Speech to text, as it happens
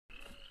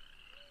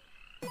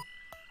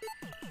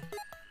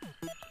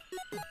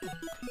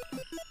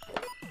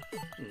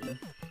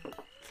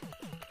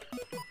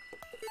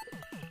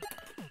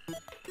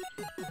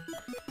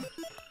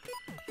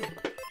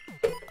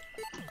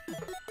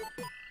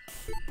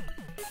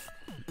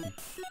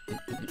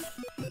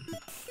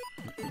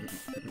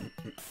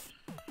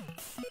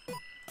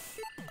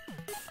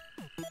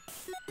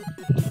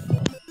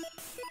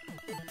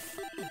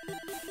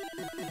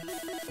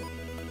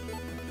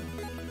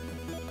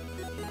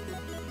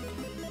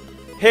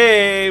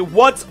Hey,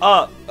 what's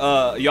up,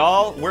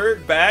 y'all? We're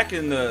back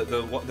in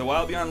the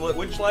Wild Beyond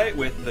Witchlight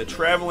with the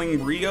traveling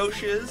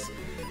brioches.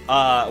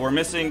 We're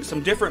missing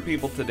some different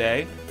people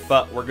today,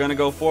 but we're gonna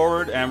go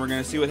forward and we're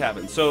gonna see what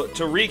happens. So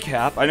to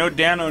recap, I know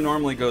Dano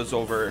normally goes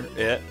over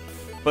it,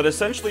 but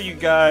essentially you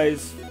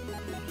guys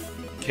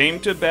came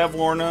to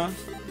Bavlorna,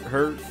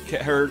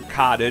 her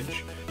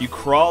cottage. You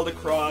crawled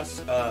across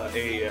what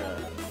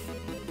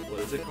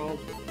is it called?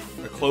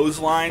 A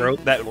clothesline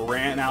that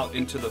ran out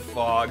into the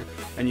fog,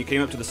 and you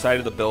came up to the side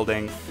of the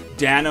building.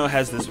 Dano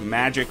has this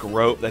magic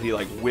rope that he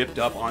like whipped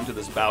up onto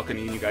this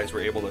balcony, and you guys were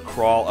able to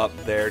crawl up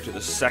there to the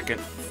second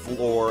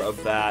floor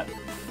of that.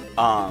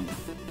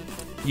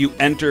 You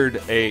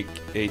entered a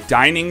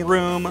dining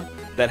room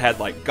that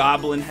had like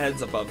goblin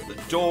heads above the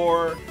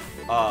door,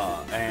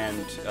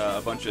 and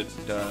a bunch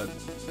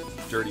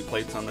of dirty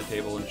plates on the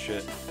table and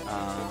shit.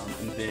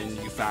 And then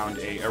you found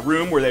a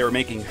room where they were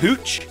making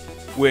hooch,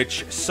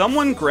 which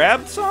someone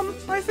grabbed some,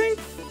 I think?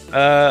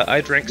 I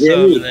drank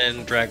some and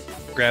then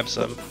grabbed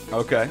some.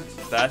 Okay,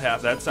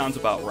 that sounds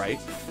about right.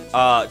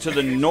 To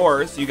the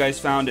north, you guys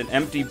found an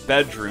empty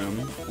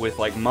bedroom with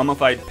like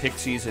mummified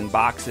pixies in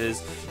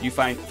boxes. You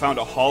found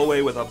a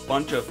hallway with a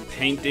bunch of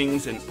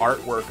paintings and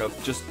artwork of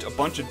just a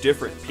bunch of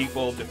different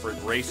people,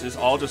 different races,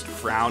 all just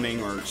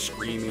frowning or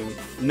screaming.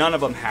 None of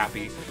them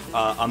happy.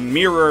 A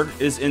mirror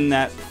is in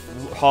that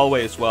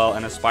hallway as well,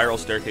 and a spiral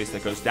staircase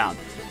that goes down.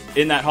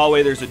 In that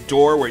hallway, there's a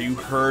door where you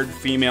heard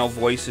female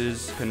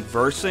voices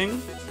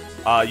conversing.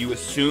 You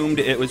assumed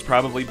it was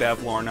probably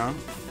Bavlorna.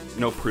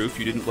 No proof.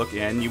 You didn't look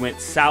in. You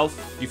went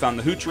south. You found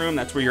the hooch room.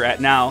 That's where you're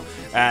at now.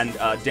 And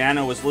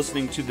Dano was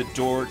listening to the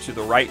door to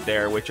the right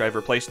there, which I've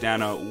replaced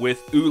Dano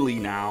with Uli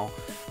now.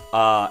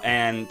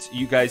 And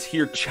you guys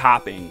hear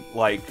chopping,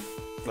 like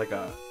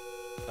a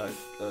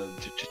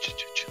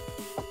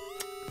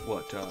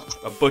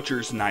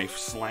butcher's knife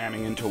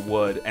slamming into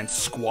wood and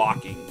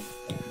squawking.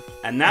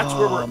 And that's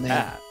where we're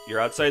at.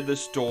 You're outside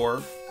this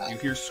door. You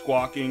hear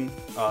squawking.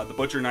 The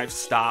butcher knife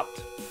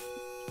stopped.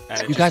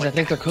 And you guys, like, I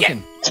think they're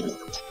cooking.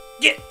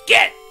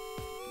 Get!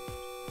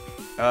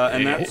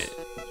 And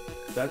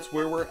that's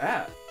where we're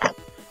at.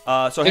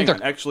 So hang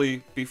on.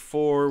 Actually,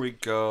 before we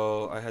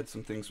go, I had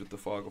some things with the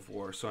Fog of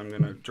War. So I'm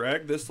going to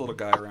drag this little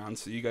guy around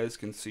so you guys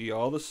can see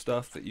all the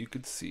stuff that you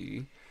could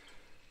see.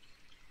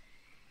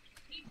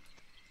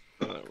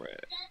 All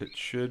right. It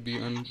should be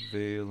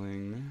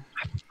unveiling.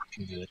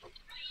 Good.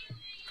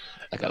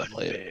 I gotta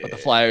play it. But the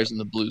Flyers and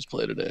the Blues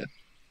play today.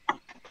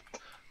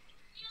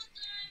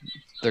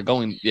 They're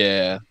going.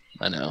 Yeah,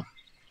 I know.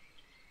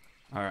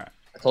 All right.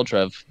 I told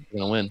Trev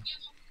we're gonna win.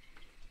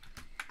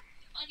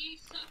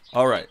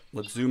 All right.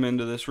 Let's zoom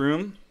into this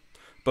room.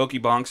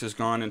 Bokey Bonks has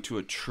gone into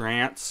a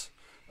trance.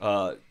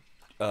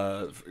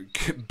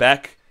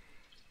 Beck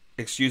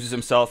excuses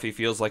himself. He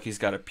feels like he's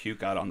got to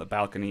puke out on the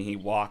balcony. He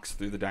walks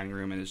through the dining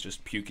room and is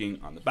just puking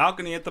on the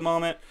balcony at the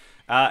moment.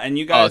 And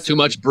you guys. Oh, too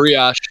much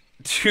brioche.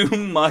 Too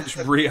much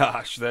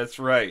brioche, that's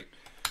right.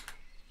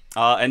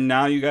 And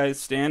now you guys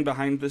stand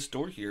behind this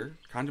door here,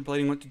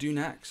 contemplating what to do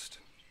next.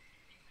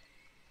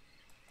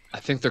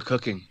 I think they're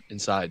cooking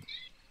inside.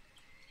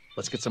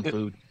 Let's get some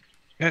food.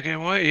 Okay,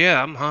 what?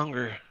 Yeah, I'm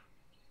hungry.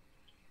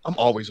 I'm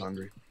always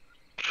hungry.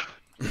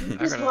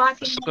 I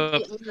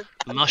gotta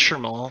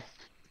mushroom all.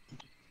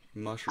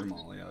 Mushroom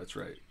all, yeah, that's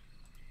right.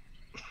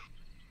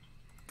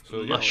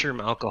 So,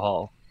 mushroom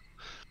alcohol.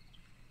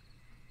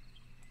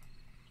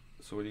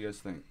 So what do you guys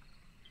think?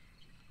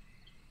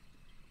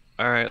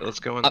 All right, let's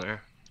go in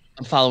there.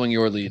 I'm following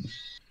your lead.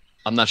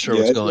 I'm not sure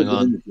what's going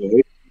on.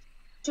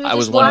 I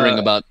was wondering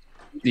about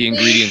the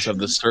ingredients of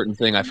this certain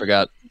thing. I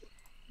forgot.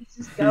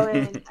 Just go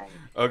in.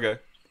 Okay.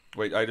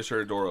 Wait, I just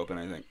heard a door open,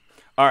 I think.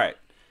 All right.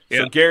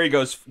 So Yeah. Gary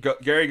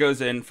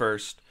goes in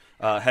first,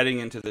 heading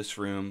into this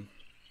room.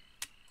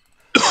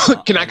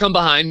 Can I come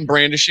behind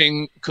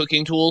brandishing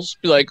cooking tools?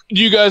 Be like,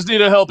 do you guys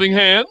need a helping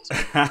hand?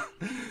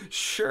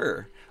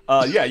 Sure.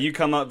 Yeah, you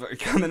coming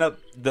up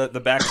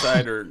the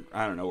backside, or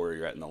I don't know where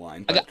you're at in the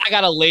line. I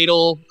got a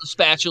ladle, a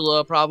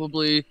spatula,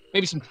 probably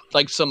maybe some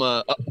like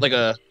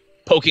a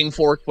poking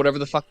fork, whatever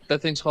the fuck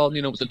that thing's called.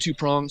 You know, with the two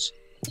prongs.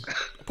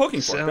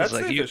 Poking fork. Sounds That's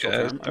like the you official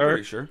guys term. I'm are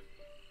pretty sure.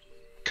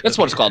 That's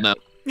what it's called now.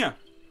 Yeah.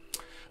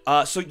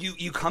 So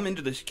you come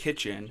into this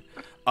kitchen,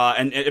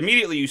 and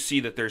immediately you see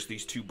that there's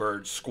these two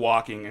birds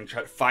squawking and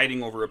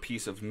fighting over a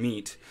piece of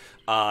meat.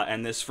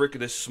 And this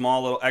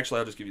small little... Actually,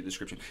 I'll just give you the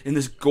description. In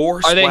this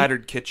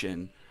gore-splattered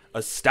kitchen,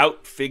 a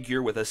stout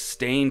figure with a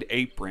stained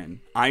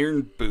apron,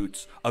 iron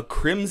boots, a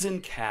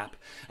crimson cap,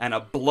 and a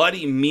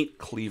bloody meat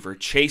cleaver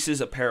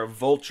chases a pair of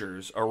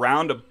vultures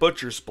around a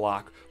butcher's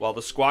block while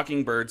the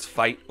squawking birds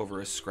fight over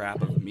a scrap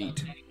of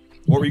meat.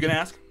 What were you going to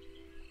ask?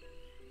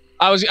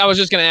 I was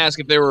just gonna ask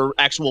if they were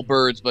actual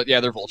birds, but yeah,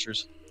 they're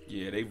vultures.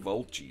 Yeah, they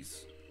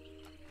vultures.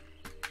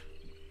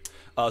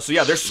 So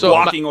yeah, they're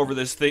squawking over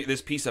this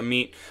piece of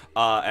meat,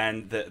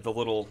 and this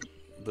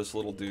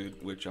little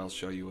dude, which I'll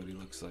show you what he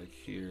looks like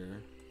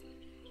here.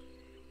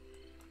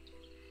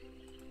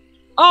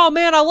 Oh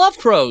man, I love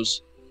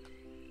crows.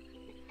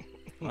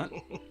 What?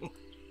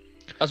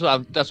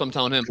 That's what I'm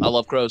telling him. I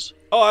love crows.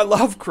 Oh, I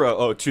love crow.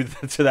 Oh, to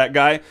that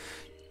guy.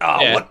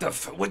 Oh, Yeah. what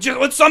the?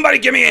 Would somebody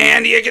give me a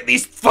hand here? Get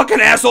these fucking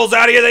assholes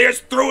out of here! They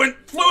just flew in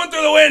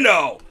through the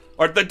window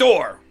or the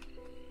door.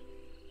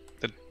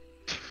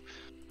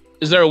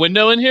 Is there a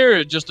window in here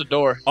or just a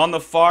door? On the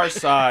far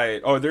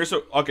side. Oh, there's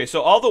a. Okay,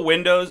 so all the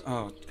windows.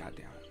 Oh, god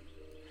damn it.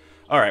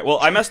 All right. Well,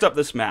 I messed up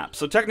this map.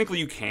 So technically,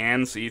 you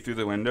can see through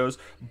the windows,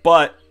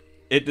 but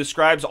it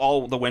describes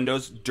all the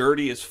windows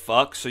dirty as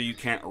fuck, so you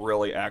can't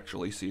really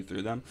actually see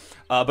through them.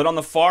 But on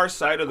the far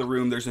side of the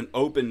room, there's an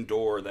open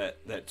door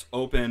that's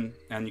open,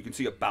 and you can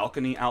see a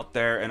balcony out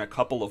there and a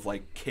couple of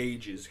like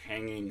cages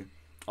hanging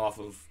off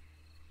of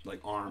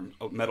like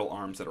metal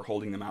arms that are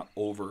holding them out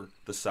over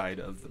the side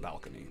of the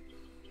balcony.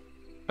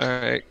 All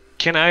right.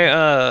 Can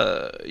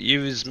I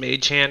use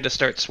Mage Hand to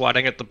start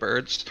swatting at the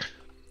birds?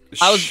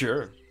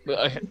 Sure.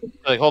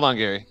 Like, hold on,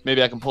 Gary.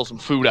 Maybe I can pull some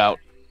food out.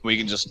 We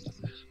can just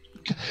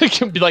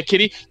be like,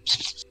 Kitty.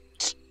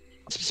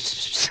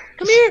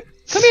 Come here,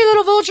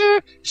 little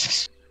vulture.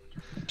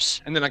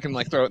 And then I can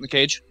like throw it in the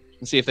cage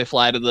and see if they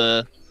fly to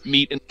the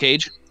meat in the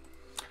cage.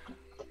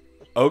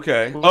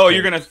 Okay. Oh,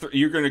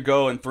 you're gonna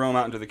go and throw them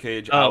out into the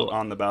cage out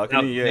on the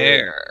balcony. Out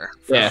there.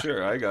 For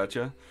sure. I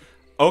gotcha.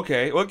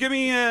 Okay. Well, give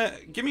me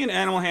an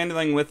animal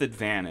handling with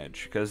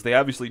advantage because they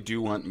obviously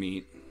do want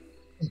meat.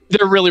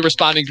 They're really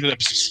responding to the.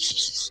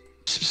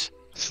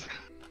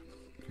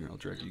 Here, I'll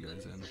drag you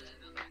guys in.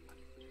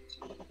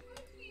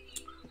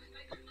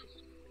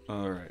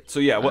 All right. So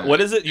yeah, what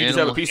is it? You just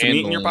have a piece of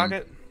meat in your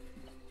pocket?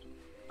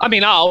 I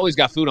mean, I always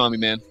got food on me,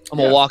 man. I'm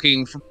a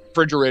walking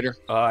refrigerator.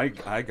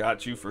 I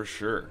got you for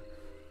sure.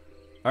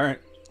 All right.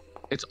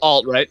 It's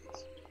alt, right?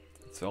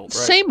 It's alt,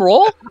 right. Same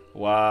roll.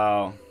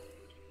 Wow.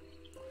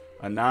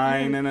 A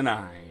 9 and a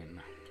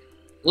 9.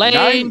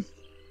 Lame.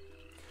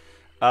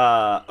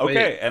 9.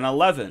 Okay, an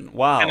 11.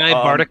 Wow. Can I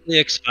bardically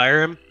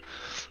expire him?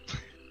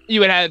 You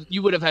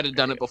would have had to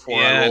done it before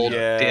I rolled.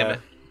 Yeah. Damn it.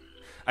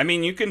 I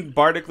mean, you can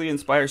bardically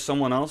inspire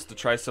someone else to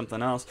try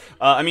something else.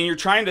 I mean, you're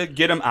trying to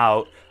get him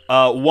out.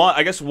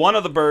 I guess one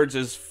of the birds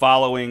is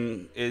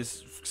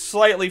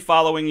slightly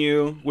following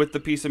you with the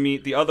piece of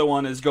meat. The other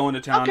one is going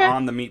to town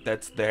on the meat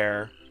that's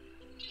there.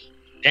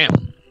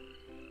 Damn.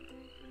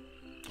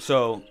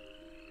 So,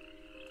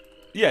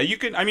 yeah, you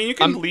can. I mean, you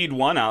can lead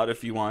one out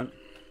if you want.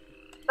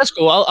 That's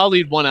cool. I'll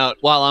lead one out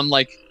while I'm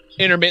like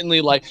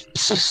intermittently like,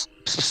 pss, pss,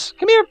 pss.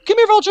 Come here,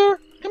 vulture.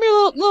 Come here,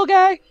 little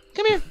guy.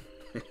 Come here.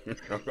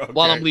 Okay.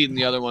 While I'm leading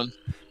the other one.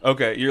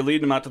 Okay, you're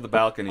leading them out to the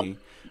balcony.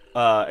 And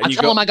I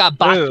tell them I got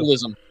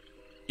botulism.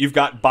 You've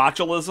got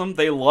botulism?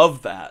 They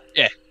love that.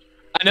 Yeah.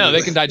 I know,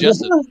 they can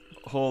digest it.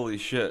 Holy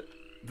shit.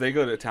 They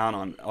go to town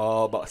on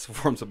all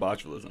forms of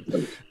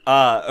botulism.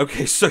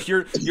 Okay, so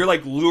you're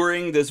like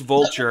luring this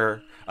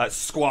vulture,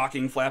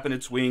 squawking, flapping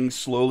its wings,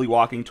 slowly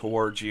walking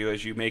towards you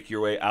as you make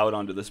your way out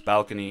onto this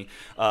balcony.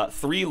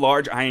 3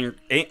 large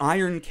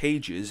iron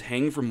cages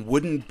hang from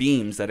wooden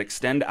beams that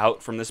extend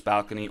out from this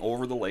balcony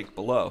over the lake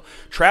below.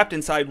 Trapped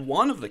inside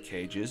one of the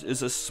cages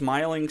is a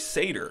smiling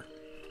satyr.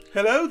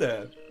 Hello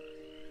there.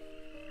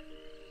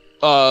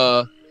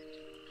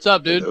 What's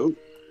up, dude? Hello.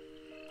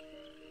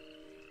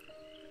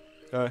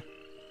 Hi.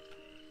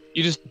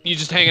 You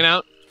just hanging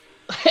out?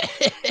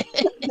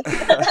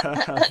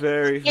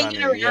 Very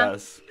funny.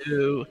 Yes.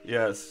 Ew.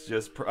 Yes.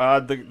 Just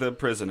the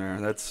prisoner.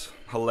 That's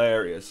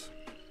hilarious.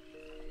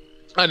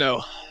 I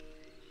know.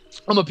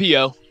 I'm a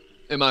PO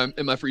in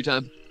my free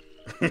time.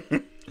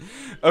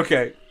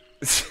 Okay.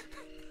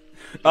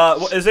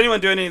 Is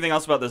anyone doing anything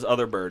else about this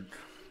other bird?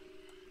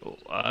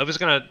 I was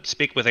gonna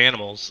speak with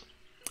animals.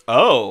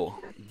 Oh,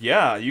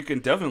 yeah, you can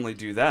definitely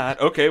do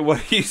that. Okay, what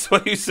are you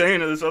saying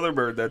to this other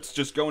bird that's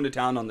just going to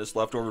town on this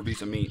leftover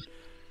piece of meat?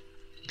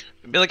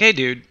 Be like, hey,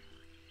 dude,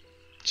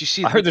 did you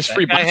see? I heard there's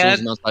free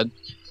botulism outside.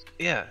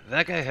 Yeah,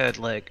 that guy had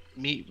like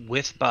meat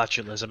with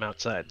botulism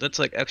outside. That's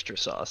like extra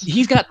sauce.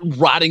 He's got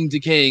rotting,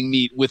 decaying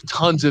meat with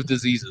tons of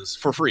diseases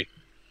for free.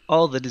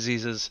 All the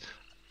diseases,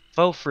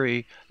 for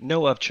free,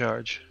 no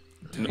upcharge.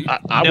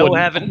 No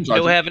having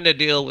to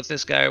deal with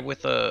this guy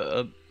with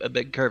a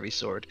big curvy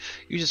sword.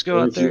 You just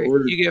go out there,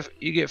 you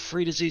get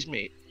free disease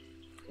meat.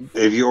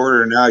 If you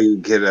order now, you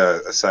get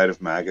a side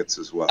of maggots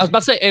as well. I was about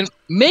to say, and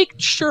make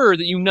sure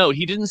that you note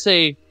he didn't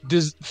say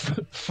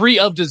free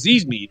of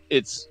disease meat.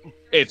 It's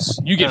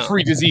you get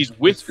free disease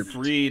with your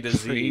free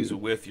disease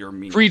with your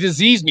meat. Free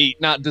disease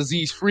meat, not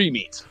disease-free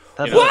meat.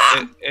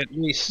 Yeah. At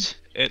least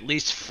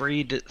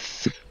free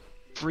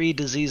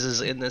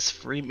diseases in this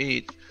free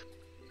meat.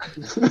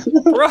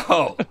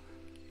 Bro,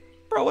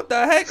 what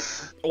the heck?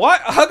 What?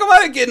 How come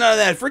I didn't get none of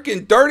that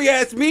freaking dirty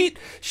ass meat?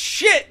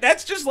 Shit,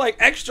 that's just like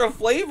extra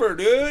flavor,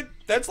 dude.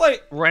 That's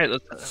like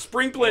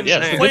sprinkling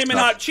flaming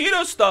hot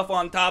Cheeto stuff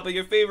on top of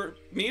your favorite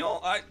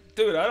meal.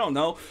 Dude, I don't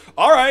know.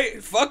 All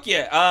right, fuck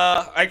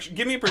yeah.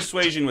 Give me a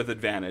persuasion with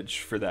advantage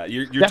for that.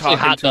 You're definitely talking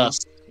hot to.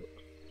 dust.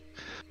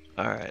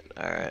 All right.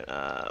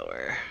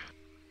 There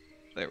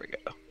we go.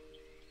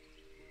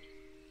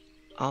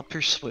 I'll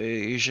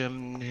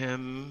persuasion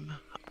him.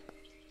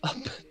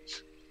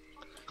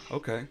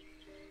 Okay.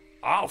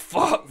 Oh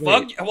fuck!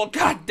 Well,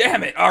 god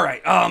damn it! All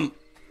right.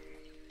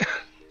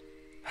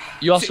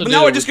 You also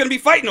now we're just gonna be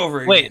fighting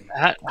over it. Wait,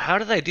 again. how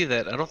did I do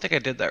that? I don't think I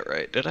did that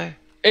right. Did I?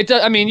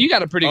 I mean, you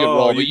got a pretty good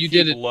roll, but you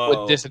did it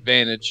low. with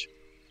disadvantage.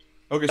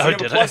 Okay, so you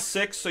have a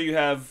 +6, so you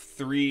have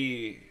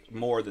 3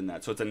 more than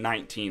that. So it's a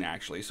 19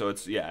 actually. So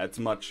it's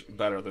much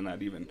better than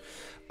that even.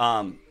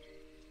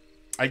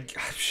 I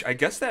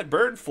guess that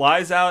bird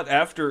flies out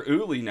after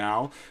Uli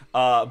now,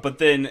 but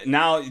then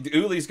now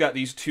Uli's got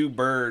these 2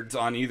 birds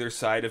on either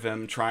side of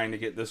him trying to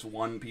get this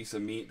one piece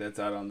of meat that's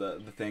out on the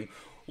thing.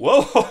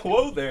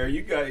 Whoa there!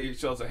 You got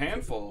yourselves a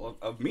handful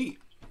of meat.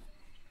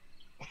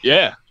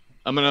 Yeah,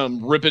 I'm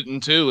gonna rip it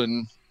in 2,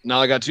 and now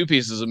I got 2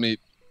 pieces of meat.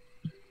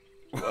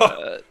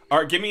 All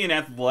right, give me an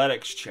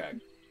athletics check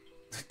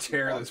to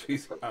tear this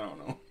piece. I don't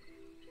know.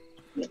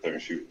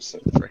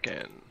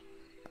 Frickin'.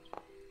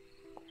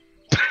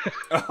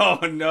 Oh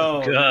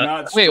no!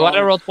 Not Wait, why did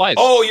I roll twice?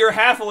 Oh, you're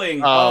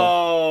halfling.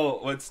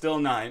 Oh, it's still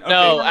 9. Okay.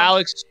 No,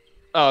 Alex.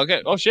 Oh,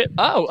 okay. Oh shit.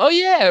 Oh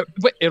yeah.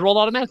 Wait, it rolled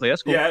automatically.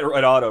 That's cool. Yeah,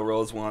 it auto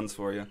rolls ones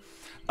for you.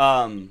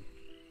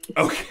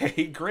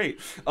 Okay, great.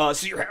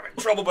 So you're having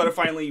trouble, but I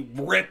finally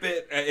rip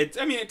it.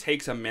 It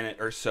takes a minute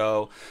or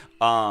so.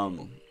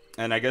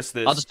 And I guess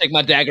this. I'll just take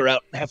my dagger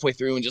out halfway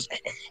through and just cut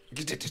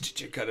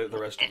it the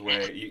rest of the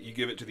way. You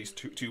give it to these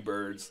two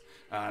birds.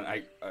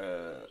 Are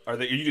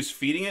you just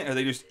feeding it? Are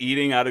they just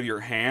eating out of your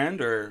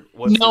hand, or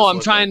what's No, I'm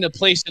trying to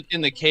place it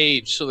in the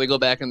cage so they go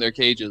back in their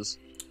cages.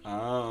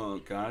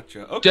 Oh,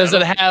 gotcha. Okay. Does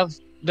it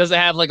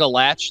have like a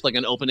latch, like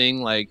an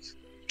opening, like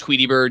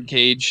Tweety Bird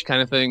cage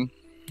kind of thing?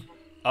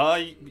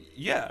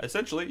 Yeah,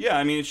 essentially. Yeah,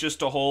 I mean it's just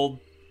to hold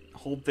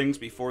things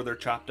before they're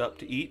chopped up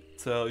to eat.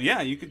 So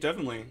yeah, you could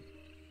definitely.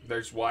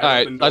 There's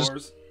wide open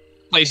doors.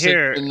 Place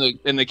it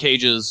in the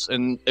cages,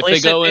 and if they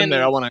go in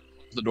there, I want to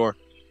close the door.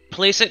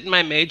 Place it in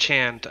my mage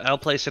hand. I'll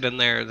place it in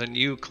there. Then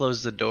you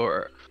close the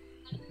door.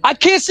 I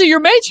can't see your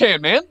mage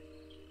hand, man.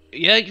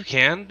 Yeah, you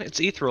can. It's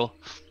ethereal.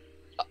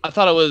 I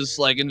thought it was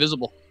like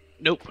invisible.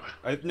 Nope.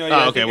 I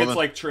think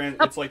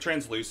it's like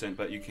translucent,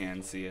 but you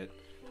can see it.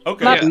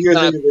 Okay. You're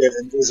the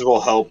invisible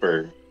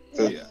helper.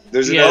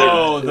 There's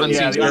another. The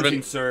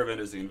unseen servant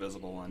is the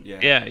invisible one.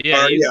 Yeah.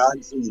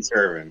 Unseen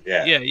servant.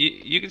 Yeah. Yeah,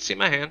 you can see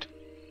my hand.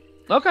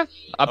 Okay.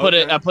 I put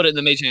it in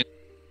the mage hand.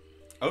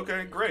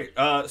 Okay, great.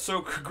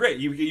 So great.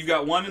 You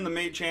got one in the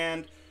mage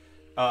hand,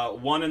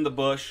 one in the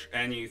bush,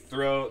 and you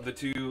throw the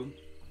two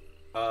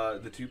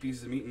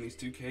pieces of meat in these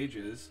 2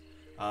 cages.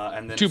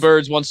 And then 2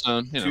 birds, 1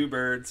 stone. 2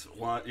 birds,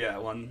 one.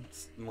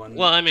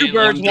 Well, I mean, 2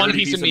 birds, 1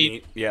 piece of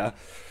meat. Yeah.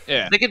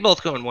 They could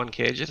both go in 1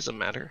 cage. It doesn't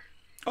matter.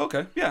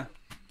 Okay. Yeah.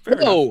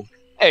 Whoa.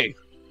 Hey.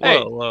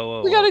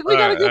 Whoa. We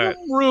gotta give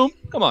him room.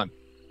 Come on.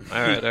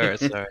 All right.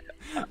 Sorry.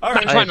 I'm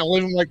not trying to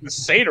leave him like the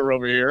satyr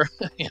over here.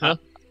 You know?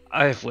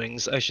 I have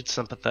wings. I should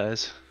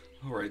sympathize.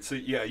 All right. So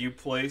yeah, you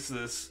place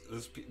this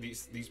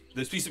piece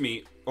of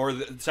meat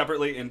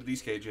separately into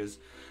these cages.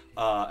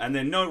 And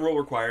then no roll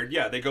required.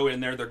 Yeah, they go in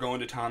there. They're going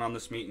to town on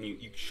this meat, and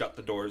you shut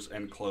the doors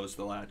and close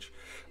the latch.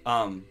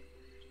 Wow.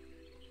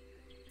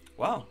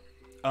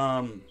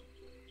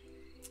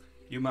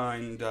 You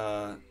mind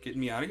getting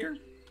me out of here?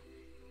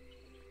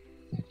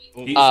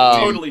 He's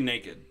totally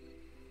naked.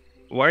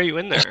 Why are you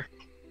in there?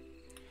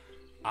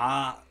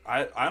 I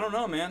don't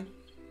know, man.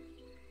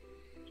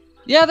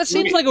 Yeah, that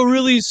seems like a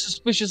really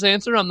suspicious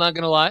answer. I'm not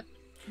gonna lie.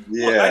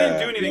 Yeah. Look, I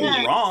didn't do anything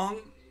wrong.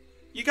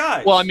 You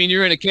guys. Well, I mean,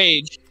 you're in a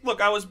cage.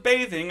 Look, I was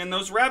bathing, and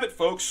those rabbit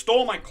folks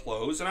stole my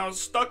clothes, and I was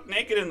stuck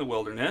naked in the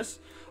wilderness.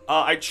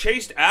 I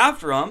chased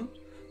after them,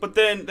 but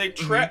then they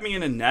trapped me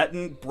in a net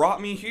and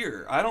brought me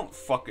here. I don't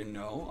fucking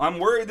know. I'm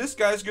worried this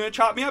guy's gonna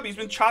chop me up. He's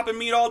been chopping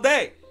meat all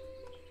day.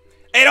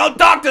 Hey, don't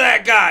talk to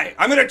that guy!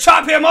 I'm gonna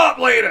chop him up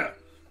later!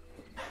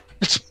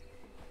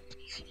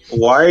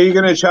 Why are you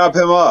gonna chop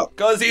him up?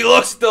 Because he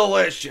looks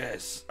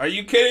delicious. Are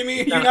you kidding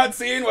me? You're not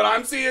seeing what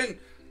I'm seeing?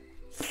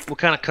 What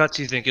kind of cuts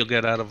do you think you'll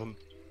get out of him?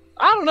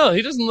 I don't know.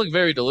 He doesn't look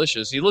very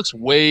delicious. He looks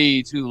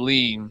way too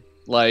lean.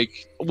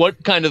 Like,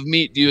 what kind of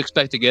meat do you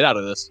expect to get out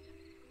of this?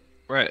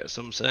 Right, that's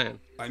what I'm saying.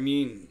 I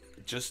mean,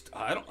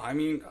 I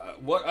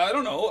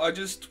don't know.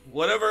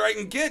 Whatever I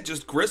can get.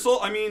 Just gristle.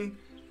 I mean,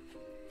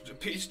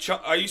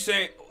 are you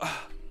saying...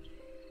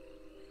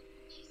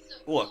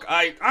 Look,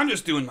 I'm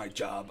just doing my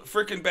job.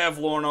 Frickin'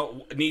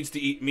 Bavlorna needs to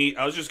eat meat.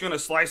 I was just gonna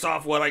slice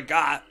off what I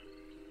got.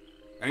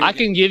 I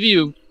can give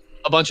you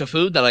a bunch of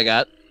food that I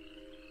got.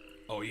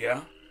 Oh,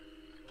 yeah?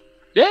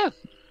 Yeah.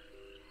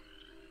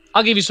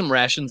 I'll give you some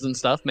rations and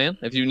stuff, man,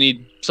 if you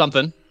need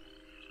something.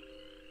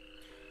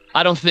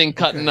 I don't think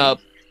cutting up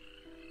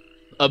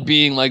a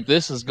being like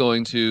this is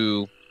going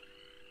to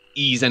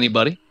ease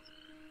anybody.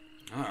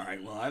 All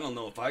right, well, I don't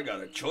know if I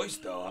got a choice,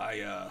 though.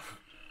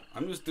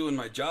 I'm just doing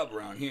my job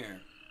around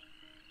here.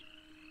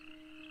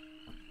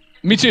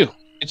 Me too,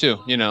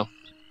 you know.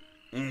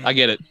 I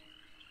get it.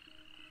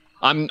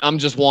 I'm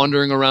just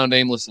wandering around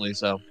aimlessly,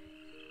 so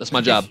that's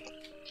my job.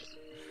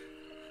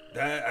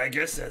 I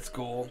guess that's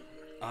cool.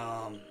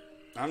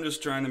 I'm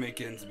just trying to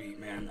make ends meet,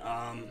 man.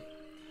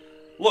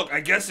 Look,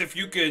 I guess if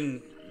you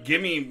can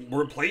give me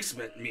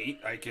replacement meat,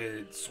 I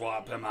could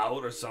swap him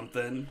out or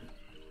something.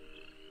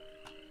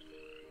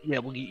 Yeah,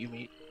 we'll get you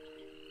meat.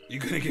 You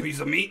gonna give me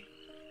some meat?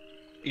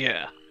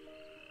 Yeah.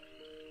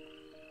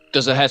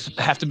 Does it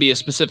have to be a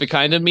specific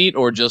kind of meat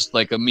or just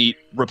like a meat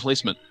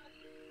replacement?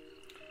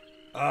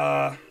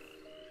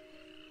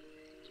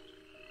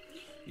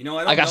 You know,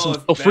 I got know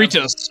some if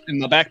sofritas in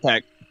my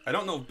backpack. I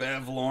don't know if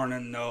Bev Lorna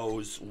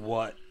knows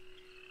what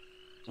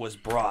was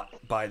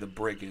brought by the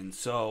brigands,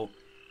 so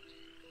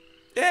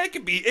yeah,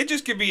 it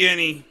just could be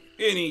any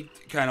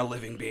kind of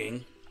living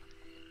being.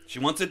 She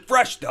wants it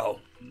fresh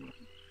though.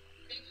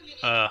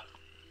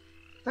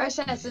 Fresh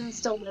as in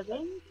still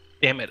living?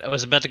 Damn it! I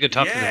was about to go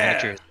talk to the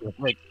villagers.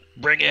 Like,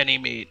 bring any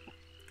meat.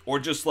 Or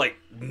just like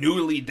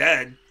newly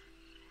dead.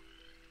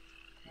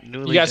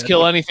 You guys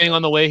kill anything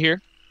on the way here?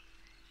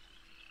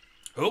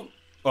 Who?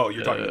 Oh,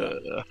 you're talking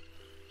about.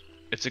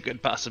 It's a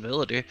good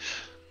possibility.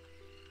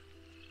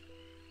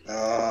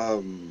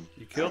 You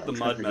killed the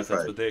mud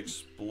methods, but they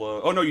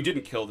explode. Oh no, you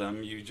didn't kill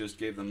them. You just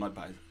gave them mud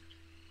pies.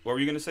 What were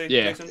you gonna say,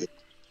 Jason?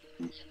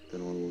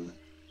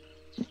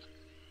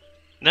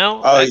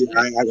 No. Oh, yeah,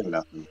 I got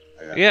nothing.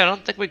 Yeah, I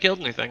don't think we killed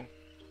anything.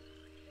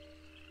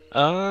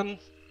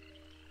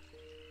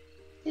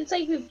 It's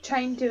like we've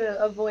trying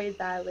to avoid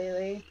that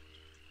lately.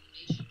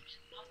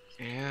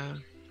 Yeah.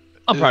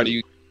 I'm proud of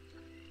you.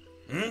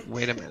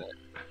 Wait a minute.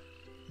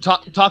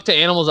 Talk to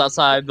animals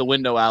outside the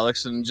window,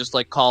 Alex, and just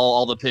like call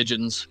all the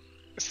pigeons.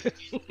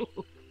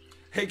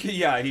 Hey,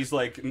 yeah, he's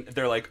like,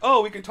 they're like,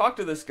 oh, we can talk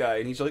to this guy,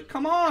 and he's like,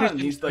 come on.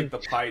 He's like the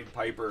Pied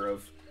Piper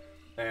of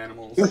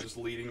animals, just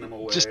leading them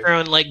away. Just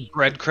throwing like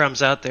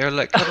breadcrumbs out there,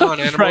 like, come on,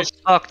 animals, right.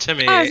 Talk to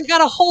me. Guys, I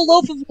got a whole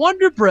loaf of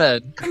Wonder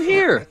Bread. Come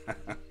here.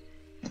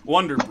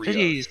 Wonder brioche.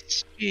 Please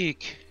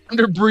speak.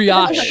 Wonder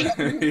brioche.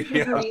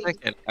 Yeah.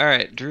 All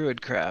right,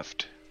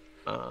 Druidcraft.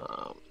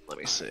 Let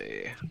me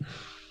see.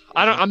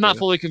 I'm not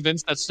fully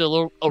convinced that's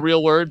still a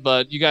real word,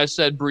 but you guys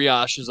said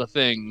brioche is a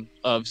thing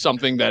of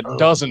something that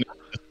doesn't.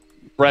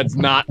 Bread's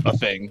not a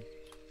thing,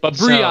 but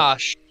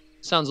brioche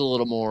sounds a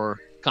little more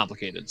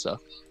complicated. So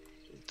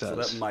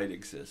that might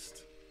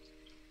exist.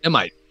 It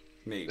might.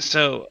 Maybe.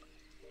 So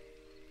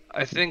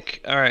I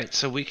think all right.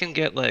 So we can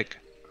get like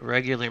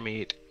regular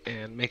meat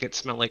and make it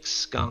smell like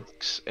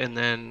skunks, and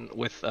then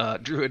with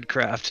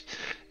Druidcraft,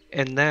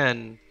 and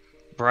then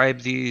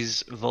bribe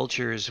these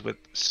vultures with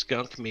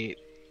skunk meat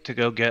to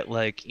go get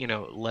like, you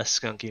know, less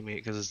skunky meat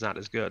because it's not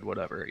as good,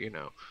 whatever, you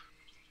know.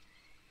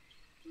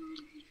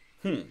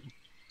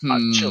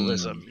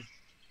 Botulism.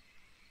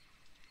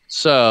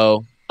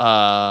 So,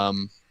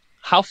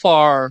 how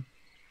far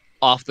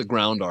off the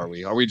ground are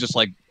we? Are we just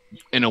like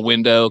in a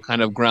window,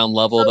 kind of ground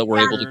level that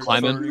we're able to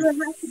climb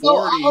in?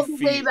 40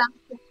 feet.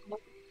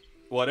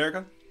 What,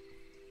 Erica?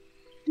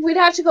 We'd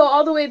have to go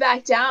all the way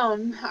back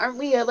down. Aren't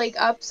we like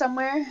up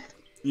somewhere?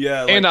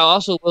 Yeah. Like, and I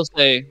also will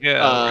say,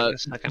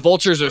 like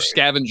vultures are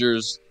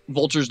scavengers.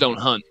 Vultures don't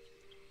hunt.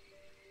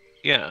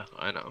 Yeah,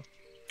 I know.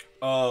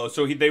 Oh,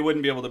 so they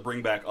wouldn't be able to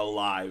bring back a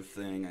live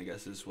thing, I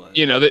guess is what.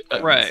 You know,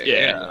 right?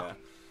 Yeah.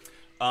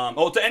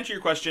 To answer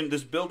your question,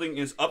 this building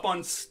is up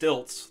on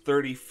stilts,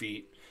 30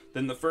 feet.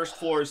 Then the first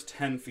floor is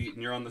 10 feet,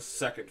 and you're on the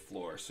second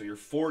floor, so you're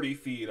 40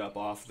 feet up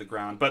off the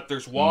ground. But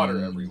there's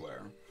water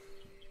everywhere.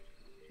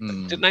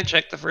 Didn't I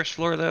check the first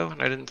floor though,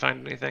 and I didn't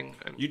find anything?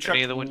 You checked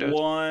any of the windows?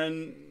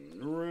 One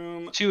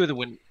room. Two of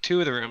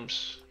the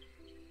rooms.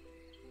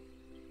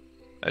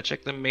 I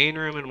checked the main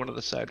room and one of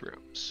the side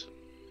rooms.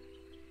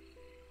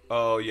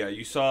 Oh yeah,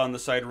 you saw in the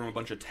side room a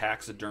bunch of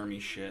taxidermy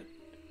shit.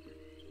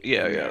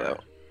 Yeah.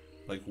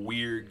 Like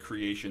weird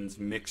creations,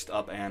 mixed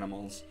up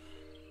animals.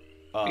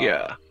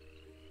 Yeah.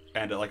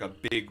 And like a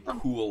big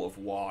pool of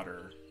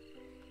water,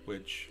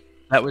 which.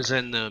 That was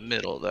in the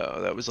middle though.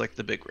 That was like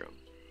the big room.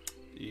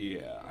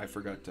 Yeah, I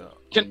forgot to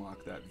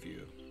unlock that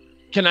view.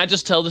 Can I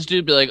just tell this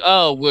dude, be like,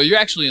 oh, well, you're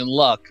actually in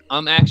luck.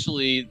 I'm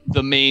actually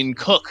the main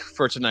cook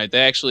for tonight.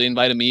 They actually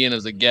invited me in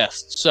as a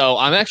guest. So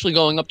I'm actually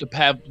going up to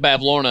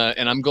Bavlorna,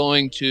 and I'm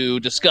going to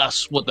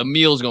discuss what the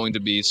meal's going to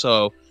be.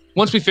 So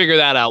once we figure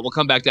that out, we'll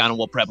come back down and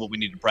we'll prep what we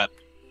need to prep.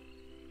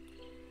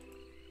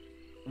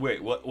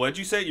 Wait, what'd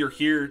you say? You're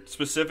here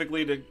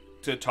specifically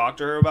to talk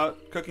to her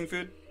about cooking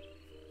food?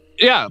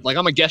 Yeah, like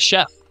I'm a guest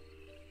chef.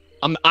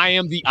 I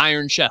am the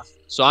Iron Chef.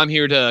 So I'm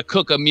here to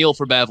cook a meal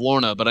for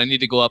Bavlorna, but I need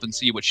to go up and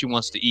see what she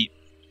wants to eat.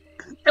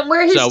 And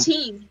we're his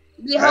team.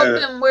 We help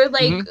him. We're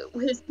like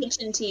his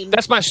kitchen team.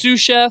 That's my sous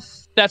chef.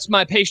 That's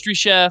my pastry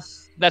chef.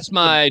 That's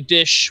my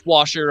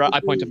dishwasher. I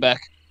point to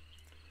Beck.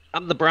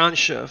 I'm the bronze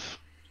chef.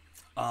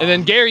 And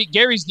then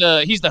Gary's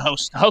the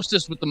host.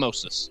 Hostess with the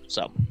mostest.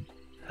 So.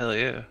 Hell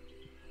yeah.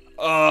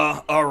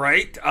 All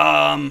right.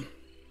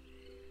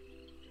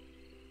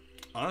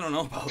 I don't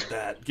know about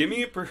that. Give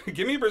me a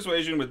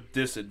persuasion with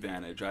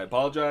disadvantage. I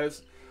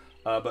apologize,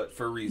 but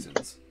for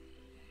reasons.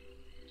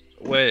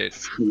 Wait.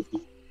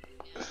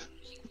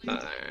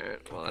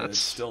 Well, that's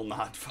still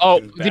not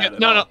fucking bad at all.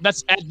 No,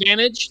 that's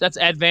advantage. That's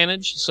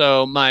advantage.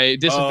 So my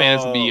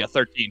disadvantage would be a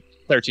 13.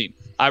 13.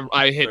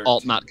 I hit 13.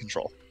 Alt, not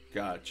control.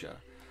 Gotcha.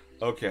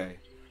 Okay.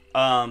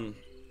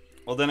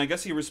 Well, then I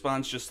guess he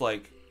responds just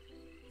like,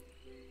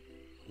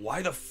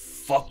 Why the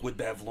fuck would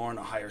Bev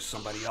Lorna hire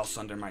somebody else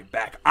under my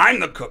back? I'm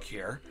the cook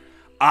here.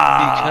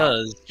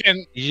 Because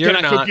Can you're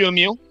I not cook you a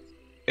meal?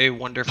 a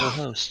wonderful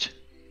host.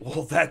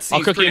 Well, that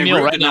seems cook you a pretty meal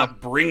rude right to now.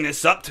 not bring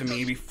this up to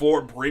me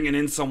before bringing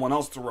in someone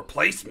else to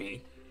replace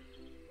me.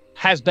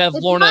 Has Bev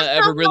It's Lorna not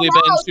ever really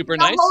the been house, super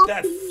it's the nice? whole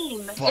That team.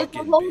 It's the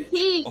fucking whole bitch.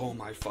 team. Oh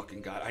my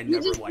fucking god, I You're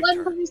never just liked one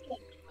her. person.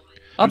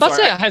 I'm about to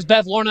sorry, say, has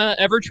Bev Lorna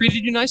ever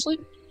treated you nicely?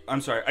 I'm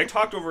sorry, I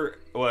talked over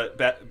what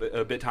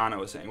Bitana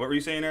was saying. What were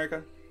you saying,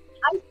 Erica?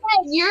 I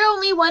said you're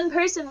only one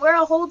person. We're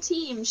a whole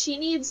team. She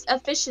needs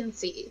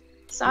efficiency.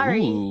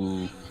 Sorry.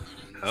 Ooh.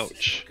 Ouch. This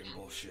is fucking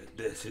bullshit.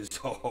 This is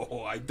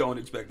I don't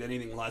expect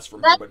anything less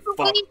from That's her, but the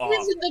fuck way it off.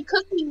 is in the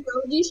cooking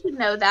world. You should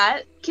know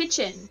that.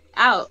 Kitchen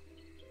out.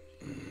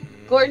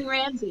 Gordon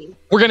Ramsay.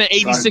 We're gonna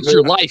 86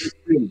 your life.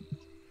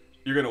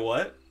 You're gonna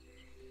what?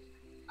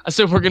 I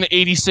said we're gonna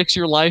 86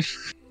 your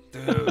life.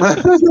 Dude,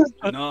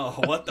 no,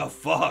 what the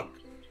fuck?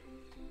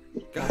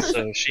 God,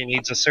 So she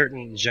needs a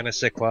certain je ne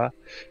sais quoi.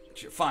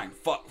 fine,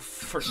 fuck,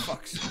 for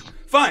fuck's sake.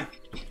 Fine,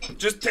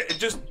 just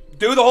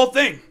do the whole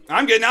thing.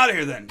 I'm getting out of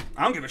here then.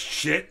 I don't give a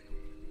shit.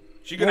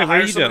 She gonna Wait, where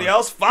hire you somebody going?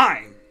 else?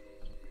 Fine.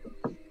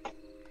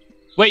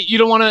 Wait, you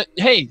don't want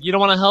to? Hey, you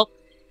don't want to help?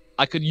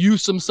 I could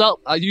use some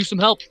help. I use some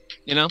help.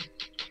 You know?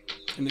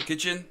 In the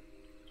kitchen?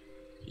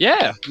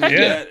 Yeah. Heck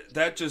yeah.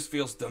 That just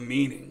feels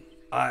demeaning.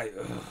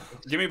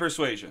 Give me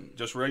persuasion,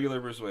 just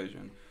regular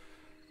persuasion.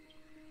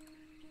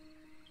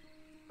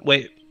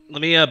 Wait,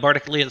 let me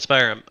bardically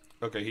inspire him.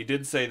 Okay, he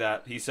did say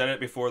that. He said it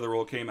before the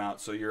roll came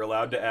out, so you're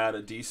allowed to add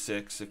a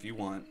d6 if you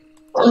want.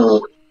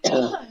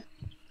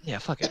 Yeah.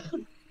 Fuck it.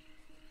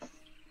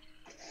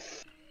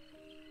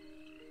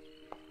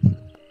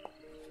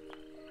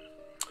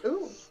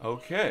 Ooh.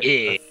 Okay,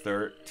 Yeah. a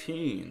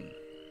 13.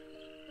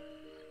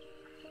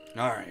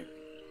 All right,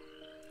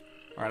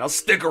 I'll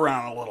stick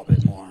around a little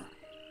bit more.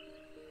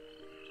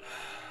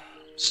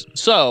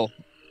 So,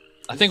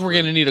 I think we're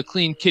gonna need a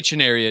clean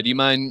kitchen area. Do you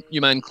mind?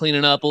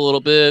 Cleaning up a little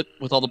bit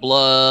with all the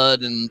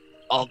blood and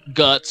all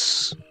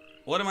guts?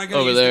 What am I gonna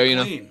Over use there, to you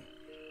know. clean?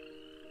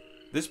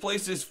 This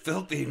place is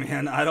filthy,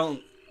 man. I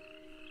don't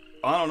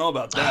know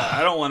about that.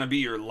 I don't want to be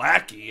your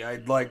lackey.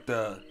 I'd like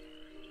to.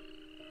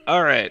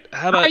 All right,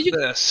 how about you-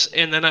 this?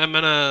 And then I'm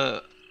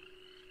gonna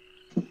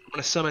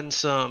summon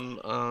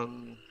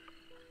some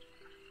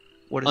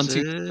what is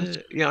Unseen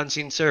it? Yeah,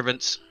 unseen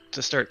servants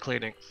to start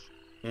cleaning.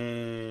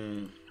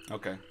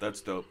 Okay,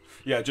 that's dope.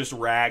 Yeah, just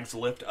rags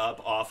lift up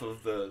off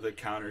of the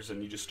counters,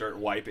 and you just start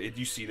wiping.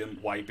 You see them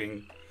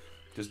wiping,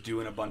 just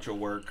doing a bunch of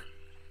work.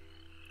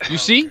 You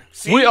see?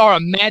 See? We are a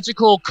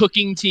magical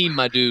cooking team,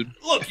 my dude.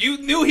 Look, you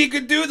knew he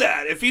could do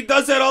that. If he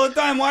does that all the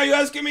time, why are you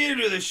asking me to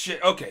do this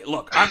shit? Okay,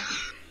 look,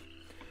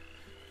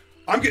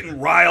 I'm getting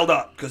riled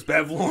up because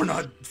Bev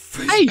Lorna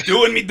is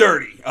doing me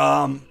dirty.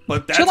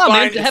 But that's Chill out, fine.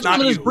 man. It's Have not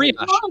some of this you. brioche.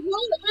 Well,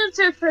 we'll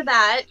answer for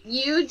that.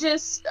 You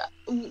just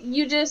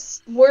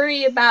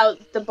worry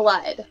about the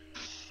blood.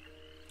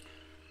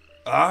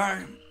 All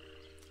right.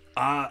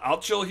 I'll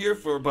chill here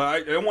but I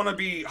don't want to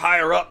be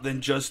higher up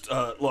than just,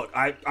 look,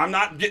 I'm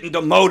not getting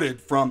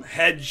demoted from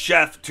head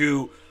chef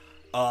to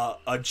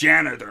a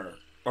janitor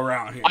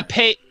around here. I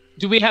pay.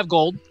 Do we have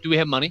gold? Do we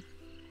have money?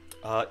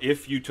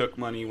 If you took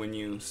money when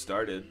you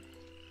started.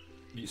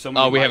 We haven't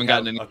might gotten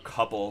have any. a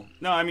couple.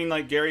 No, I mean,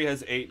 like, Gary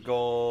has 8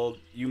 gold.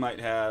 You might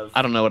have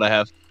I don't know what I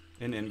have.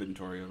 in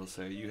inventory, it'll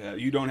say.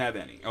 You don't have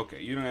any.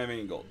 Okay, you don't have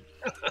any gold.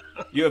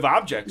 You have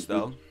objects,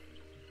 though.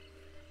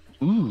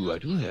 Ooh, I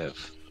do have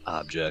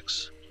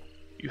objects.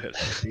 You have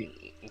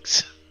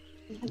things,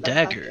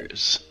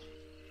 daggers,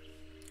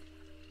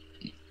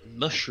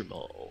 mushroom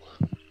oil.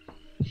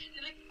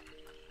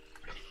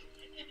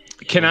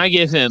 Can I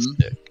give him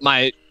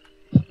my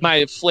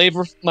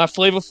Flavor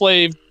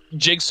Flav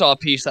jigsaw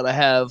piece that I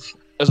have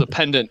as a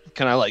pendant?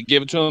 Can I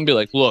give it to him and be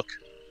like, look,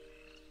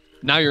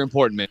 now you're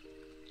important, man.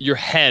 You're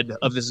head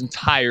of this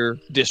entire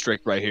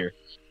district right here.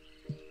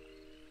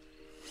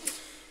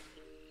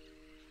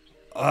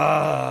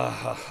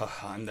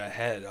 I'm the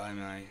head,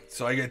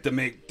 so I get to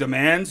make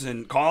demands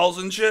and calls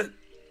and shit?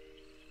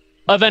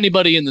 Of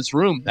anybody in this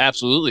room,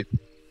 absolutely.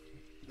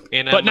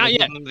 And But I'm not gonna yet.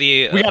 give him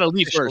the We gotta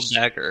leave official first.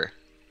 dagger.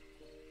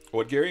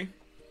 What, Gary?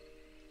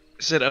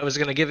 Said I was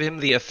gonna give him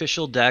the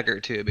official dagger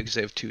too because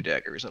I have 2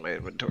 daggers in my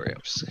inventory.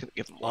 I'm just gonna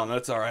give him Oh, one.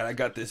 that's alright. I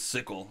got this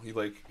sickle.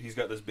 He's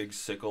got this big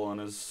sickle on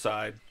his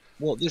side.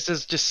 Well, this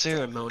is just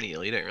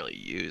ceremonial. You didn't really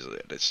use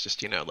it. It's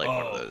just one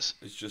of those.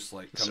 It's just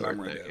like sword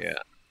commemorative. thing, Yeah.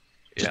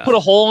 Just Yeah. put a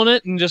hole in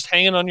it and just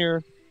hang it on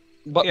your,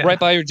 Yeah. right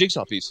by your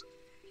jigsaw piece.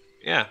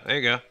 Yeah. There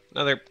you go.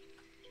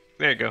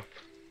 There you go.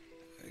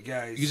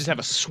 Guys, You just have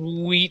a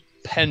sweet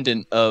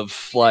pendant of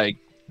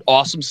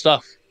awesome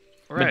stuff.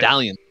 Right.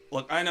 Medallion.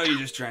 look, I know you're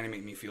just trying to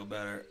make me feel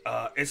better.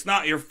 It's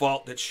not your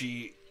fault that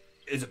she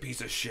is a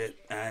piece of shit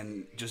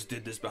and just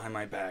did this behind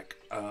my back.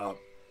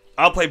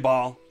 I'll play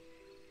ball,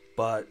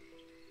 but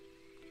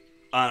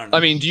I don't know.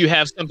 I mean, do you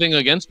have something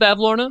against Bev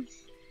Lorna?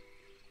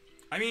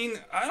 I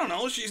don't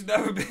know. She's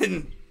never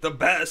been the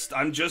best.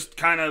 I'm just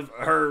kind of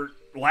her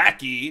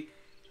lackey.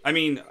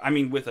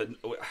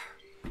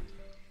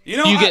 You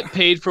know, Do you get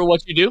paid for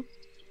what you do?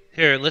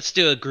 Here, let's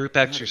do a group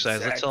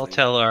exercise. Let's all exactly.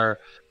 tell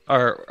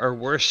our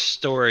worst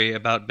story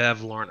about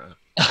Bev Lorna.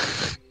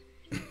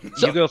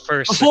 So, You go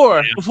first.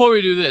 Before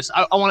we do this,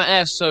 I want to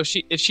ask. So,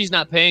 if she's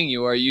not paying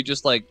you, are you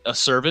just like a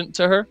servant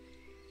to her?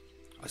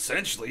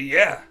 Essentially,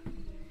 yeah.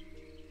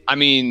 I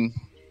mean,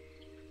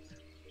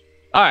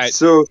 all right.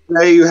 So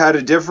say you had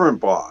a different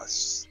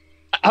boss.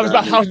 I was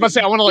about to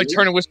say I want to like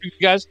turn and whisper to you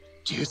guys.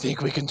 Do you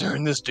think we can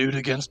turn this dude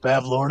against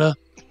Bev Lorna?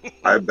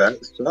 I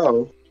bet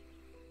so.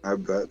 I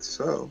bet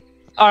so.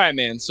 All right,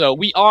 man. So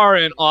we are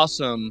an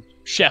awesome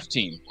chef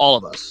team, all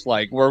of us.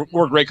 Like we're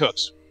great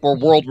cooks. We're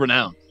world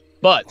renowned.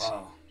 But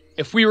Wow.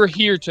 if we were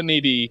here to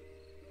maybe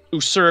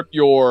usurp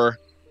your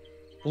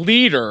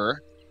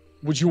leader,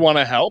 would you want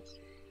to help?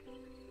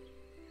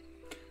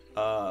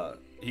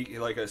 He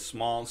like a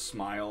small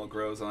smile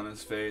grows on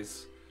his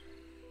face.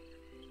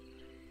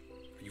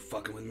 Are you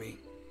fucking with me?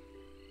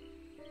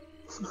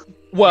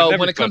 Well,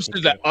 never when it comes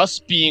fucked to with us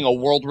being a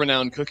world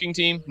renowned cooking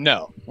team,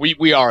 no,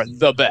 we are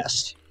the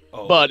best.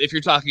 Oh, But if you're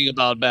talking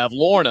about Bev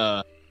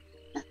Lorna,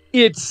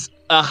 it's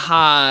a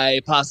high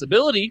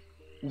possibility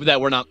that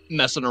we're not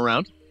messing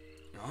around.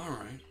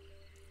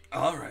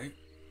 all right.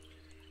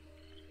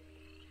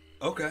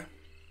 Okay.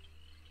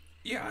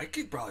 Yeah, I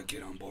could probably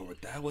get on board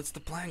with that. What's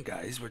the plan,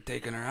 guys? We're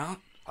taking her out.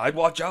 I'd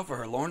watch out for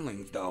her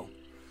lornlings, though.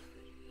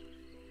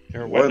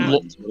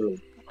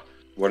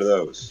 What are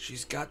those?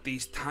 She's got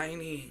these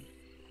tiny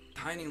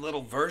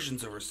little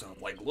versions of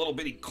herself, like little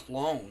bitty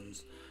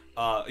clones.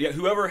 Yeah,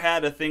 whoever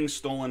had a thing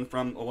stolen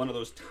from one of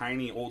those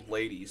tiny old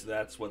ladies,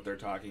 that's what they're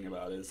talking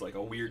about. Is like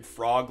a weird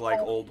frog-like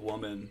old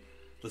woman,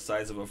 the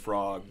size of a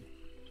frog.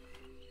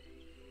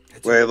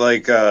 Wait,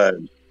 like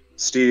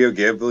Studio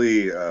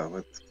Ghibli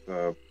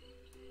with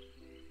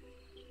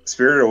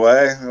Spirited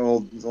Away,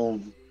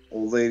 old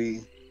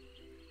lady.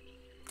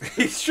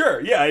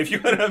 Sure, yeah, if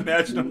you want to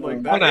imagine them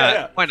like that. Why not?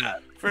 Yeah, Why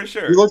not? for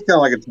sure. He looks kind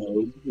of like a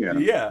toad. Yeah.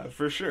 Yeah,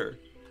 for sure.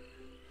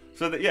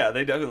 So yeah,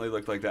 they definitely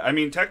look like that. I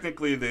mean,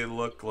 technically, they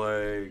look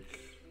like.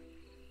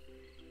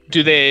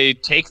 Do they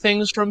take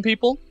things from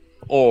people,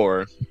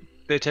 or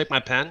They take my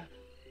pen.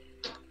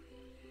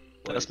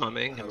 Like, That's my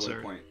main how do I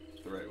concern. point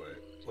the right way?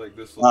 Like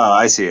this. Oh,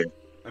 I see it.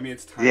 I mean,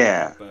 it's tiny.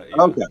 Yeah. But,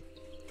 Okay.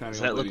 Tiny Does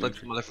that old look lady. like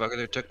the motherfucker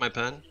that took my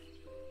pen?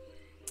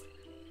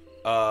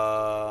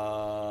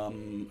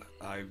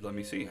 Let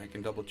me see. I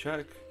can double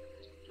check.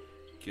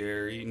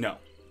 Gary, no.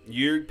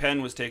 Your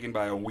pen was taken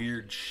by a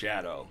weird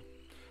shadow,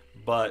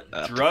 but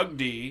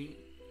Drugdy's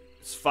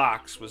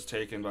fox was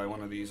taken by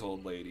one of these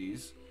old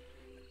ladies,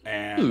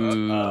 and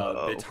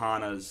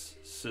Bitana's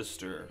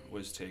sister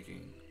was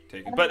taken.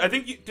 But I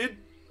think you did.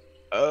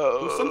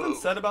 Was something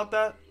said about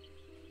that?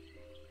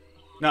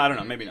 No, I don't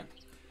know. Maybe not.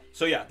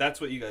 So yeah,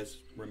 that's what you guys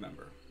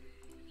remember.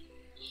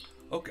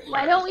 Okay.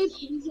 Why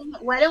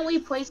don't we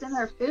poison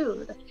her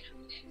food?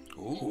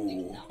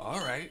 Ooh, all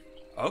right.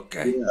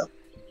 Okay. Yeah.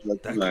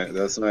 That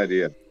That's an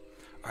idea.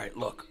 All right,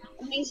 look.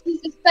 I mean,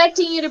 she's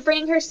expecting you to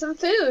bring her some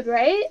food,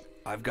 right?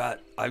 I've got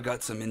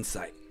some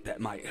insight that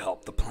might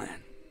help the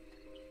plan.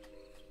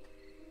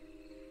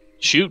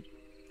 shoot?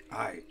 Oh,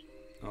 hang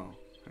on.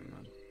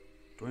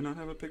 Do I not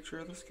have a picture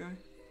of this guy?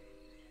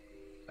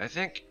 I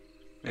think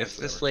Yes, if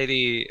this whatever.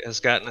 lady has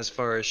gotten as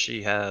far as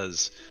she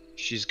has,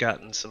 she's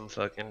gotten some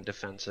fucking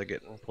defense of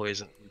getting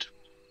poisoned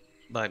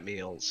by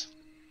meals.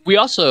 We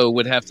also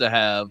would have to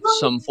have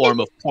some form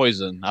of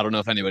poison. I don't know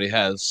if anybody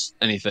has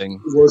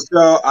anything. Well,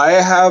 so I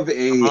have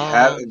a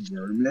hat of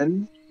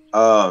vermin.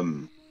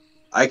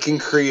 I can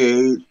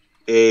create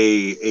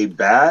a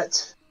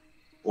bat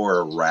or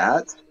a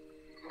rat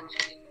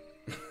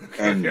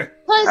and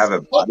Plus, have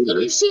a biter.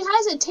 if she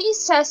has a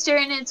taste tester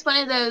and it's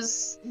one of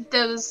those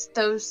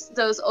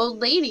old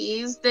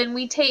ladies, then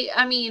we take.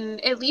 I mean,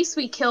 at least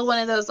we kill one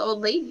of those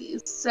old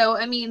ladies. So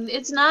I mean,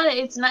 it's not.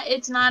 Is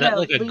that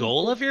like a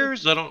goal of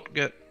yours? I don't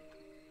get.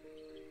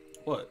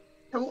 What?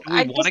 Do we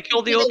want to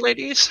kill the old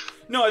ladies?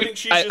 No, I think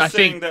she's I just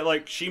saying think- that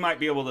like she might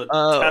be able to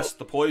test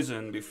the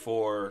poison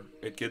before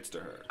it gets to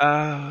her.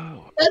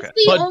 Oh, That's okay.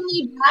 the But-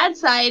 only bad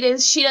side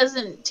is she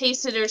doesn't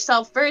taste it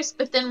herself first,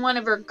 but then one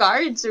of her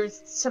guards or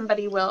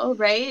somebody will,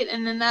 right?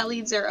 And then that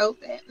leaves her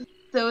open.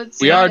 So it's.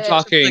 We are not a-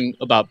 talking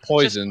about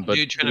poison, Just but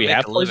dude do trying to we make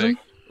have a living.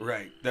 poison?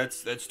 Right.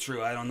 That's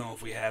true. I don't know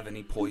if we have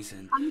any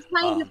poison. I'm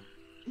kind of.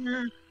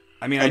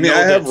 I mean, I know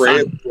have that ray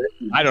some,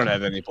 I don't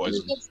have any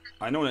poison.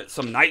 I know that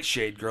some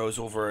nightshade grows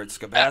over at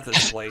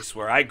Skabatha's place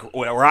where I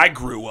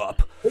grew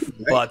up,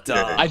 but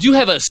I do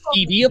have a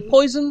CD of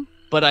poison,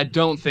 but I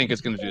don't think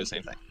it's going to do the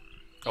same thing.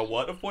 a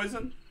what of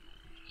poison?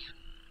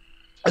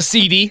 A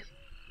CD?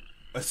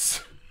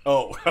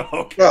 Oh,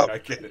 okay, Oh. I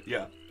get it.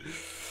 Yeah.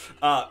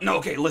 No,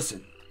 okay.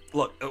 Listen,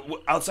 look.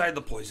 Outside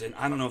the poison,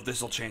 I don't know if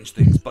this will change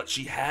things, but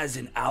she has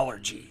an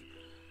allergy.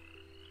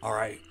 All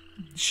right.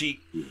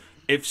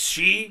 If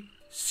she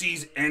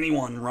sees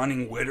anyone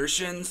running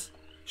Wittershins,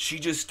 she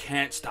just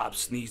can't stop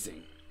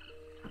sneezing.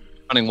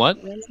 Running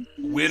what?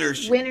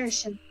 Wittershins.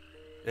 Wintershins.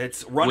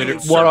 It's running in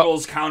Witter- what-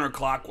 circles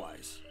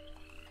counterclockwise.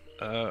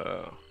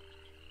 Oh.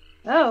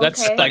 Oh,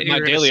 That's okay. like You my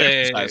were gonna daily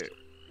say- exercise.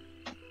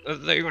 I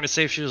thought you were going to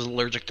say if she was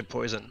allergic to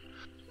poison.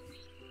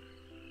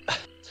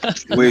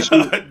 Wait,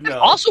 No.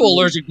 Also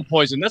allergic to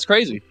poison. That's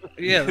crazy.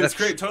 Yeah, That's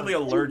great. Totally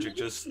allergic.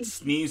 Just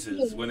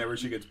sneezes whenever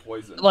she gets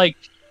poisoned. Like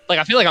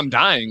I feel like I'm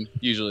dying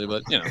usually,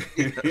 but you know,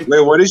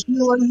 wait, what is she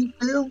allergic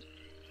to?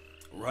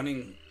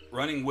 running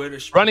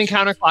Witchlight. running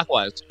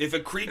counterclockwise. If a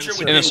creature In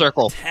within a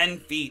circle. 10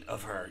 feet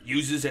of her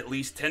uses at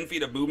least 10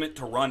 feet of movement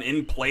to run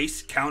in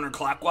place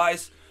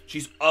counterclockwise,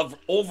 she's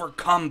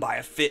overcome by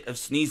a fit of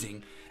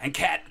sneezing and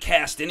can't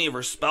cast any of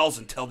her spells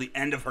until the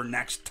end of her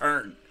next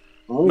turn.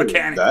 Oh,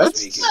 Mechanically that's-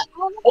 speaking.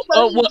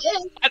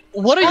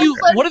 What are you?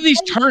 What are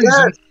these turns?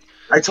 Yeah,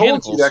 I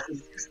told you Mechanicals. that could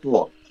be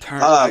cool.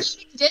 Turn.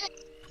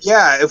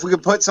 Yeah, if we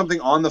could put something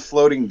on the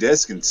floating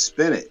disc and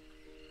spin it.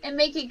 And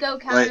make it go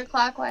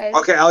counterclockwise.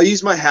 Okay, I'll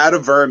use my hat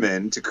of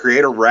vermin to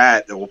create a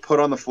rat that we'll put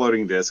on the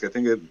floating disc. I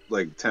think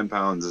like 10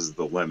 pounds is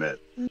the limit.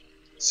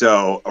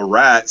 So a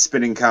rat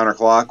spinning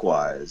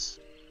counterclockwise.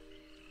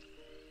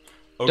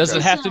 Okay. Does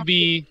it have to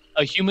be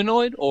a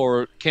humanoid,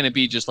 or can it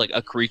be just like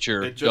a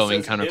creature It just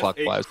going says if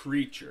counterclockwise? a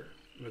creature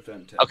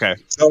within 10 Okay.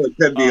 feet. So it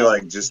could be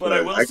like just. but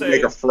I will I say- can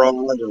make a frog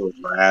or a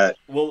rat.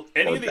 Well,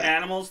 any of the Okay.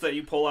 animals that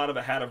you pull out of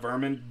a hat of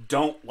vermin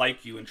don't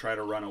like you and try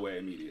to run away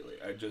immediately.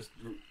 I just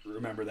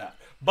remember that.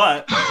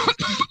 But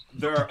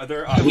there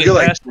are. We feel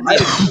like- Has to be a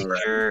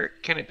creature?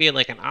 Can it be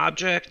like an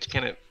object?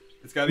 Can it?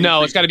 It's gotta be No,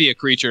 a it's got to be a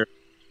creature.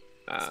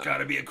 It's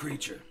gotta be a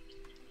creature.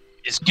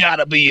 It's got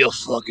to be a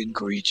fucking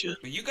creature.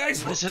 But you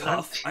guys look Is it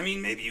tough. I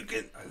mean, maybe you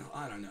could.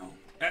 I don't know.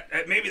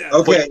 Maybe that.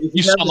 Okay, You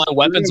if saw have my a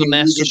weapons of string,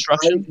 mass you can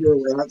destruction? tie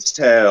your rat's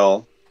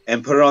tail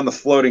and put it on the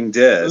floating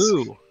disc.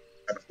 Ooh.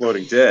 A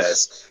floating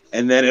disc,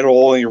 and then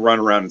it'll only run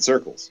around in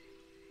circles.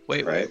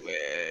 Wait, Right.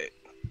 wait.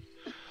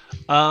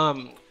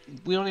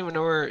 We don't even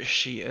know where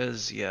she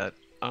is yet.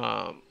 Is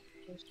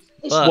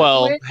she-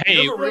 Well, where-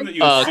 hey, You have a room that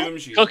you uh, assume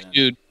she's cook in.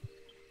 dude,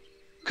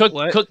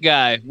 What? cook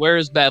guy. Where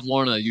is Bad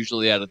Lorna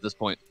usually at this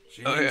point?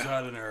 She Oh, hangs yeah.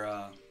 out in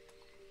her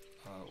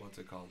what's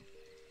it called?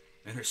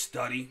 In her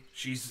study.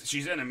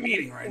 She's in a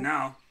meeting right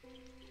now.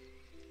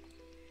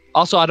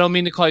 Also, I don't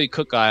mean to call you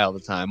cook guy all the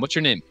time. What's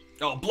your name?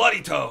 Oh,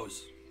 Bloody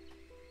Toes.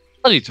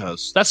 Bloody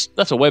Toast.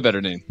 That's a way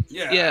better name.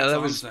 Yeah, Yeah, that's that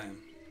all was- I'm saying.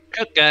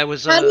 Cook guy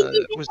was How did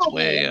you get was that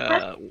way name?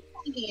 How did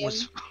you get that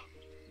was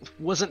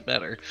wasn't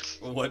better.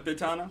 Well, what,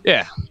 Bitana?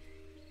 Yeah.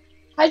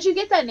 How'd you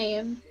get that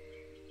name?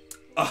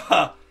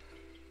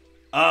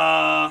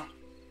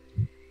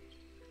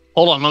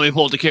 Hold on, let me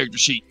pull up the character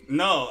sheet.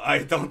 No, I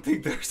don't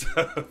think there's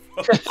a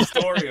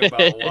story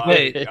about why.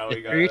 Wait, how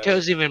we got Are your that.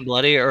 toes even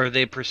bloody, or are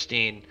they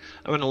pristine?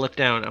 I'm gonna look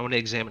down. I want to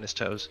examine his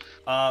toes.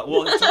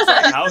 Well, his toes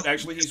are out.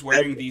 Actually, he's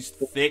wearing these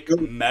thick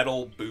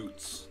metal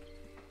boots.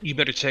 You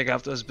better take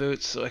off those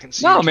boots so I can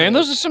see. No, your man,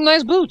 toes. those are some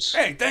nice boots.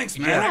 Hey, thanks,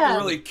 man. I Yeah. can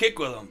really kick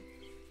with them.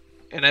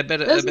 And I bet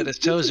Those his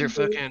toes are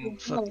fucking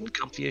fucking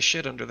comfy as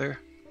shit under there.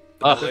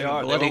 Oh, They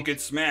are. They bloody. won't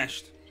get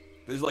smashed.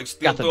 These like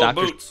Got the steel-toed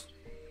doctor's- boots.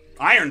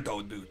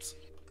 Iron-toed boots.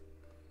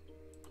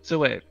 So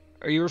wait,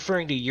 are you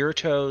referring to your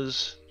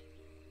toes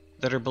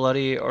that are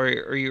bloody, or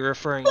are you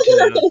referring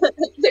to?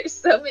 There's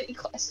so many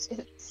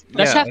questions.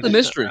 That's Yeah, half I the just-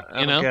 mystery,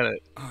 I you don't know? get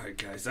it. All right,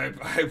 guys. I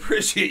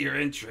appreciate your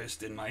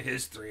interest in my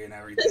history and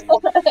everything.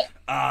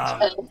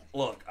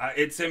 Look,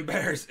 it's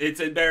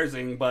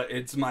embarrassing, but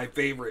it's my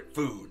favorite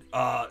food.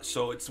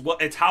 So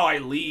it's how I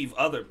leave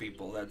other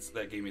people.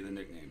 That gave me the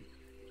nickname.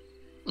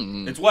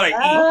 Mm. It's what I eat.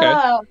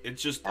 Oh,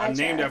 It's just I'm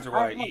Gotcha. named after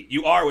what I eat.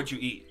 You are what you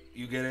eat.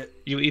 You get it?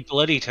 You eat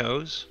bloody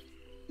toes?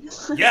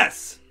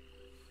 Yes.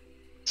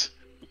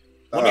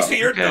 Let me see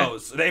your Okay.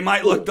 toes. They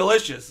might look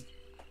delicious.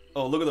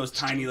 Oh, look at those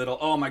tiny little.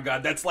 Oh my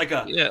God, that's like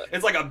a. Yeah.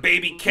 It's like a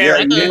baby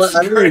carrot. Yeah, It's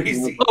I don't-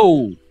 crazy.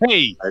 Oh,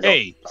 hey, I don't-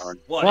 hey.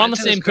 What? We're on the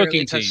Toes same barely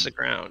cooking touch team. the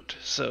ground,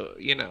 so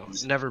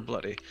never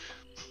bloody.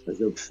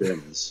 There's no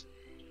fins.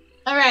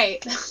 all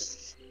right.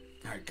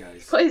 All right,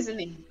 guys.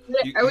 Poisoning.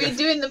 You- Are we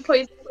doing the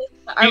poison?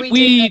 Are we, doing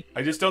We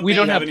I just don't. We think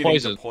don't we have have anything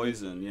poison. to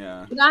poison.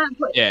 Yeah. the, not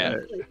poison. Yeah.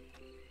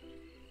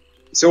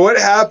 So what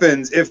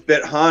happens if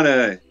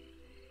Bethana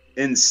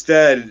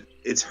instead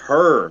it's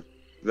her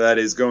that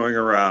is going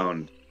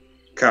around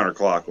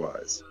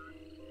counterclockwise?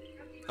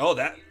 Oh,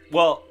 that.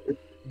 Well,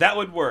 that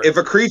would work. If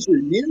a creature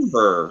near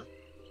her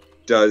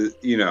does,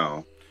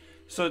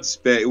 So it's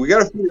spin, we got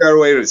to figure out a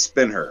way to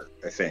spin her.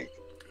 I think.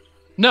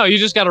 No, you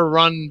just got to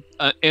run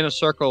in a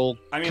circle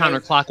I mean,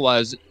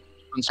 counterclockwise in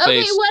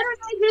Okay, space. why don't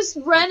I just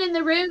run in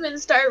the room and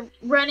start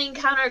running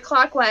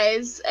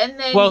counterclockwise, and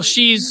then? Well,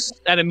 she's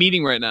at a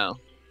meeting right now.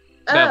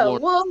 Bad Oh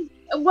Lord. well, you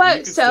what?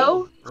 could So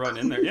still run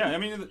in there. Yeah, I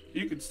mean,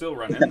 you could still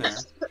run in there.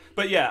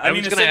 But yeah, I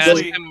mean, was gonna ask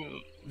essentially,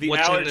 him the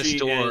what's in allergy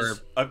this door.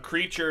 is a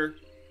creature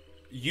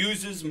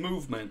uses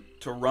movement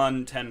to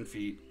run 10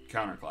 feet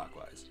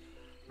counterclockwise.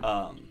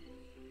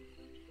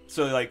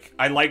 So like,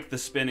 I like the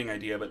spinning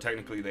idea, but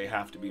technically they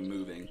have to be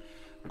moving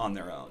on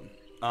their own.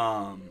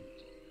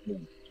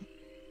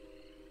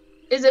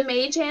 is a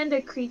mage hand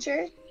a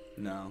creature?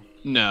 No.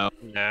 No.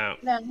 No.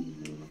 No.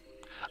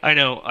 I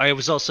know. I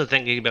was also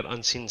thinking about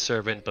Unseen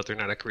Servant, but they're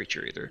not a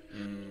creature either.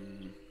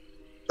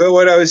 But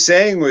what I was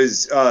saying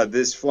was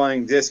this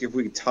flying disc. If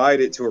we tied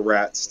it to a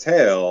rat's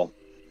tail,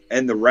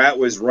 and the rat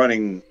was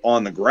running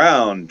on the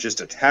ground, just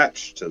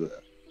attached to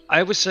the.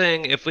 I was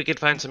saying if we could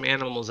find some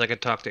animals, I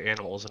could talk to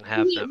animals and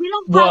have We them.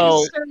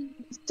 don't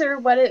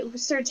have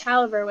Sir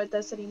Taliver with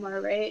us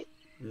anymore, right?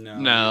 No.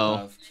 No.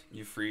 You left.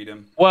 You freed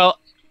him. Well,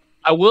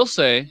 I will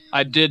say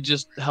I did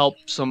just help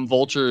some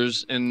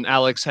vultures, and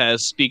Alex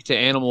has speak to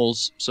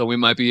animals, so we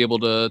might be able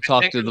to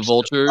talk think to it the was-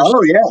 vultures.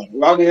 Oh yeah,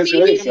 well, I mean it's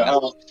really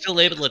so. Still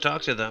able to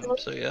talk to them,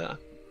 so yeah.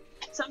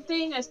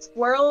 Something, a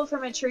squirrel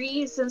from a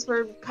tree, since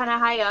we're kind of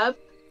high up.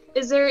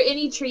 Is there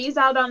any trees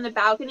out on the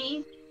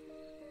balcony?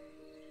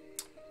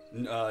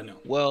 No.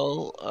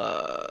 Well,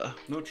 No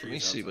let me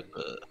trees. see what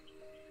the.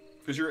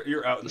 Because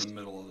you're out in the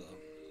middle of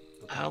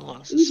the How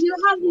long is We this? do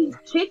have these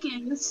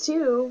chickens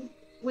too.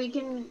 We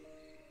can.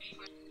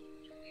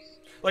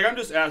 Like, I'm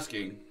just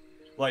asking.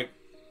 Like,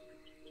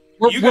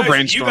 We're you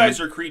brainstorming. guys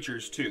are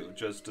creatures too,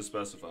 just to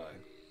specify.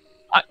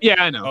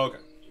 Yeah, I know. Okay.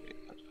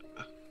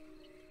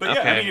 But yeah, I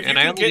Okay, mean, if you and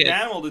I can only get an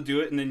get- animal to do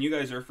it, and then you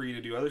guys are free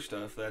to do other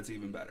stuff, that's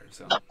even better.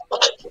 So,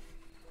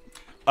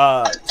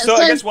 so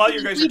I guess while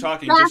you guys are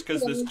talking, just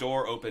because this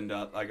door opened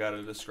up, I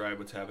gotta describe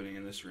what's happening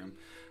in this room.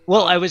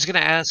 Well, I was gonna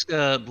ask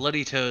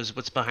Bloody Toes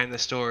what's behind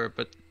this door,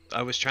 but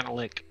I was trying to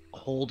like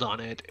hold on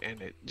it,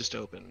 and it just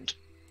opened.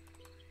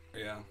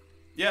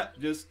 Yeah,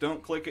 just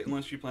don't click it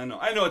unless you plan to.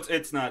 I know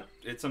it's not.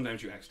 It's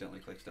sometimes you accidentally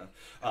click stuff.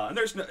 And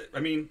there's no. I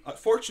mean,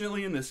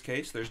 fortunately in this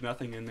case, there's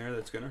nothing in there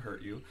that's gonna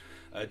hurt you.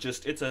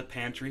 It's a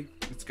pantry.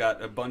 It's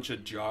got a bunch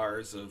of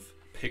jars of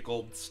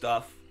pickled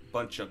stuff,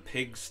 bunch of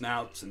pig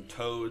snouts and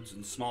toads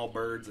and small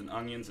birds and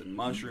onions and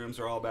mushrooms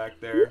are all back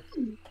there.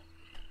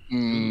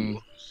 Mm.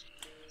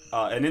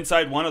 And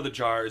inside one of the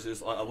jars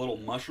is a little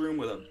mushroom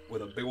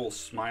with a big old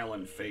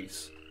smiling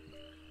face.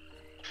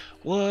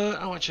 What?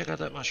 I want to check out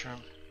that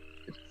mushroom.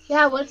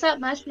 Yeah, what's that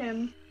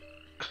mushroom?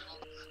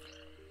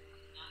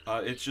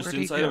 It's just Where'd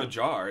he inside of go? a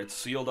jar. It's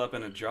sealed up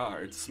in a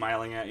jar. It's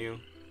smiling at you.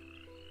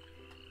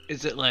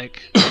 Is it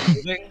like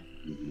moving?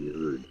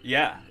 Weird.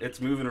 Yeah,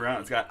 it's moving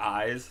around. It's got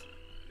eyes.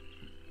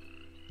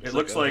 It It's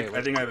looks like, like, okay,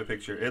 I think I have a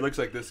picture. It looks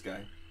like this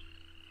guy.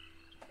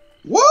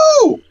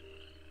 Whoa!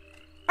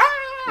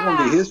 I Ah! want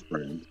to be his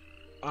friend.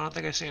 I don't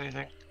think I see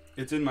anything.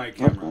 It's in my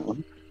camera.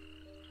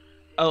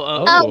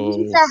 Oh, Oh,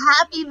 he's a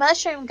happy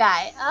mushroom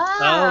guy.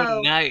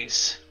 Oh,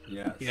 nice.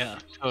 Yes. Yeah,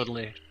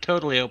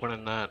 totally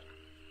opening that.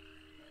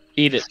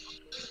 Eat it.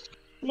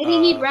 Maybe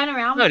he'd run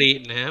around. I'm not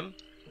eating him.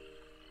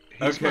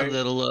 He's my Okay.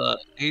 little,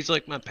 he's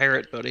like my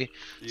parrot buddy.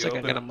 It's You like I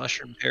open got a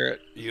mushroom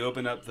parrot. You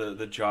open up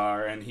the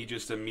jar, and he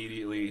just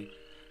immediately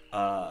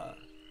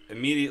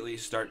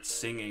starts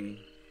singing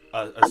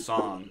a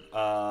song.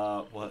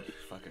 What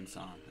fucking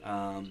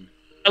song?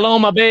 Hello,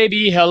 my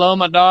baby. Hello,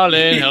 my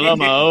darling. Hello,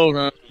 my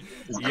old.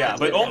 Yeah,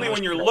 but only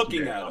when you're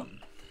looking at him.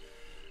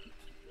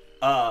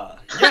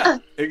 Yeah,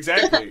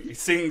 exactly. He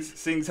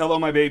sings "Hello,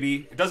 my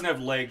baby." It doesn't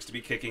have legs to be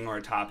kicking, or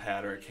a top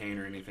hat, or a cane,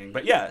 or anything.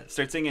 But yeah,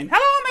 start singing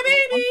 "Hello, my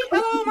baby.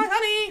 Hello, my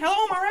honey.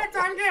 Hello, my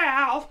ragtime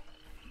gal."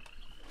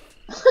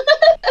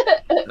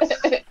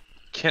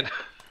 Can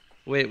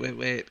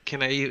wait.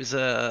 Can I use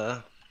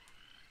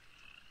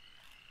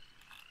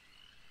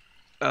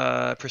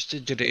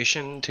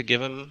prestidigitation to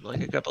give him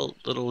like a couple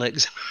little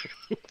legs?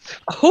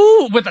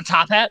 Who with the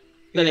top hat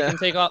that he Yeah. can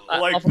take off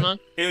Like- off and on?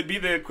 It would be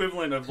the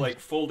equivalent of like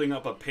folding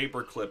up a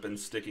paper clip and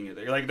sticking it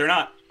there. Like they're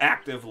not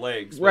active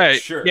legs, but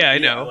Right. Sure. Yeah, I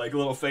know. Like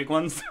little fake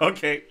ones.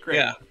 Okay, great.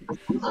 Yeah.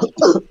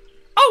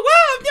 Oh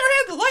wow! I've never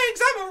had the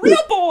legs. I'm a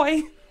real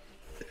boy.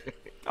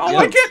 Oh, Yeah.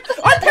 I can't.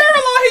 I'm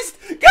paralyzed,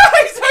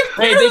 guys. I'm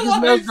Hey, take his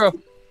paralyzed.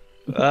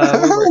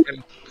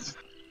 Velcro.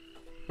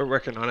 We're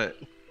working on it.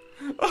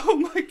 Oh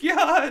my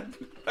god!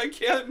 I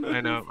can't move.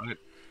 I know.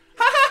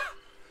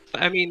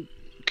 I mean,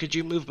 could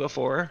you move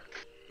before?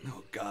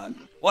 Oh god!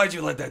 Why'd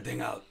you let that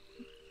thing out?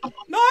 No,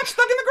 I'm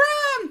stuck in the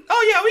ground.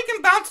 Oh yeah, we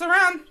can bounce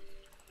around.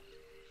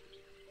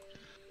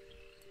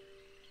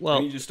 Well,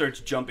 And he just starts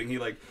jumping. He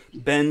like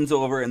bends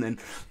over and then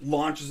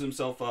launches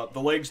himself up.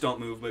 The legs don't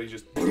move, but he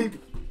just boom,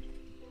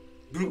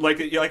 boom, like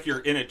you're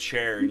in a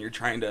chair and you're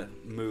trying to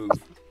move.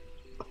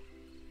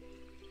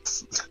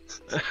 Son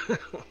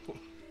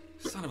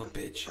of a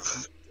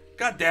bitch!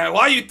 God damn it!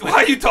 Why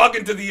are you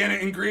talking to the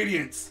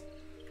ingredients?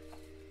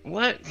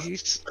 what?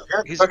 He's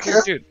a Okay.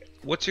 cool dude.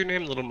 What's your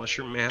name, little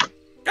mushroom man?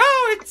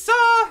 Oh, it's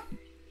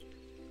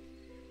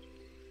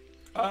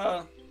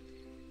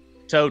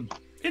Toad.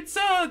 it's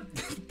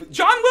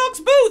John Wilkes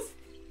Booth.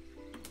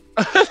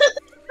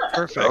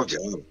 Perfect.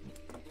 Okay.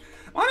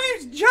 My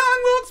name's John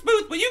Wilkes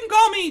Booth, but you can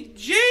call me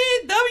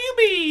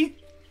JWB.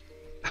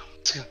 I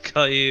was gonna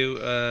call you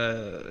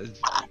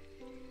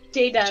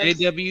J-Dubs.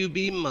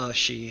 JWB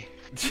Mushy.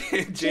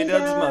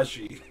 J-Dub's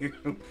mushy.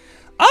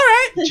 All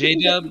right.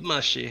 JW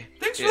Mushy.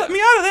 Thanks for Yeah. letting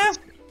me out of there.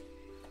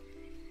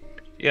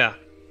 Yeah.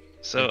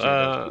 So,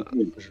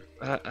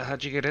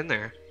 how'd you get in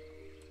there?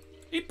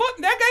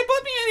 That guy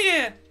put me in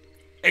here.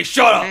 Hey,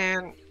 shut up.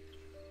 Man,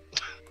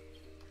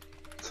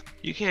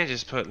 you can't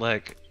just put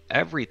like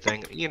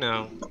everything. You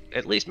know,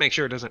 at least make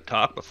sure it doesn't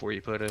talk before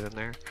you put it in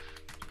there.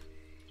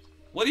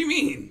 What do you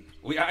mean?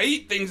 I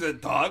eat things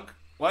that talk.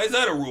 Why is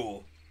that a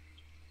rule?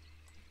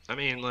 I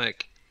mean,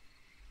 like,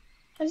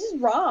 This is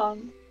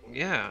wrong.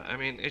 Yeah, I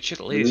mean, it should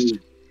at least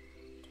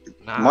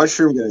not.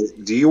 Mushroom guy,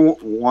 do you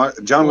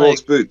want John Like-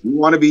 Wilkes Booth? Do you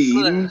want to be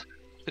eaten?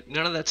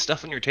 None of that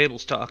stuff on your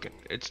table's talking.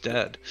 It's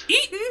dead.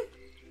 Eaten?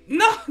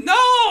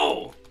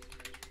 No!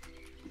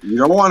 You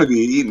don't want to be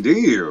eaten, do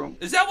you?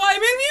 Is that why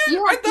I'm in here?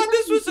 Yeah, I thought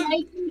this was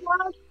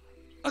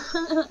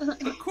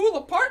a. a cool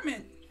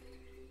apartment.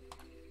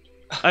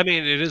 I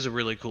mean, it is a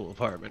really cool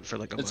apartment for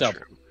like a It's a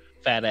mushroom.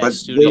 Fat But ass they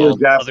studio. were Other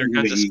definitely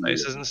kinds of eaten.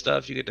 spices and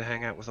stuff. You get to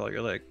hang out with all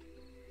your like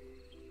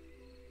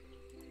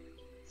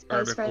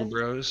Spice barbacoa friends.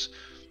 bros.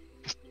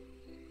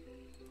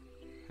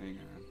 Hang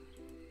on.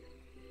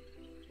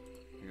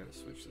 I gotta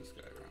switch this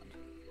guy around.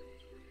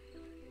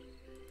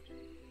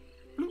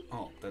 Bloop.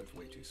 Oh, that's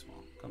way too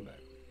small. Come back.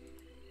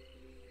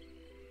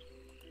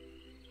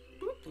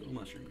 Bloop, little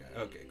mushroom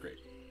guy. Okay, great.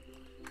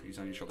 He's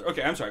on your shoulder.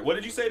 Okay, I'm sorry. What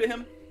did you say to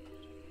him?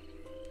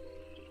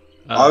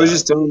 I was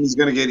just telling him he's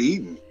gonna get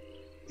eaten.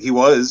 He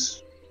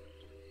was.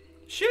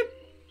 Shit.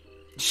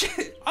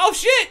 Shit. Oh,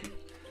 shit.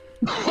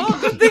 Well,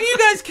 good thing you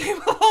guys came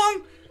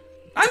along.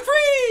 I'm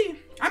free.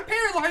 I'm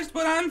paralyzed,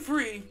 but I'm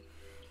free.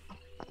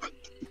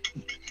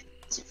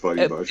 It's a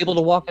funny Able mushroom.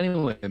 to walk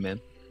anyway, man.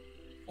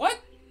 What?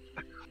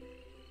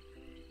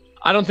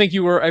 I don't think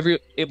you were ever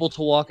able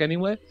to walk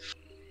anyway.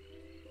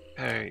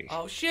 Hey,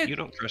 Oh, shit. you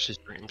don't crush his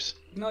dreams.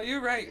 No,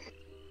 you're right.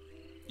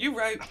 You're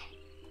right.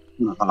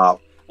 Uh,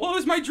 Well, it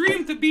was my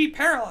dream to be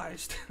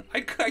paralyzed.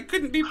 I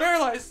couldn't be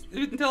paralyzed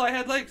until I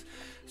had legs.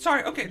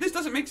 Sorry, okay, this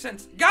doesn't make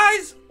sense.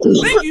 Guys,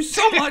 thank you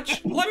so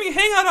much. Let me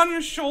hang out on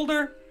your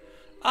shoulder.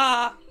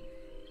 And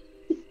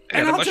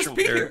a I'll just mushroom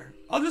be carrot. here.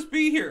 I'll just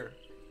be here.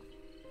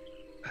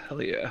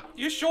 Hell yeah.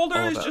 Your shoulder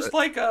All is about just it.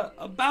 like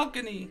a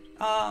balcony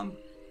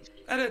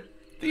at a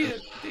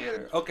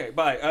theater. Okay,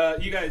 bye.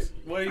 You guys,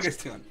 what are you guys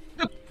doing?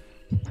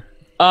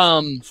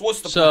 So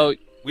what's the So plan?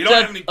 We don't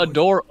said have any a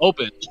door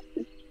opened.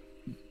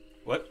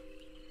 What?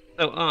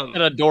 So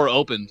And a door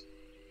opened.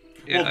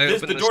 yeah, I well,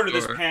 opened the door to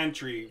this door.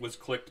 pantry was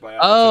clicked by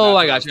Alex, Oh,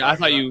 I and got that's you. what I was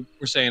thought talking you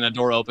were saying a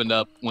door opened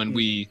up when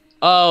we.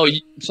 Oh,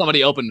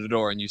 somebody opened the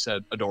door and you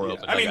said a door about.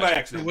 opened. Yeah, I mean got by you.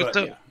 accident, What's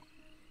but up? yeah.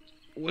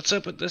 What's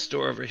up with this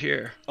door over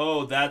here?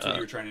 Oh, that's what Uh,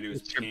 you were trying to do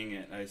is Mr. ping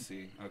it. I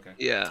see. Okay.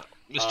 Yeah,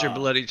 Mr.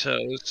 Bloody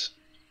Toes.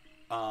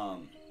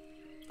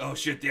 Oh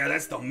shit, yeah,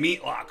 that's the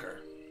meat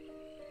locker.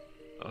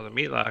 Oh, the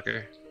meat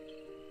locker.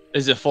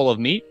 Is it full of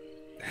meat?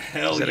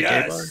 Hell Is that a gay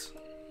yes.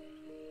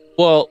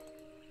 Well,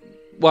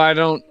 why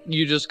don't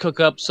you just cook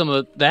up some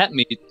of that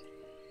meat?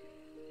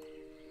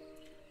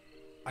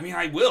 I mean,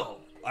 I will.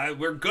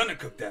 We're gonna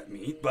cook that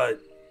meat, but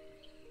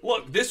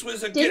look, this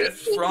was a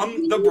gift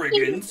from the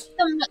brigands,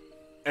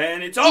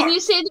 and it's Didn't ours. you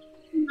say there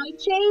was some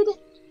nightshade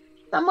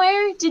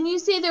somewhere? Didn't you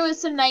say there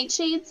was some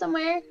nightshade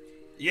somewhere?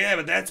 Yeah,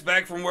 but that's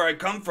back from where I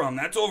come from.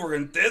 That's over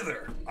in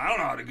Thither. I don't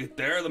know how to get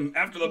there.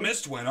 After the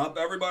mist went up,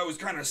 everybody was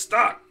kind of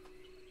stuck.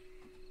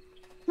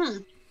 All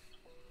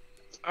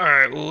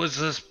right, what was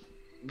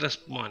this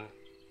one?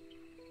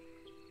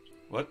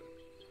 What?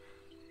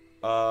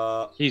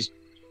 He's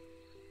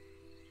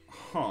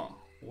Huh.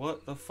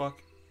 What the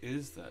fuck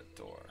is that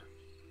door?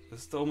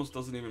 This almost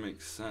doesn't even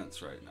make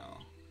sense right now.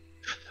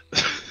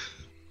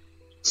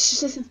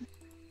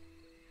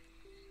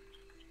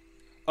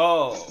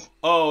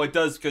 Oh, it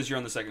does because you're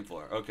on the second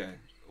floor. Okay.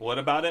 What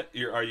about it?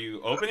 Are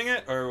you opening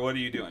it or what are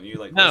you doing? Are you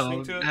like No,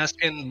 listening to it?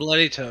 asking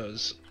Bloody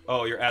Toes.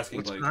 Oh, you're asking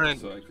What's Blake, behind-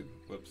 so I could.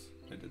 Whoops,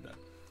 I did that.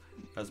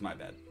 That's my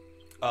bad.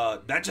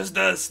 That's just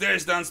the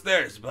stairs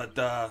downstairs, but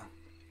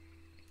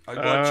watch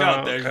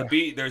out. There's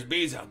okay. there's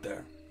bees out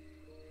there,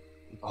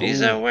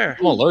 He's out where?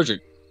 I'm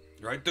allergic.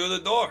 right through the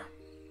door.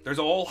 There's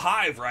a whole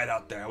hive right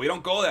out there. We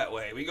don't go that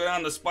way. We go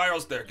down the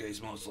spiral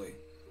staircase mostly.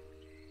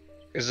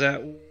 Is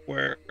that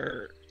where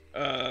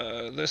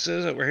this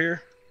is over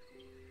here?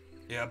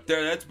 Yeah, up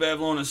there. That's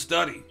Bavlona's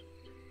study.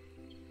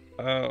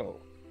 Oh.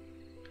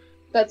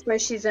 That's where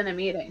she's in a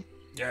meeting.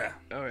 Yeah,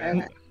 Oh yeah.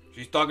 Okay.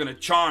 she's talking to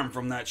Charm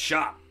from that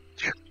shop.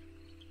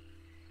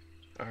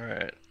 All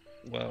right.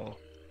 Well,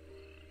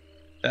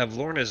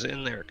 Avlorna's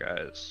in there,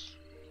 guys.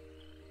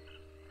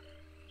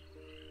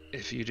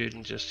 If you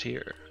didn't just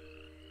hear.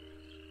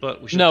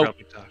 But we should No.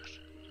 probably talk.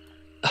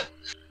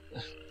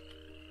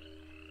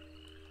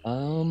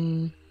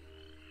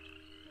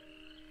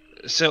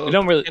 So We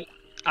don't really.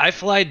 I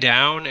fly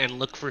down and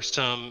look for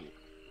some,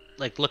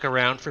 look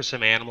around for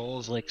some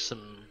animals, like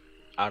some,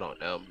 I don't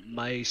know,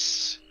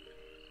 mice,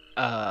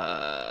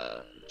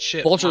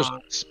 chipmunks,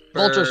 Vultures.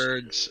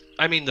 birds.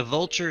 I mean, the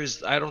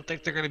vultures. I don't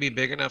think they're going to be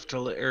big enough to,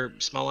 or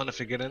small enough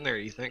to get in there.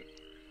 You think?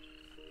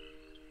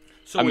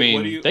 So I wait, mean,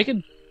 what do you they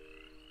could.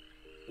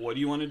 what do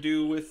you want to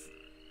do with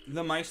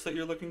the mice that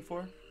you're looking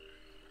for?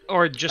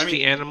 Or just I mean-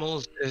 the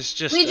animals? It's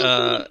just We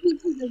just need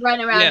people to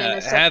run around in yeah,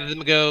 a circle. have them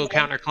go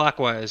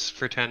counterclockwise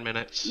for 10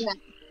 minutes. Yeah.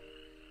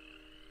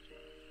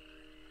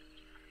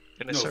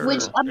 In a No, circle. Which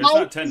It's a not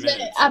mice 10 is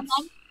minutes, a it's-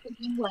 mice is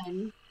a good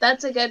one.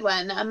 That's a good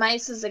one. A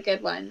mice is a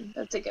good one.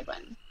 That's a good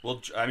one.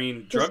 Well, I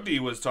mean, Drugdy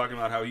was talking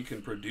about how he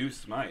can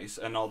produce mice,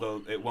 and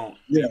although it won't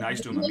Yeah. be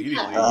nice to him immediately,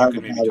 Yeah. you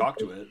can maybe talk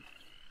to it.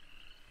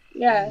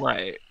 Yeah.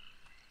 Right.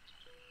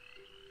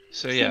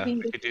 So yeah,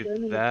 Something we could do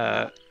determined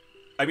that.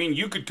 I mean,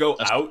 you could go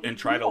out and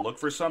try to look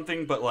for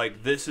something, but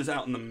like this is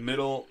out in the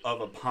middle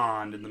of a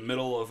pond, in the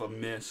middle of a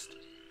mist,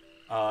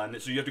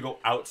 and so you have to go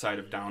outside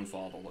of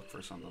Downfall to look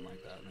for something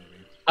like that, maybe.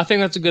 I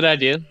think that's a good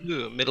idea.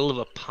 Ooh, middle of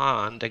a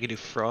pond. I could do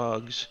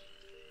frogs.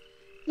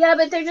 Yeah,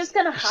 but they're just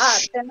gonna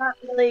hop. They're not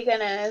really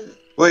gonna.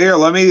 Well, here,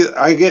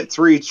 I get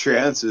 3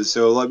 chances,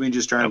 so let me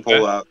just try and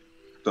pull out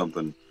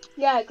something.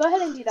 Yeah, go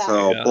ahead and do that.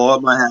 So I'll pull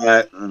up my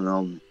hat and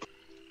I'll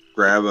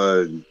grab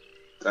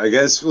I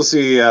guess we'll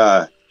see.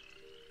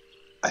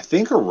 I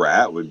think a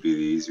rat would be the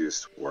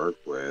easiest to work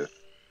with.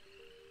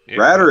 Yeah.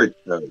 Rat or a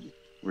toad?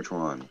 Which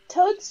one?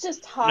 Toad's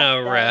just hot.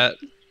 No, though. rat.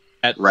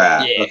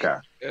 Rat. Yeah. Okay.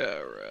 Yeah,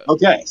 rat.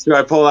 Okay, so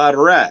I pull out a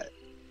rat.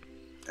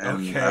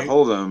 And Okay. I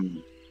hold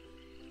him.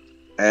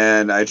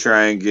 And I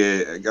try and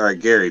get... All right,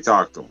 Gary,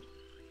 talk to him.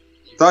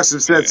 Talk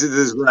some sense into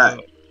this rat.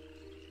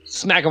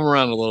 Smack him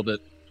around a little bit.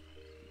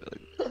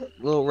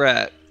 Little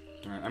rat.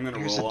 All right, I'm gonna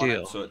Here's roll the on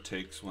deal. it so it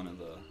takes one of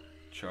the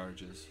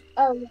charges.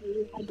 Oh, yeah,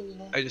 I do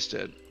that. I just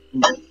did.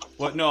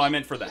 What? No, I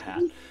meant for the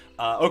hat. Okay,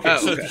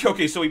 Oh,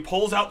 okay. So he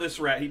pulls out this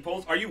rat.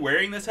 Are you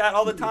wearing this hat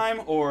all the time,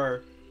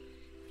 or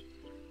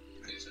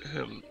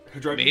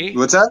drug Me?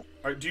 What's that?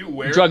 Do you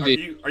wear? Drug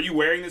are you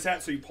wearing this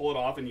hat so you pull it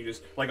off and you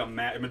just like a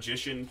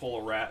magician pull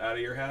a rat out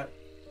of your hat?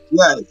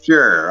 Yeah,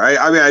 sure.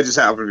 I mean, I just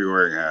happen to be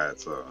wearing a hat,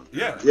 so...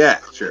 Yeah. Yeah,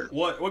 sure.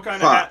 What kind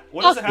of Fuck. hat?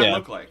 What does the hat Yeah.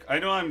 look like? I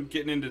know I'm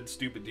getting into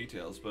stupid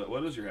details, but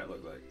what does your hat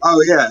look like?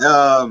 Oh, yeah,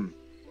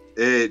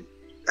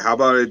 how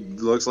about it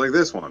looks like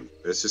this one?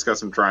 It's just got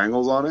some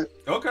triangles on it.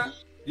 Okay.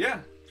 Yeah.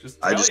 Just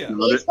I hell just yeah.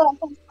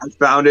 I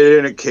found it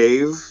in a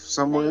cave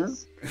somewhere.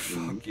 Nice.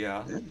 Fuck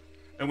yeah.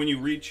 And when you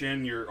reach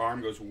in, your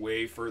arm goes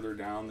way further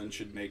down than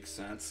should make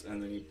sense,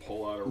 and then you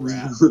pull out a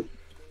rat.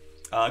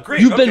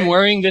 Great. You've okay. been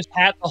wearing this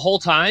hat the whole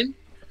time?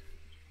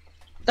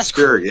 That's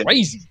Sure, yeah.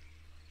 crazy.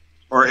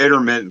 Or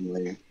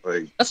intermittently.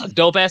 Like, That's a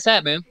dope ass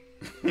hat, man.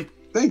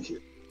 thank you.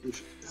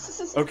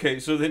 Okay,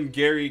 so then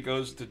Gary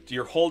goes to...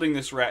 You're holding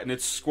this rat, and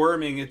it's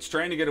squirming. It's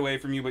trying to get away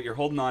from you, but you're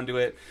holding on to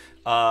it.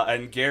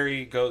 And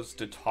Gary goes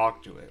to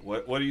talk to it.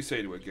 What do you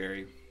say to it,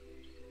 Gary?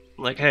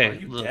 Like, Are hey,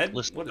 you look, dead?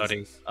 listen, What is buddy.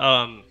 this?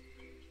 Oh,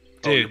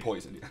 you're Dude,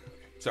 poisoned. Yeah.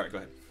 Sorry, go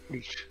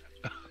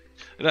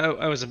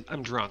ahead.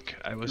 I'm drunk.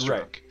 I was Right.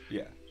 drunk.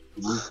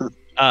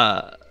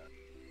 Yeah.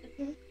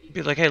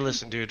 Be like, hey,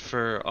 listen, dude,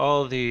 for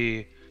all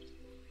the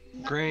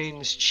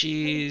grains,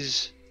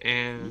 cheese,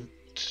 and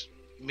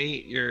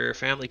meat your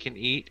family can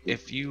eat,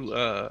 if you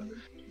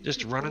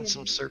just run in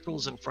some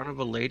circles in front of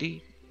a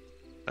lady,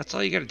 that's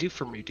all you gotta do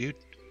for me, dude.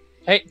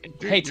 Hey, And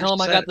hey, you're tell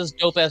him I set. got this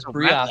dope ass No,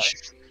 brioche.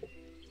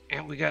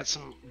 And we got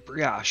some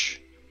brioche.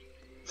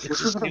 It's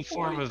this new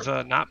form of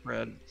not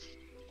bread.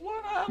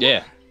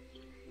 Yeah.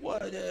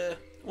 What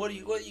do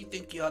you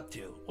think you're up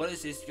to? What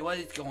is this? What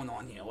is going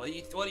on here? What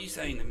are you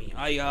saying to me?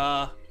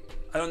 I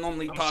don't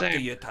normally I'm talk to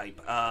saying- your type.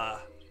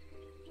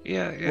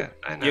 Yeah,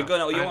 I know. You I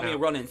want me know. to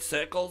run in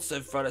circles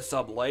in front of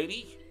some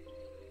lady?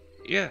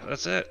 Yeah,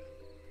 that's it.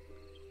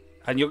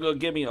 And you're gonna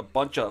give me a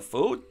bunch of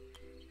food?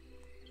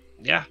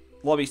 Yeah.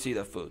 Let me see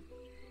the food.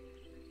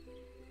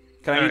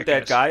 Can I Alright, meet that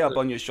guys. guy up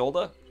on your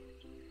shoulder?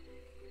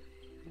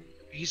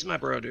 He's my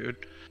bro, dude.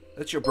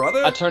 That's your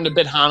brother? I turned a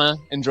bit Hana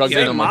and drugged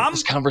Yeah, in. I'm like, Mom?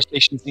 this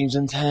conversation seems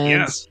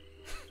intense.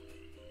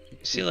 You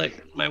see,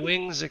 like, my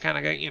wings, they kind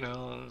of got,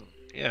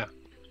 yeah,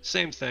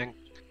 same thing.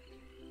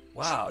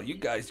 Wow, you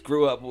guys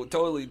grew up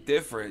totally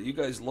different. You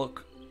guys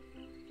look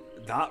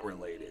not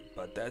related,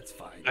 but that's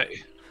fine.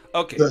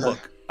 Okay,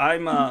 look, I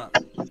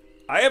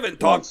haven't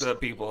talked to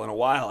people in a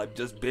while. I've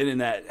just been in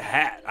that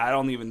hat. I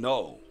don't even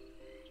know.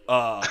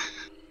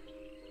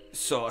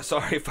 So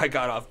sorry if I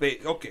got off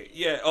base. Okay,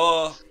 yeah.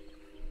 All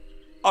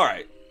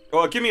right.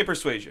 Well, give me a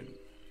persuasion.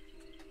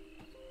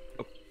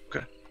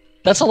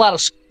 That's a lot of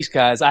squeaks,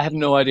 guys. I have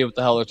no idea what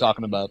the hell they're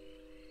talking about.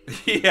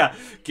 Yeah,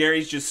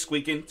 Gary's just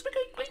squeaking.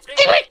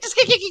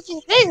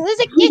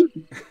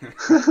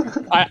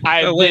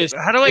 I Oh, wait, this-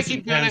 how do I this keep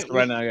is doing intense it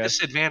right with now, guys.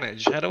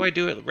 disadvantage? How do I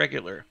do it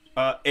regular?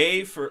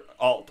 A for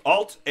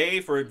alt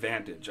A for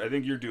advantage. I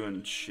think you're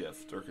doing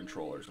shift or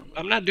control or something.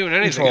 I'm not doing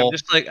anything. Control. I'm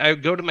just like, I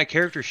go to my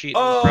character sheet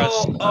and press.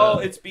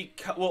 It's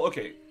because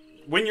okay.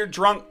 When you're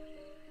drunk,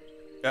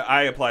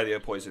 I apply the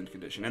poison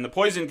condition, and the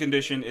poison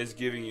condition is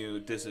giving you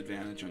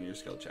disadvantage on your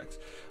skill checks.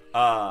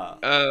 But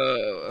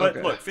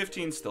Okay. look,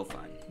 15's still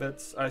fine.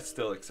 I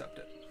still accept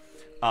it.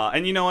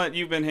 And you know what?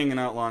 You've been hanging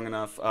out long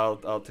enough.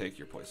 I'll take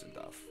your poisoned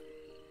off.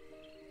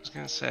 I was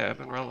gonna say, I've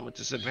been rolling with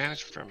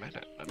disadvantage for a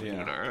minute. I've been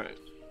doing alright.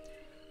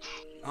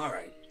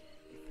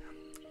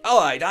 All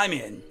right, I'm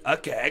in.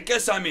 Okay, I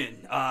guess I'm in.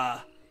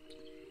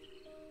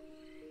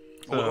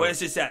 Where's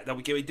this at? Can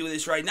we do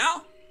this right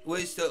now?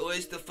 Where's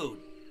the food?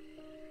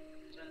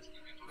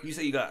 You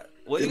say you got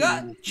what you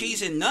got?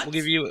 Cheese and nuts.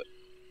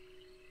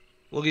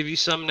 We'll give you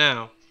some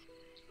now.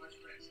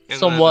 And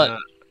Some then, what?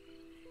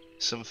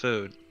 Some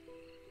food.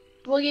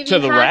 We'll give To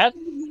you the half rat?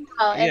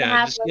 now and Yeah,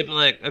 half just of- give him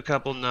like a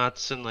couple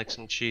nuts and like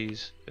some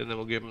cheese, and then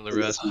we'll give him the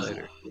rest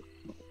later.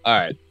 All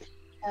right.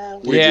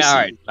 We Yeah, just- all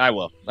right. I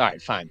will. All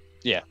right, fine.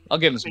 Yeah, I'll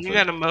give him some And food. you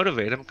gotta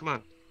motivate him. Come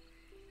on.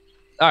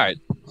 All right.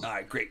 All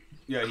right, great.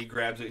 Yeah, he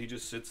grabs it. He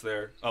just sits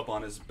there up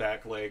on his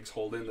back legs,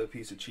 holding the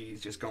piece of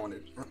cheese, just going to...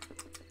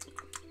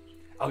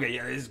 Okay,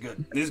 yeah, this is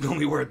good. This is going to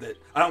be worth it.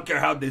 I don't care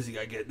how dizzy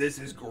I get. This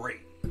is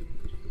great.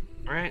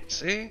 All right,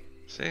 see?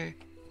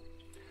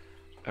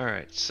 All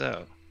right,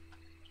 so...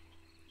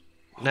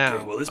 Now,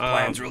 okay, well, this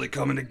plan's really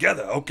coming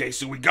together. Okay,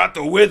 so we got the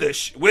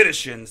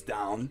Widdishins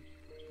down.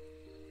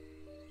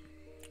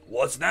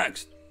 What's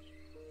next?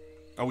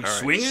 Are we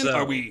swinging? So,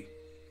 Are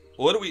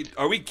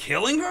we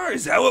killing her?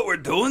 Is that what we're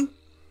doing?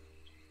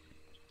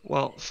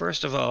 Well,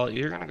 first of all,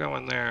 you're gonna go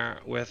in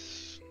there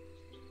with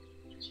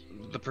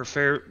the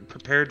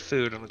prepared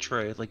food on the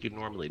tray like you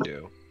normally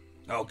do.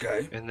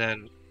 Okay. And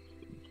then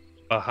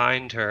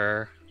behind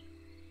her,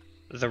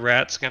 the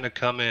rat's gonna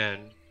come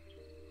in,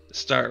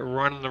 start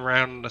running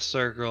around in a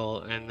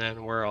circle, and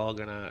then we're all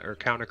gonna, or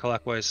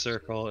counterclockwise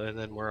circle, and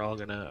then we're all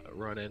gonna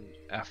run in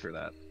after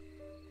that.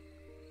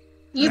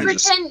 You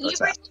pretend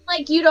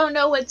like you don't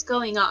know what's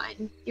going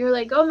on. You're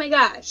like, oh my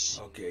gosh.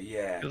 Okay,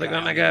 yeah. You're like,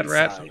 oh my god,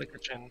 rat from the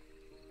kitchen.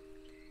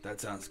 That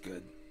sounds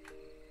good.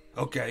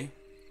 Okay.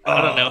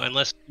 I don't know,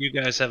 unless you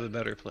guys have a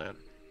better plan.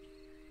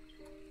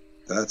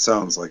 That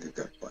sounds like a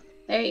good plan.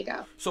 There you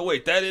go. So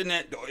wait,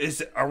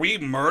 are we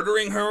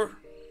murdering her?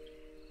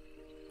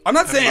 I'm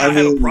not saying I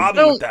have a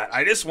problem with that.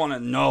 I just want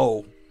to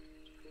know.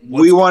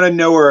 We want to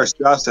know where our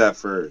stuff's at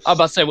first. I was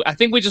about to say, I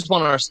think we just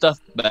want our stuff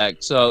back.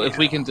 So if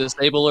we can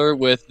disable her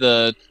with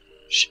the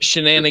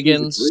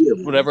shenanigans,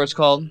 whatever it's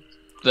called,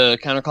 the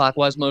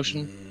counterclockwise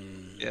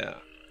motion. Yeah.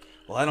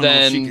 Well, I don't know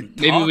if she can talk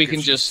maybe we can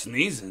if just she's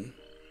sneezing.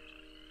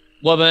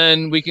 Well,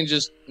 then we can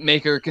just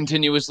make her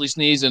continuously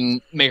sneeze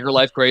and make her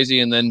life crazy,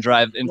 and then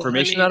drive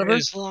information out of her.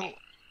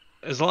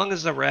 As long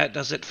as the rat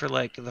does it for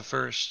like the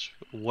first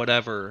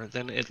whatever,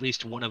 then at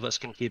least one of us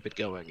can keep it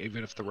going,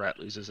 even if the rat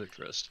loses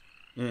interest.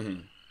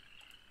 Mm-hmm.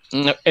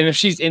 And if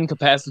she's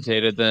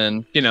incapacitated,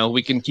 then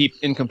we can keep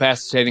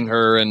incapacitating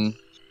her and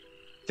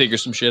figure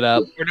some shit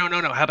out. Or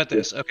no. How about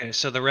this? Okay,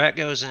 so the rat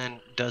goes in,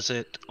 does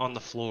it on the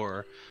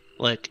floor,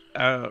 like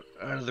out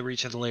of the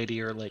reach of the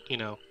lady, or like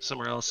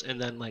somewhere else, and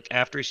then like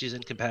after she's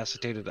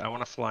incapacitated, I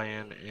want to fly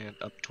in and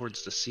up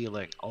towards the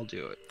ceiling. I'll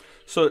do it.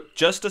 So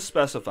just to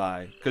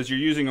specify, because you're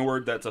using a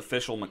word that's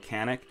official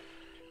mechanic,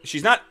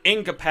 she's not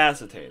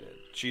incapacitated.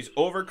 She's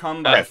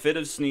overcome by a fit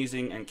of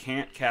sneezing and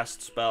can't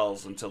cast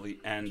spells until the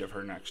end of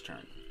her next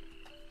turn.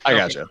 I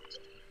gotcha.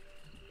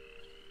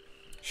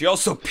 She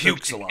also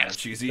pukes a lot if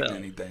she's eating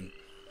anything.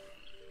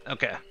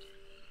 Okay.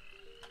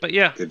 But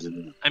yeah,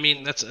 I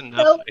mean, that's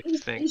enough, So, I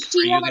think, is for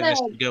she you on guys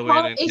a to go call-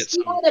 in and is get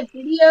she some... on a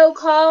video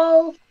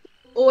call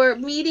or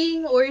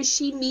meeting, or is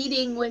she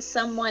meeting with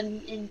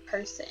someone in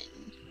person?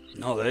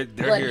 No, they're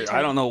here.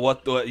 I don't know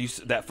what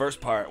that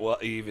first part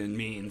what even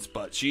means,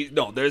 but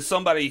there's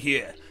somebody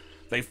here.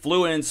 They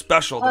flew in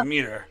special to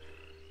meet her.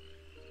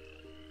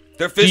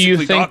 They're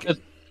physically talking.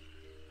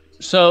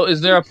 So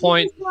is there a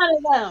point She's not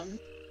alone.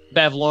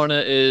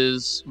 Bavlorna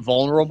is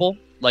vulnerable?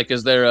 Like,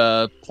 is there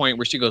a point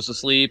where she goes to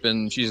sleep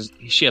and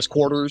she has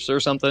quarters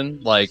or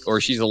something? Like, or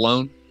she's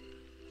alone?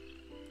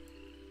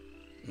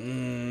 Well,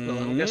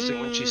 I'm guessing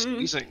when she's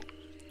sneezing.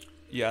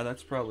 Yeah,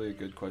 that's probably a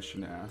good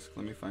question to ask.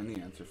 Let me find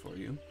the answer for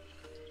you.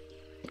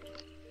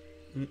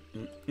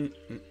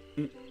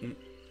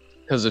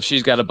 Because if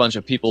she's got a bunch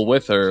of people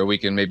with her, we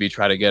can maybe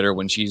try to get her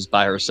when she's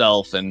by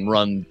herself and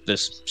run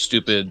this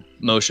stupid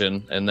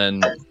motion, and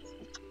then...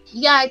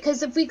 Yeah,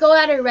 because if we go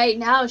at her right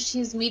now,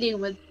 she's meeting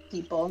with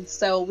people,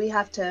 so we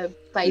have to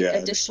fight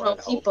additional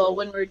people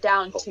when we're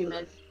down 2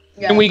 men.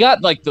 Yeah. And we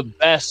got, like, the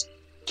best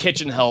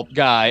kitchen help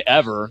guy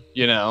ever,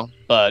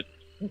 but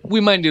we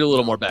might need a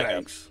little more backup.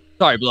 Thanks.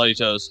 Sorry, Bloody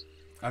Toes.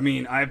 I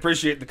mean, I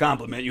appreciate the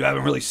compliment. You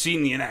haven't really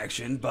seen me in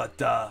action,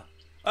 but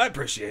I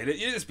appreciate it.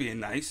 You're just being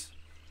nice.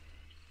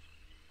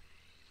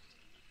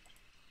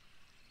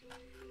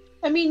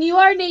 I mean, you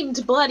are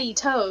named Bloody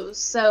Toes,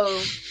 so...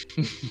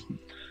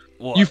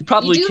 What? You've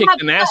probably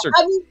kicked an ass or...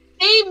 I mean,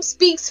 name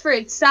speaks for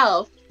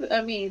itself.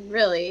 I mean,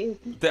 really.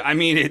 I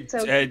mean,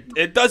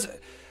 it does...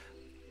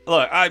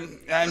 Look,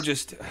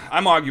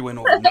 I'm arguing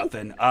over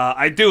nothing.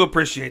 I do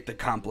appreciate the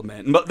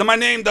compliment. But my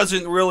name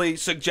doesn't really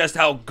suggest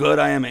how good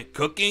I am at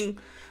cooking.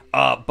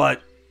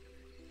 But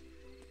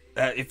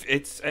if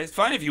it's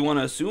fine if you want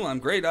to assume I'm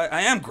great.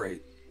 I am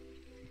great.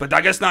 But I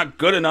guess not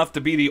good enough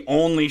to be the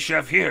only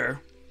chef here.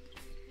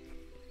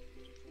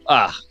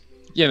 I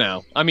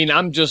mean,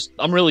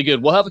 I'm really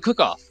good. We'll have a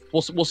cook-off.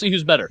 We'll see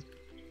who's better.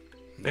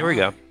 There we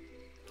go.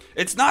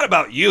 It's not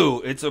about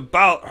you. It's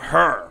about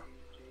her.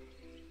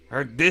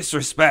 Her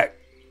disrespect.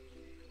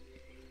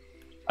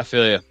 I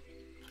feel you.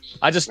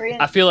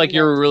 I feel like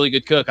you're a really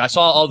good cook. I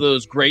saw all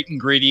those great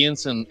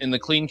ingredients in the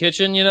clean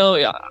kitchen,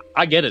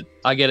 I get it.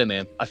 I get it,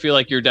 man. I feel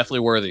like you're definitely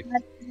worthy.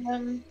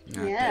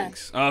 Yeah.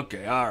 Thanks.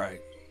 Okay, all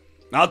right.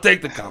 I'll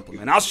take the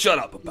compliment. I'll shut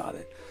up about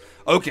it.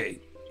 Okay.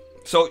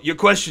 So your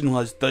question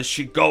was, does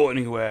she go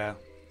anywhere?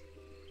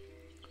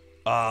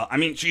 I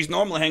mean, she's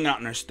normally hanging out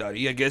in her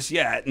study. I guess,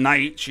 yeah, at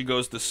night she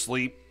goes to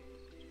sleep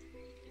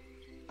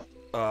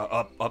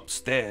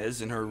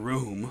upstairs in her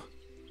room.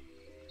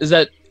 Is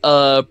that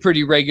a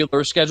pretty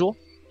regular schedule?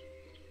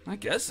 I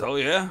guess so,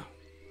 yeah.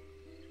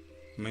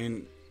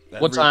 mean,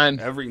 What time?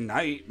 Every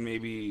night,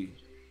 maybe.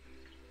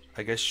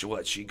 I guess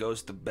she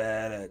goes to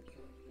bed at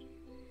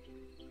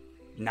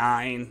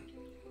 9,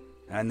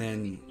 and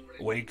then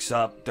wakes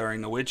up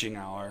during the witching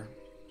hour,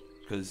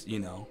 because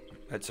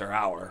that's her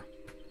hour.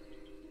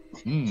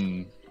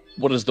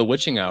 What is the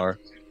witching hour?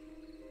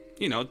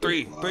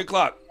 3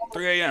 o'clock,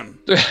 3 a.m.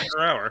 Per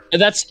hour.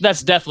 That's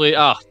definitely.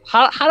 How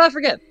did I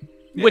forget?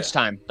 Yeah. Witch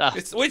time.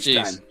 It's witch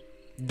jeez. time.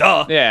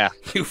 Duh. Yeah.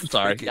 You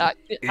Sorry. freaking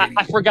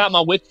I forgot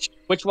my witch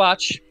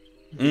watch.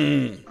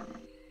 Mm.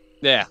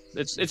 Yeah,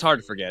 it's hard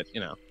to forget,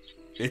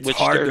 It's Witch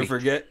hard dirty. to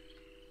forget.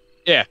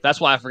 Yeah,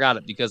 that's why I forgot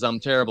it, because I'm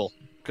terrible.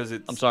 Because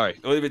it's. I'm sorry.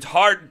 Well, if it's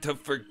hard to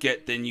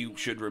forget, then you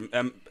should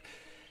remember.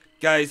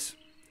 Guys,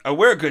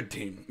 we're a good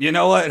team. You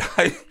know what?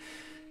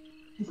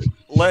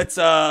 Let's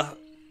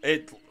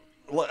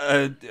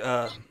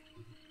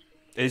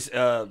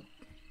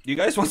you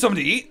guys want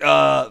something to eat?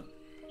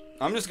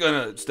 I'm just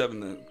gonna step in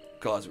the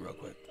closet real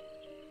quick.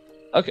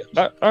 Okay,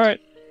 all right.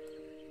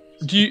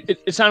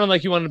 It sounded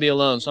like you wanted to be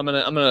alone, so I'm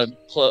gonna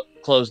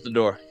close the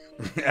door.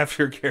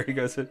 After Gary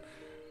goes in.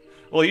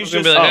 Well, he's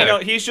I'm just, gonna be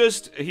like,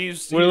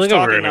 he's We're in the living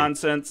talking room.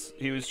 nonsense.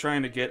 He was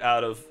trying to get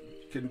out of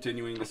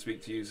continuing to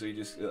speak to you, so he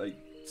just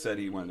said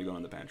he wanted to go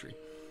in the pantry.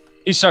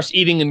 He starts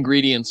eating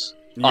ingredients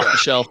off the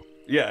shelf.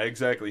 Yeah,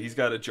 exactly. He's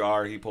got a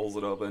jar. He pulls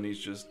it open. He's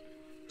just.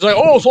 He's like,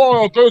 "Oh,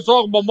 sorry, I can't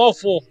talk my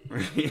mouthful."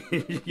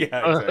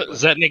 Yeah,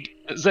 exactly.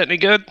 Is that any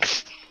good?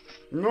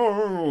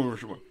 No,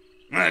 sure.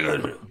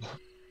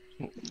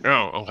 Oh,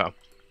 okay.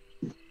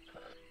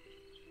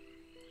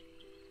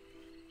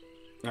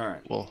 All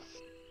right. Well,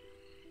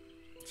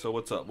 So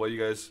what's up? What are you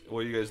guys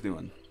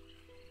doing?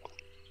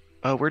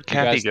 where'd You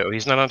Cappy guys- go?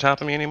 He's not on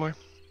top of me anymore?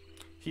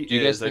 He Do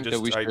you guys is. think that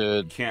we I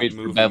should can't wait for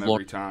move him Bevel?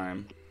 every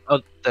time. Oh,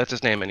 that's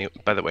his name,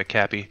 by the way,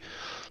 Cappy.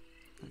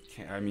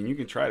 I mean, you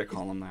can try to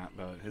call him that,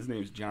 but his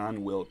name's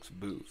John Wilkes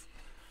Booth.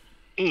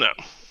 No.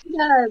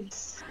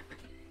 Dubs.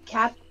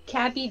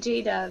 Cappy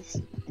J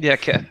Dubs. Yeah,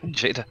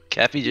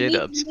 Cappy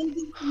J-Dubs. You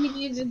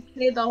need to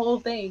say the whole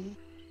thing.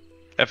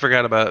 I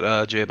forgot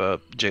about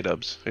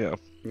J-Dubs. Yeah,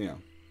 Yeah.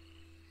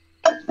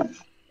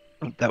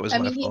 that was I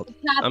my mean, he's fault. the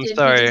captain. I'm he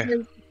sorry.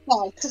 deserves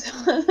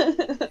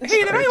respect. Hey,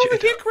 did I Sorry,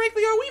 overhear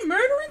correctly? Are we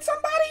murdering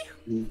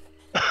somebody?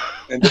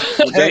 And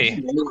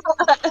Hey.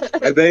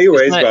 and then he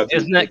weighs about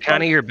Isn't that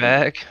kind of your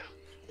bag?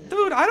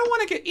 Dude, I don't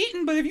want to get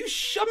eaten, but if you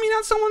shove me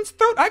down someone's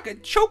throat, I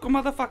could choke a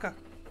motherfucker.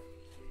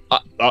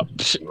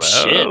 Shit.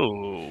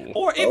 Whoa.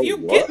 Or if Oh, you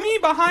what? get me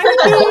behind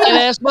the dude.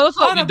 Ass On a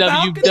motherfucker,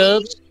 W balcony?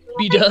 Dubs,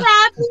 B Dubs.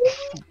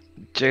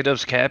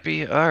 J-Dubs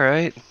Cappy?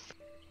 Alright.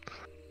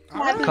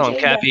 Cappy Call him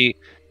J-Dubs. Cappy.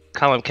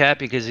 Call him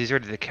Cappy because he's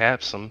ready to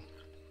caps him.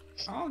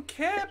 I'll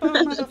cap him,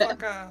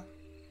 motherfucker.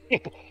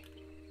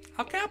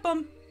 I'll cap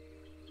him.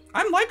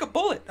 I'm like a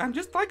bullet. I'm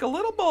just like a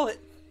little bullet.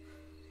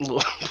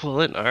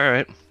 Bullet?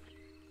 Alright.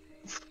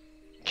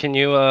 Can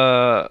you,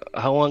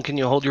 how long can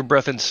you hold your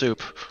breath in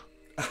soup?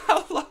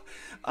 How long?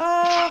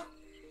 I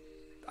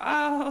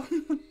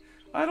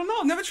don't know.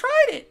 I've never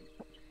tried it.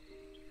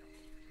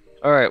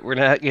 Alright, we're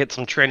gonna get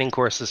some training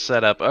courses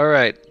set up.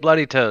 Alright,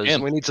 Bloody Toes,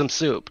 Damn. we need some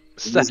soup.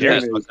 This Yeah,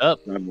 game fuck is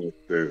up. done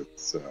with Booth,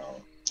 so.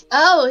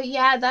 Oh,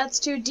 yeah, that's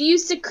true. Do you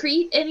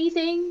secrete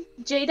anything,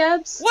 J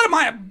Dubs? What am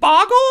I, a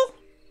boggle?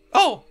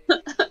 Oh,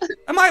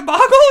 am I a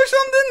boggle or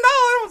something? No,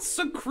 I don't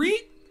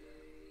secrete.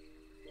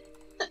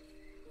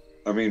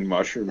 I mean,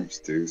 mushrooms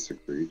do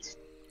secrete.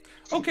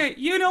 Okay,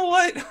 you know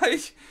what?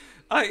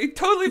 I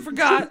totally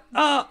forgot.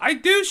 I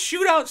do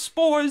shoot out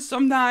spores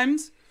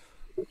sometimes.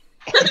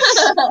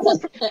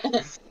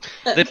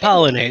 They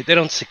pollinate, they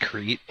don't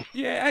secrete.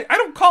 Yeah,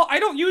 I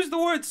don't use the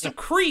word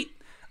secrete.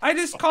 I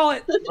just call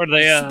it Or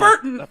they,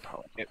 spurtin'. not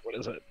pollinate, what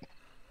is it?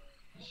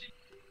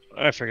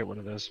 I forget what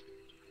it is.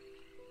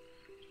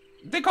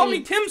 They call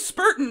me Tim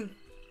Spurtin.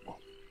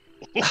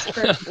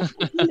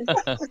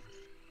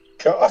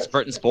 God,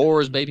 Spurting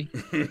spores, baby.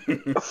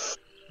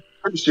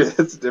 I'm sure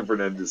it's a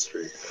different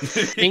industry.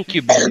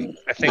 Incubate,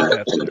 I think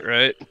that's it,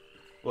 right?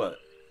 What?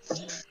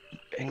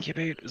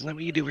 Incubate, isn't that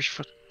what you do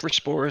for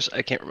spores?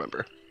 I can't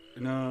remember.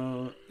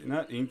 No,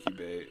 not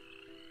incubate.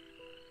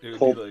 It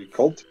would be like.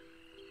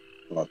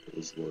 I thought that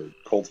was the word.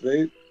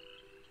 Cultivate?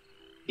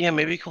 Yeah,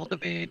 maybe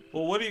cultivate.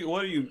 Well, what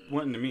are you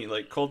wanting to mean?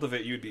 Like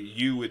cultivate,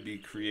 you would be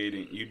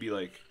creating. You'd be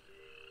like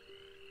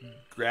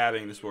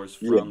grabbing the spores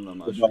from the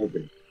mushroom.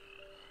 developing.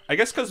 I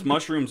guess because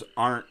mushrooms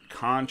aren't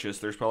conscious,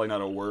 there's probably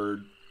not a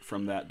word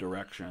from that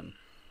direction.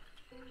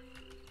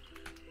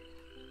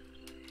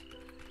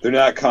 They're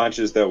not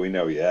conscious that we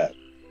know yet.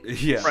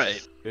 Yeah.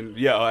 Right. And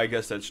yeah, I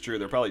guess that's true.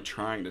 They're probably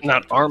trying to.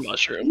 Not talk to our us.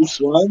 mushrooms.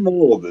 Slime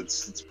mold.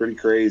 It's pretty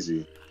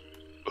crazy.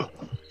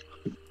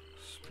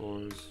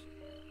 Spores.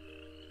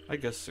 I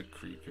guess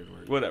secrete could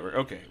work. Whatever.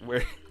 Okay.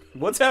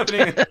 What's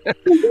happening?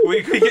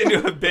 we get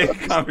into a big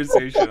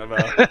conversation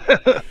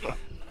about.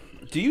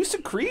 Do you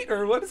secrete,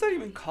 or what is that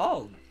even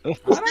called? I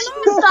don't know. I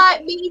just thought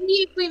maybe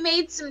if we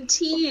made some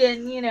tea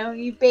and,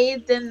 you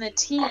bathed in the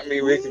tea. I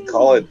mean, we can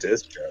call it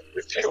distress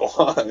if you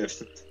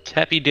want.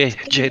 Happy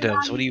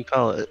J-Dubs, what do you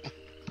call it?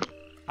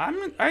 I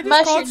just call it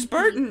Mushroom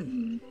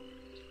spurtin'.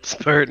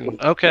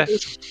 Spurtin. Okay.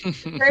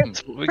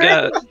 That's what we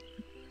got.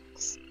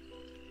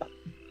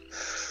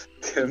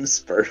 Tim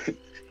Spurt.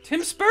 Tim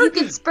You Spurtin.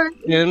 can spurt.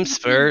 Tim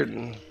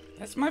Spurtin.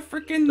 That's my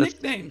freaking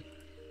nickname.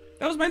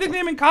 That was my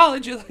nickname in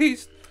college, at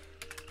least.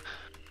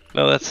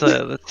 No, that's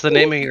the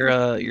name of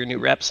your new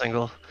rap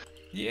single.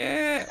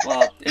 Yeah.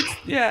 Well,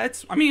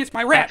 it's. I mean, it's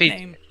my rap Happy-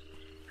 name.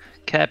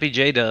 Cappy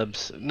J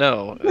Dubs.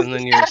 No, and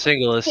then your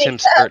single is Tim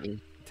Spurtin.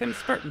 Tim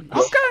Spurtin.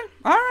 Okay.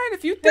 All right.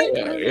 If you think.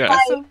 Yeah.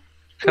 So.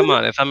 Come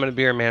on, if I'm gonna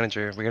be your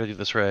manager, we gotta do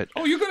this right.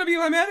 Oh, you're gonna be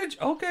my manager?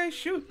 Okay,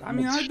 shoot. I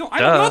mean, I know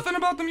Duh. nothing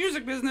about the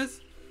music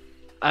business.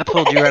 I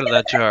pulled you out of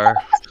that jar.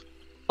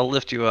 I'll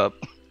lift you up.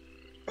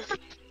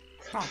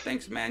 Oh,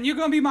 thanks, man. You're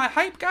gonna be my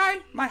hype guy?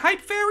 My hype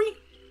fairy?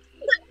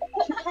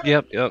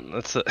 Yep,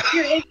 that's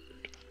it.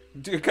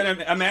 Dude, can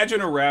I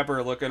imagine a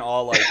rapper looking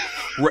all like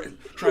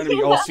trying to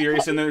be all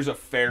serious, and then there's a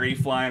fairy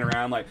flying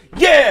around like,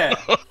 yeah,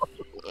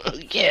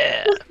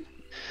 Yeah.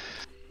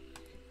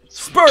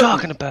 Spurt.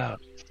 Talking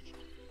about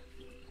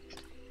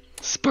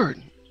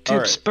Spurtin. Tim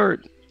Alright.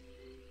 Spurtin.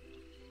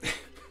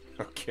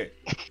 Okay.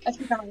 I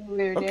forgot what we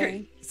were Okay.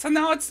 doing. So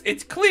now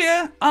it's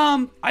clear.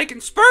 I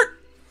can spurt,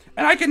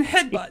 and I can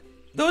headbutt.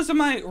 Those are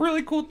my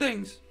really cool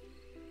things.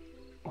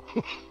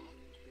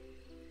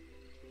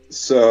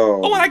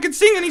 So. Oh, and I can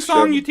sing any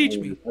song you teach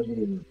me.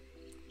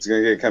 It's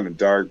gonna get kind of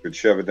dark, but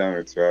shove it down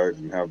her throat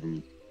and have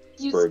them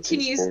spurt some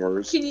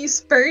spores. Can you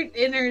spurt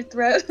in her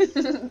throat?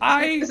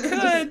 I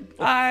could.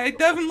 I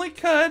definitely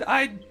could.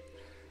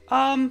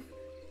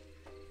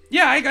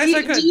 Yeah, I guess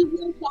I could.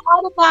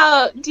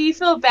 Do you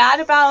feel bad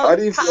about How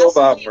do you feel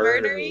about possibly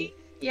murdering?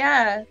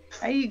 Yeah.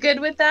 Are you good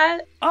with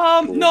that?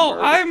 No,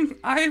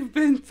 I've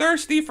been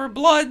thirsty for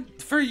blood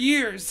for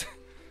years.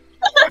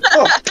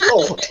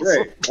 Oh,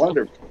 great,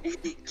 wonderful.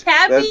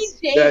 Cabby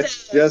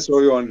That's Jada. just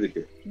what we wanted to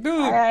hear. Dude,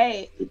 All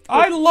right.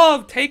 I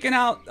love taking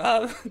out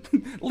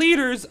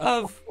leaders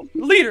of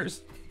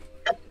leaders.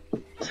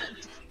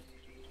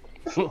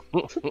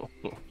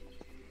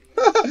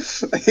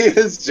 He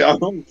is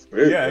John.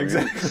 Yeah,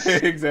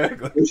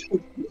 exactly.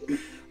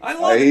 I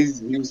love it.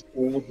 He's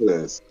cool for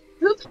this.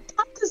 Who picked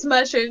up this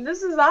mushroom?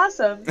 This is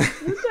awesome.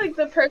 This is like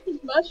the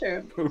perfect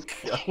mushroom. Oh,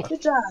 God.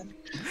 Good job.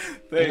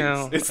 Thanks.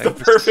 know, It's I the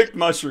just- perfect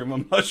mushroom. A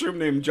mushroom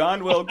named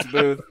John Wilkes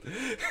Booth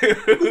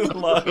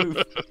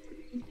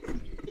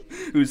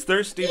who's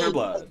thirsty for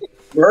blood.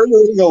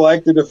 Murdering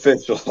elected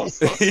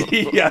officials.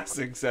 Yes,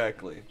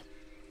 exactly.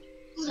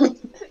 And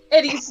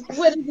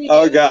what did he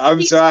Oh do? god, I'm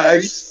He sorry. I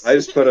spurts.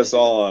 just put us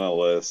all on a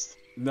list.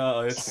 No,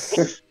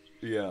 it's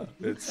yeah,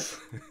 it's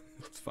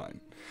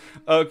fine.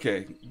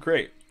 Okay,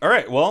 great. All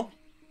right, well,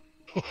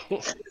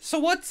 so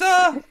what's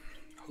what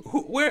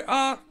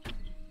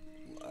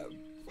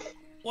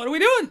are we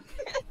doing?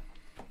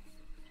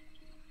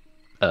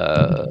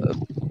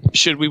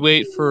 Should we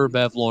wait for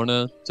Bev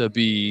Lorna to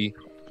be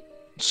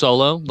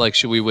solo? Like,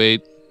 should we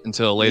wait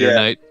until a later Yeah.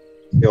 night?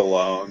 Be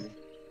alone.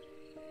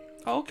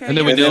 Okay, And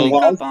then we you do- sneak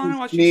while up on her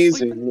while she's she's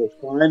sneezing, sleeping?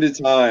 we'll find a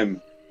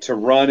time to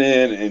run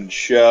in and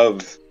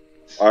shove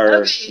our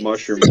Okay.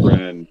 mushroom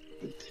friend.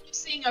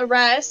 Seeing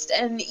arrest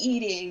and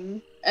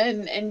eating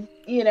and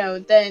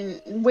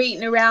then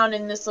waiting around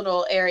in this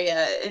little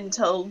area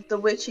until the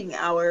witching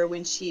hour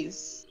when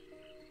she's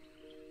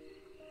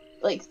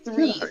like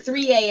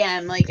 3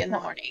 a.m. like in the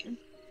morning.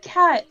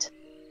 Cat.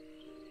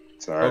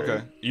 Sorry.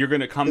 Okay, you're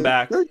gonna come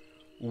back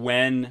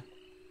when,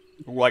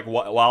 like,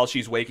 while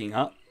she's waking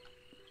up,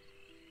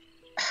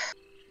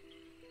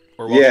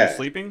 or while Yeah. she's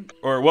sleeping,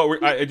 or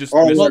what? I just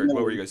Oh, misheard. no,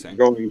 What were you guys saying?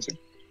 Going to.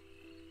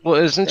 Well,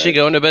 isn't she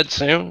going to bed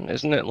soon?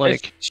 Isn't it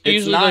like? She It's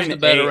usually goes 9 to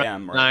bed a.m.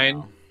 around right 9.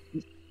 now.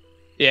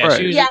 Yeah, Right.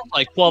 she usually, Yeah.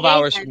 like 12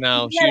 hours Yeah. from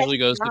now, she Yeah. usually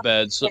goes to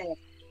bed.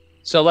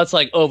 So let's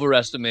like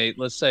overestimate.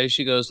 Let's say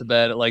she goes to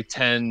bed at like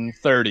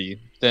 10:30.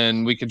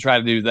 Then we can try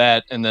to do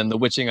that, and then the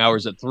witching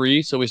hours at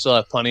 3. So we still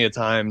have plenty of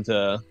time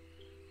to.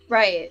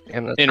 Right.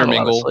 And that's not a lot of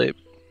Intermingle. sleep.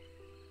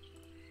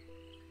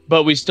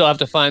 But we still have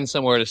to find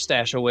somewhere to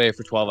stash away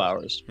for 12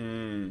 hours.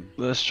 Hmm.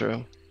 That's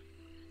true.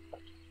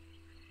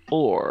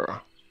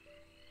 Or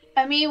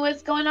I mean,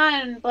 what's going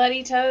on,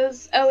 Bloody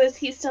Toes? Oh, is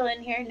he still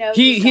in here? No.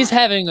 He's not.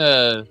 having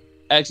a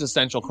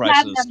existential He's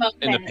having crisis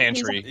a in the moment.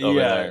 pantry Yeah, over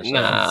there. so-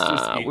 Nah, he's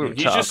just eating. we were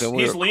he's talking,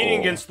 we he's were leaning cool.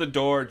 against the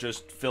door,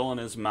 just filling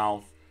his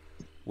mouth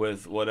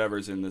with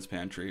whatever's in this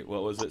pantry.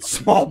 What was it?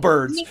 Small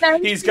birds.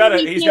 He's got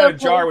a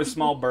jar with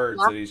small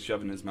birds that he's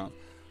shoving in his mouth.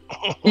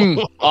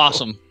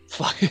 Awesome.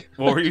 Fuck.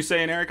 What were you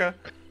saying, Erica?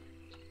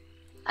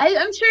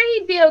 I'm sure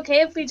he'd be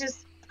okay if we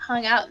just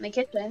hung out in the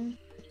kitchen.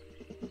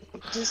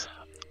 Just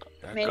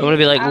maybe. I'm gonna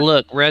be like,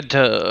 look,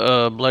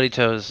 Bloody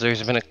Toes.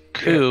 There's been a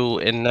coup,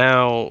 and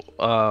now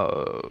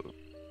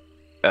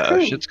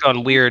shit's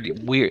gone weird.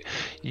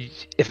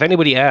 If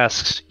anybody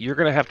asks, you're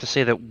gonna have to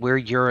say that we're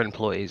your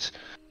employees.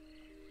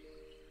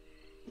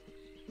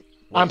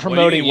 I'm What do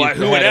promoting mean, you.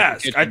 Who would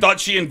ask? I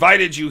thought she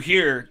invited you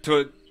here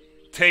to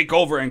take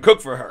over and cook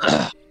for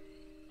her.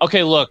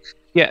 Okay, look.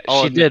 Yeah,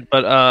 I'll she admit- did,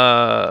 but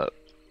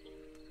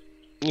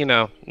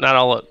not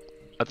all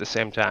at the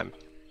same time.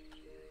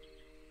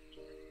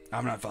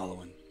 I'm not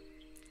following.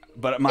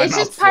 But my It's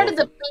mouth's just part full of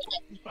the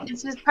plan.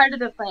 It's just part of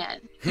the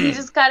plan. You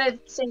just gotta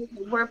say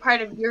we're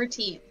part of your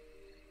team.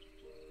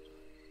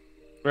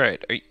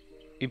 Right. Are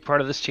you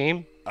part of this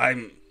team?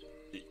 I'm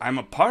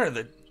a part of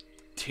the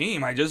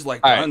team. I just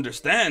like All to right.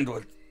 understand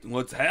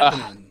what's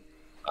happening.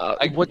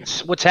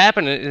 What's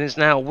happening is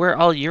now we're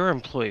all your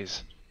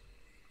employees.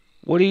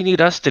 What do you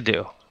need us to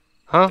do?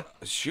 Huh?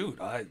 Shoot,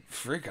 I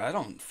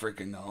don't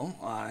freaking know.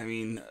 I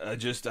mean,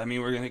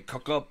 we're gonna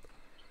cook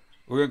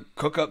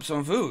up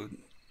some food.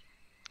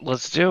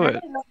 Let's do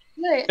it.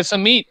 Get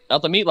some meat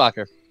out the meat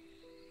locker.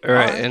 All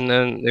right, and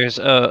then there's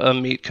a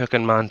meat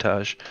cooking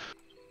montage.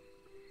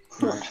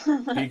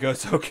 He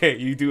goes, okay,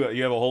 you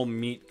have a whole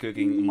meat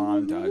cooking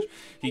montage.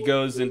 He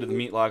goes into the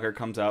meat locker,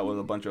 comes out with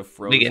a bunch of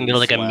frozen We get into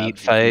like a slabs meat of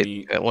fight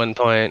meat. at one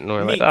point, and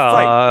we're Meat like,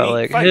 fight, oh, meat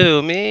like fight."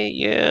 who? Me?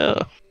 Yeah.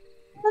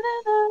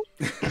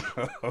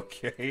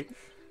 Okay.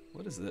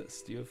 What is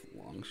this? Do you have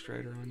long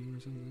strider on you or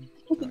something?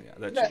 Oh yeah,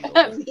 that should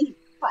go. Meat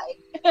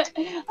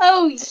fight.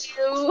 Oh,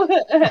 you.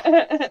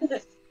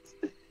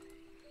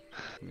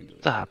 Let me do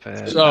it. Stop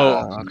it. So,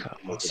 Oh,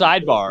 come on.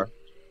 sidebar.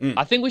 Mm.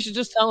 I think we should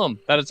just tell them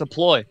that it's a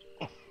ploy.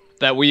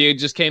 That we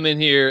just came in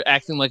here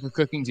acting like a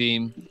cooking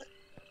team.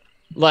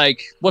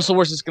 Like, what's the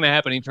worst that's going to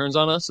happen? He turns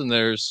on us and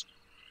there's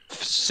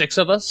 6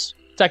 of us,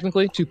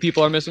 technically. 2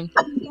 people are missing.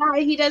 Yeah,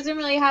 he doesn't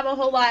really have a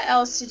whole lot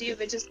else to do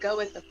but just go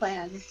with the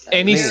plan. So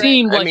And he you're right.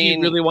 seemed I like mean,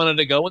 he really wanted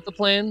to go with the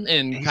plan he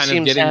and kind of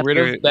seems getting rid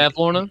of happier- Bad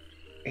Lorna.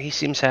 He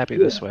seems happy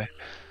this way.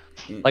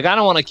 Like, I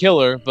don't want to kill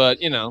her,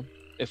 but, you know,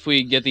 if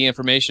we get the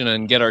information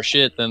and get our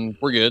shit, then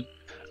we're good.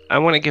 I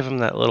want to give him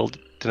that little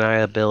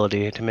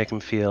deniability to make him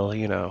feel,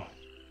 you know.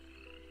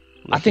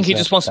 I like think he he's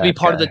just not wants to be that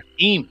part of guy. the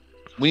team.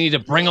 We need to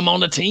bring him on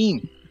the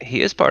team.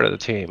 He is part of the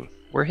team.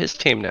 We're his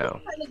team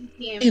now.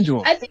 Into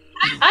him. I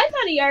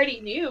thought he already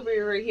knew we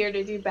were here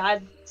to do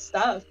bad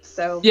stuff.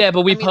 So Yeah,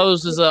 but we I mean-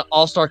 posed as an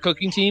all-star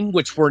cooking team,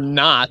 which we're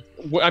not.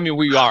 I mean,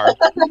 we are.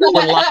 We're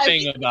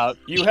lying about.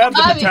 You have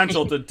the I mean-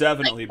 potential to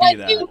definitely be Like,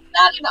 that. you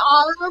got an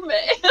arm,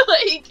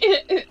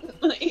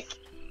 like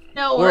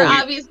no, we're Well,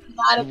 we- obviously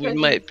not a We cooking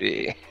might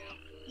be.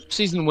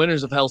 Season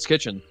winners of Hell's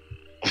Kitchen.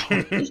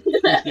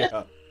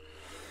 Yeah.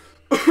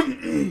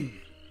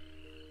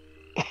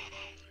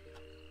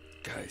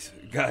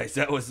 Guys,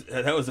 that was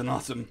an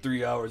awesome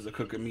 3 hours of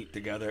cooking meat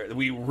together.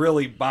 We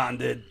really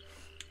bonded.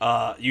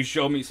 You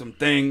showed me some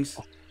things.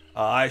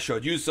 I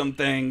showed you some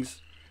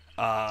things.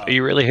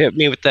 You really hit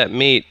me with that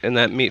meat in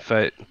that meat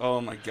fight.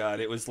 Oh my god,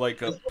 it was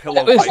like a pillow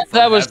That was, fight from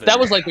that was heaven. that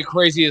was like the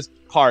craziest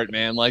part,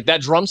 man. Like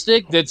that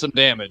drumstick did some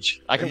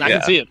damage. I can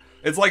Yeah. see it.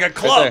 It's like a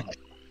club.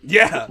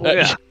 Yeah.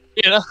 Yeah.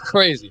 You know,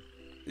 crazy.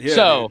 Yeah.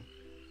 So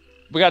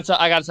I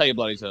gotta tell you,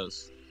 Bloody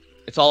Toes.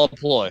 It's all a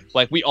ploy.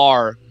 Like we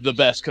are the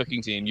best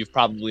cooking team you've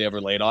probably ever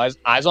laid eyes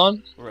on.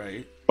 dude.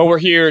 Right. But we're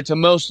here to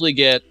mostly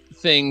get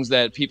things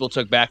that people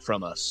took back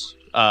from us.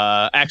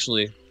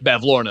 Actually,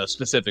 Bavlorna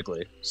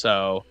specifically.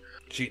 So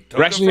She took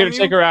we're it actually here from to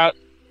you? take her out.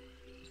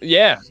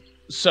 Yeah.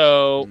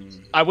 So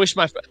Mm. I wish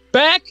my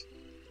back,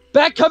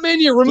 come in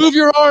here. Remove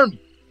your arm.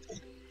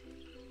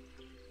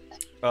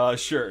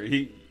 Sure. I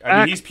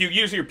mean, he's puking.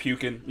 You just hear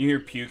puking. You hear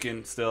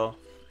puking still.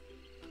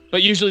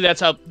 But usually that's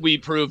how we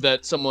prove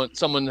that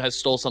someone has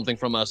stole something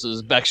from us.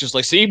 Is Beck's just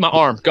like, see, my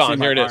arm gone. See,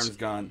 my Here it arm's is.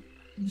 gone.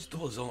 He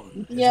stole his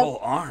Yep. whole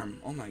arm.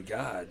 Oh my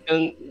god.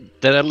 And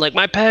then I'm like,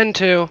 my pen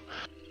too.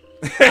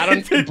 I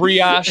don't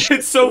brioche.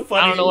 It's so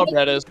funny. I don't know what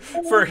bread is.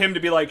 For him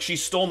to be like, she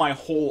stole my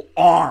whole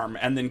arm,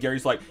 and then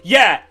Gary's like,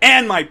 yeah,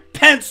 and my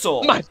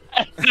pencil. My-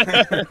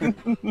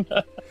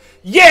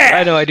 Yeah.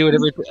 I know. I do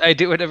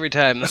it every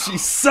time. She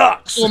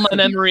sucks. Stole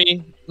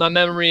my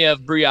memory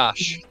of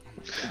brioche,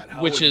 God,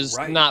 how which would- is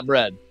right. not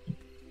bread.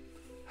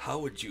 How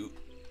would you?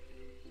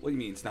 What do you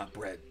mean it's not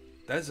bread?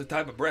 That is a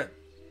type of bread.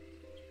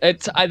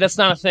 That's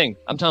not a thing.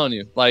 I'm telling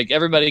you. Like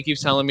everybody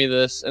keeps telling me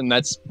this, and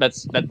that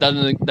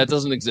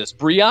doesn't exist.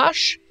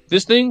 Brioche,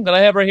 this thing that I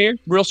have right here,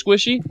 real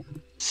squishy,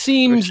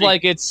 seems Squishy.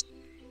 like it's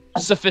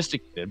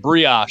sophisticated.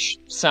 Brioche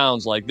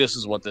sounds like this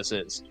is what this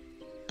is,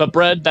 but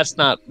bread, that's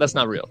not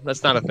real.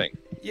 That's not a thing.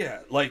 Yeah,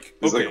 like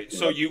It's okay, like a-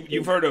 so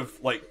you've heard of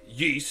like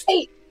yeast,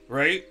 Hey.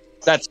 right?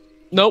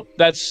 Nope.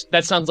 That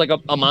sounds like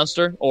a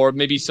monster or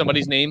maybe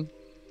somebody's name.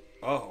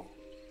 Oh,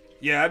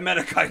 yeah, I met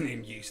a guy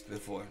named Yeast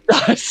before.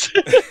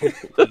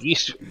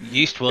 Yeast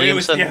It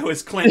Williamson.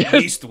 was Clint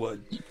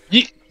Eastwood.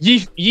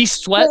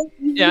 Yeast sweat.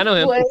 Yeah, I know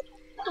him. What?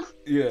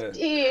 Yeah.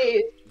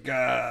 Jeez.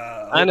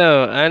 God.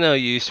 I know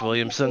Yeast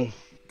Williamson.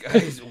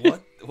 Guys,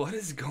 what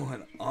is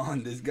going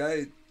on? This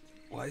guy,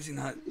 why is he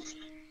not?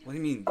 What do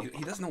you mean?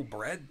 He doesn't know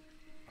bread?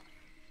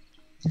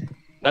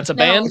 That's a No.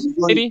 band,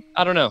 maybe.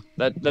 I don't know.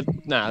 That's Bread.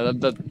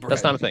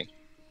 not a thing.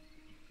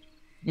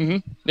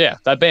 Yeah,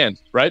 that band,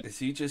 right? Is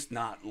he just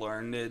not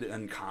learned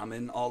and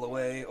common all the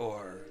way,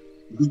 or?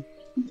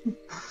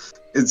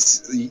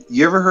 It's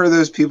you ever heard of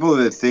those people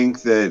that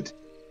think that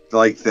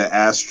like the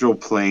astral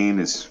plane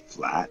is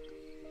flat?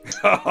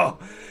 Oh,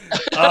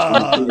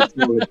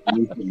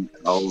 Anything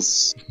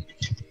else?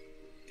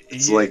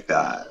 It's yeah, like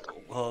that.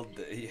 Well,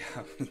 yeah.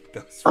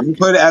 Those You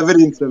put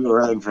evidence of it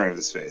right in front of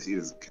his face. He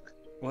doesn't care.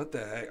 What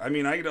the heck? I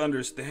mean, I could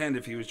understand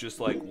if he was just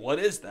like, what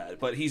is that?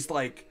 But he's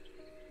like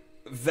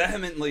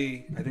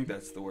vehemently, I think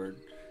that's the word.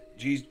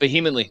 Jeez,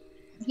 Vehemently.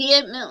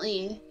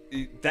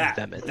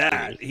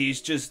 that.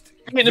 He's just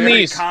very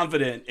Vietnamese.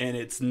 confident in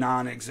its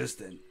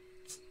non-existent.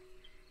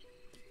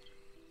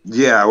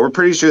 Yeah, we're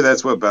pretty sure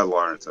that's what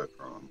Bedlar took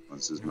from him.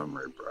 That's his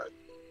memory bread.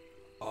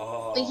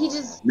 Oh. But he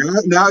just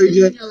Now he doesn't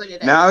just know what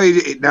it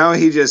is. now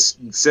he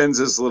just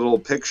sends us little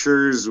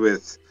pictures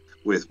with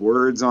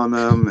words on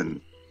them,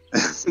 and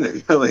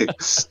they're really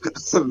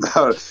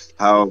about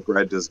how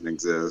bread doesn't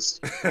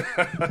exist.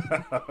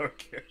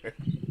 Okay.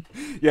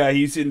 Yeah,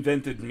 he's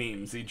invented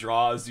memes. He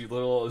draws you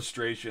little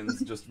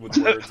illustrations just with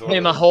words on Hey,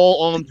 my them.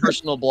 whole own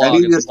personal blog And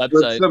he and just puts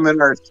website. them in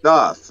our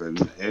stuff,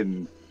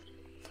 and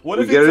What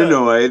we if get it's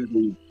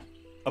annoyed.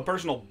 a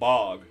personal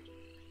bog?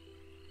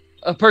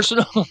 A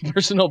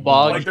personal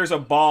bog. Like there's a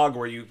bog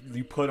where you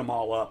put them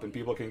all up and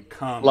people can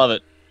come Love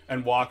it.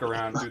 and walk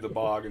around through the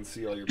bog and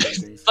see all your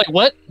paintings. It's like,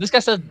 what? This guy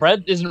says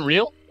bread isn't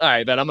real? All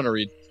right, bet I'm going to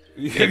read.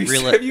 Have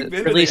you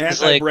been to the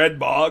anti-bread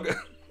bog?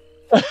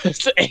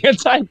 It's an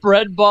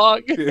anti-bread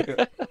bog.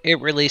 Yeah. It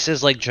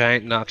releases like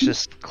giant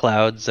noxious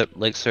clouds that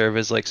like serve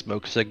as like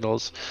smoke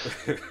signals.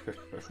 Oh,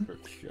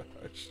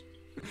 gosh.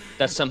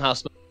 That somehow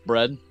smells like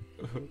bread.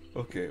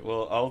 Okay,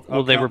 well, I'll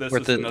Well, they count this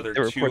report as the- another they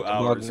 2 report the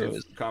hours bug of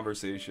news.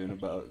 conversation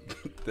about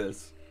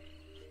this.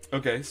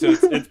 Okay, so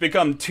it's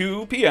become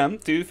 2 p.m.,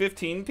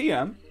 2:15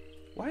 p.m.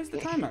 Why is the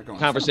time not going?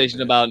 Conversation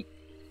Son of a about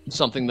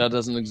something that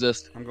doesn't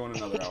exist. bitch. I'm going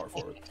another hour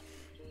forward.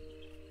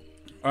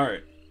 All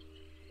right.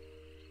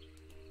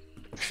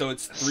 So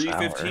it's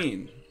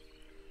 3:15.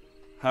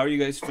 How are you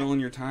guys filling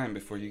your time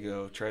before you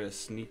go try to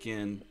sneak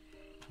in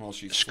while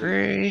she's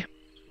sleeping?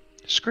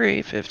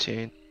 Scree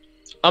 15.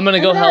 I'm going to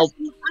go help.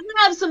 I'm gonna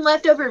have some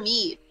leftover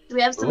meat. Do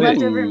we have some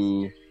leftover meat?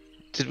 Ooh.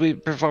 Did we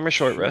perform a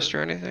short rest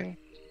or anything?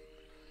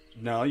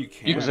 No, you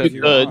can't. You if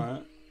you could.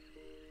 want.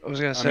 I was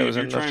gonna I say, mean, was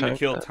if you're there enough trying time? to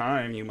kill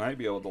time, you might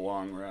be able to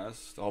long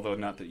rest. Although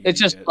not that you. It's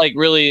need just it. like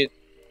really,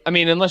 I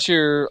mean, unless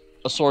you're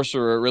a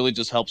sorcerer, it really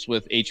just helps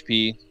with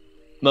HP.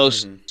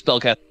 Most Mhm.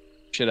 spellcast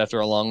shit after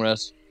a long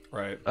rest.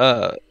 right.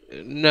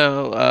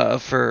 No,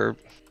 for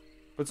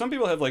But some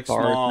people have like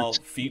Bards, small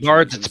features.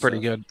 guards, and it's pretty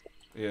stuff.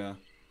 good. Yeah.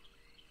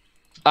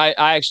 I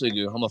actually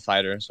do. I'm a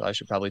fighter, so I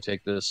should probably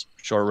take this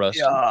short rest.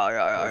 Or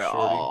shorty.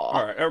 All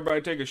right, everybody,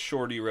 take a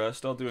shorty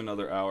rest. I'll do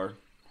another hour.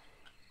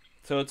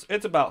 So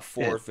it's about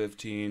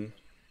 4:15.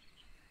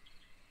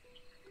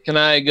 Can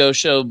I go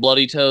show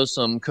Bloody Toe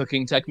some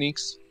cooking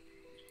techniques?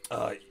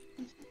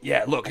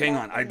 Yeah. Look, hang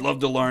on. I'd love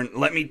to learn.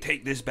 Let me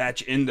take this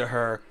batch into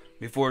her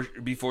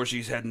before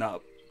she's heading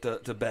up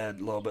to bed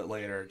a little bit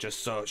later,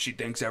 just so she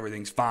thinks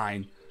everything's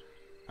fine.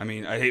 I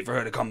mean, I hate for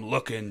her to come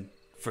looking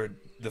for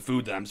the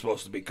food that I'm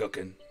supposed to be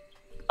cooking.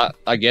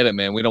 I get it,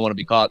 man. We don't want to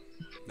be caught.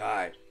 All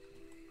right.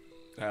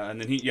 And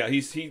then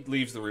he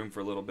leaves the room for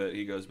a little bit.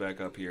 He goes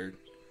back up here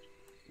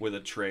with a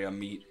tray of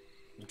meat,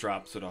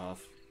 drops it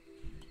off,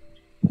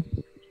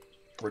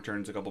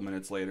 returns a couple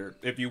minutes later.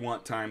 If you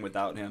want time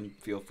without him,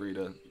 feel free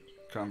to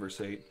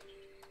conversate.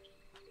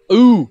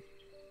 Ooh.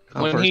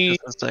 Oh, When first he-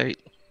 business date.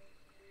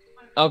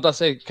 I was about to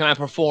say, can I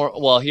perform?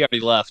 Well, he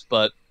already left,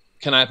 but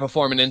can I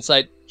perform an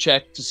insight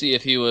check to see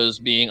if he was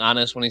being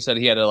honest when he said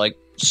he had to like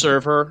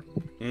serve her,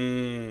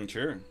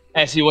 Sure.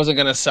 as he wasn't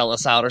gonna sell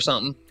us out or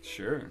something?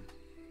 Sure.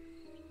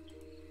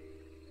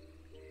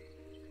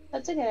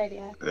 That's a good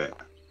idea. Yeah.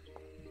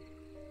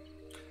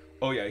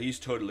 Oh yeah, he's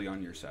totally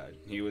on your side.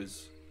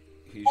 He's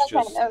Okay,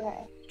 just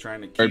okay.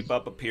 trying to keep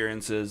up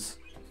appearances.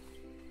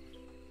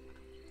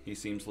 He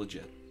seems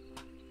legit.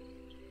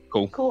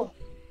 Cool.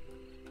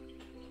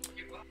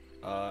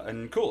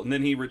 And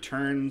then he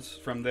returns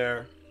from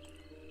there.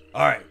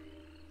 All right,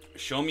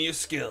 show me your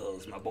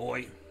skills, my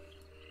boy.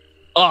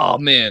 Oh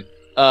man.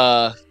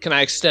 Can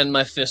I extend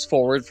my fist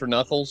forward for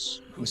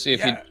Knuckles and see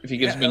if he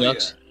gives me hell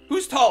nuts? yeah.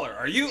 Who's taller?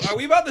 Are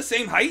we about the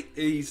same height?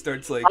 And he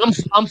starts like,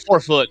 I'm 4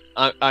 foot.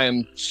 I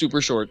am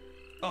super short.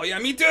 oh yeah,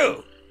 me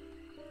too.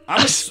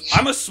 I'm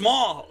a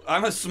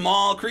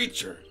small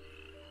creature,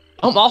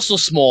 I'm also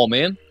small,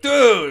 man.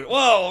 dude.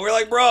 Whoa, we're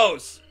like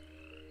bros.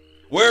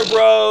 We're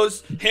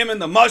bros. Him and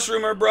the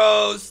mushroom are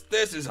bros.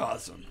 This is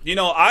awesome. You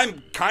know,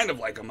 I'm kind of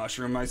like a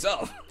mushroom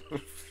myself.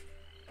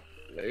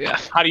 Yeah.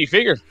 How do you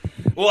figure?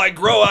 Well, I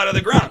grow out of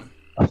the ground.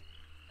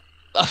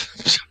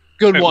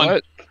 Good Wait, one.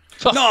 what?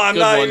 No, I'm Good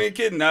not one. even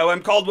kidding. No,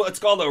 it's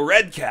called a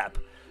red cap.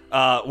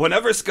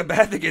 Whenever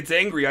Skabatha gets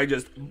angry, I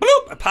just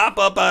bloop, I pop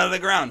up out of the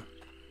ground.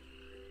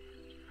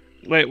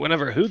 Wait,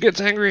 whenever who gets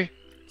angry?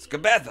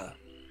 Skabatha.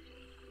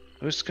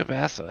 Who's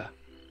Skabatha?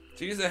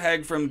 She's a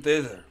hag from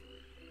thither.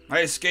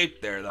 I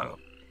escaped there though.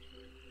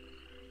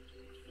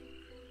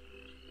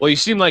 Well, you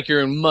seem like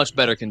you're in much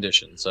better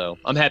condition, so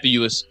I'm happy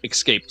you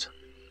escaped.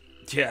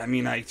 Yeah, I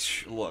mean, I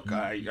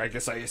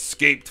guess I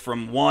escaped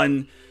from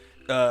one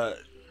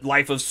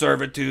life of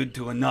servitude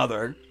to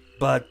another.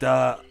 But if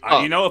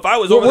I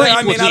was over we're there,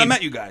 I may equal not have team.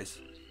 met you guys.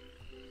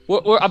 I'm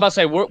about to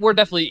say we're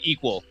definitely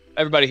equal.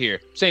 Everybody here,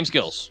 same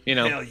skills. You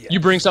know, Hell yeah. you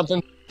bring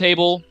something to the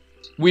table,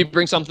 we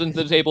bring something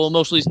to the table.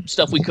 Mostly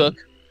stuff we cook.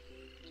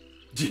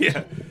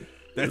 Yeah,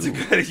 that's a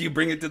good. You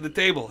bring it to the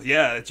table.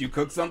 Yeah, that you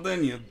cook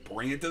something, you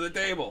bring it to the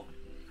table,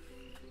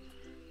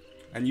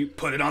 and you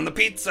put it on the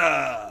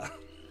pizza.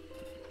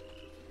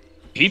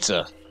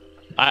 Pizza.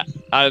 I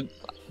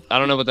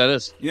don't know what that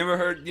is. You never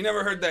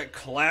heard that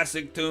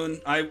classic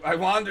tune? I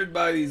wandered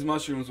by these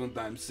mushrooms one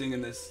time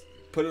singing this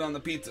 "Put It on the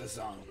Pizza"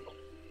 song.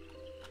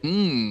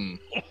 Hmm.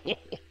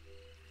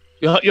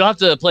 You'll have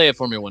to play it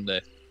for me one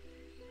day.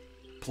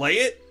 Play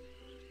it?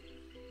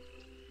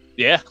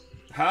 Yeah.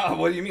 How?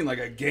 What do you mean, like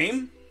a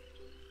game?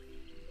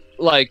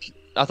 Like,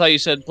 I thought you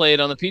said play it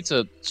on the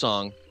pizza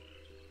song.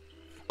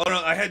 Oh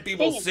no, I had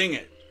people sing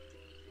it.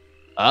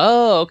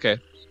 Oh, okay.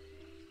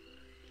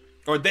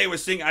 Or they were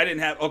singing. I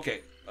didn't have.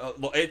 Okay,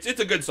 well, it's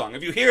a good song.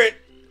 If you hear it,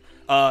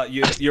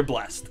 you're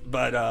blessed.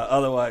 But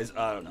otherwise,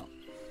 I don't know.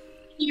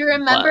 Do you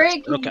remember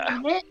it? Can Okay. you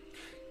sing it?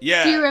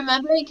 Yeah. Do you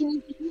remember it?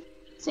 Can you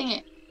sing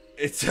it?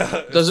 It's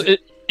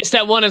It's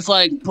that one. It's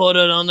like put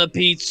it on the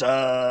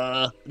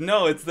pizza.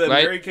 no, it's the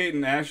Right? Mary-Kate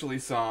and Ashley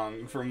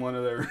song from one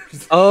of their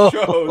shows.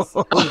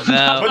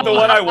 that But the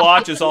one I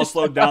watch is all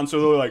slowed down, so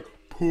they're like,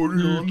 "Put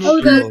it on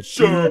Oh, the that's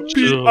pizza,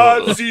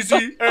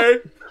 P-I-Z-Z-A."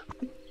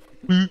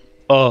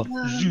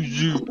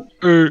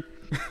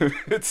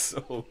 It's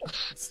so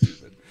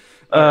stupid.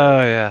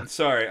 Oh yeah.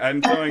 Sorry,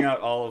 I'm throwing out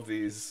all of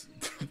these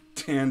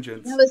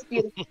tangents. That was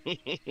beautiful.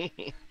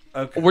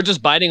 Okay. We're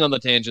just biting on the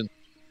tangent.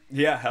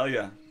 Yeah, hell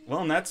yeah.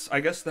 Well, and I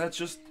guess that's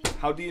just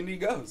how D&D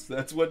goes.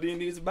 That's what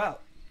D&D is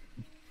about.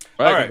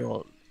 Right. All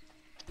right.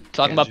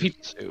 Talking about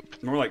pizza.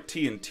 soup. More like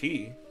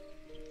T&T.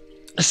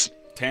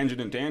 Tangent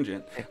and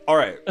tangent. All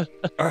right.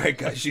 All right,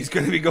 guys. She's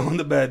going to be going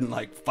to bed in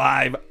like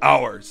 5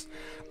 hours.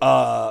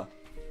 What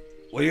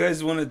do you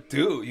guys want to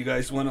do? You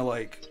guys want to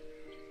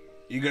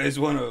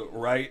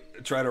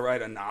try to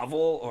write a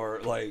novel,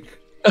 or like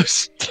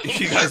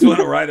you guys want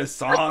to write a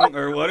song,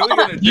 or what are we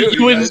gonna do?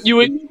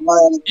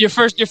 Your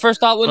first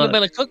thought wouldn't have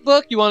been a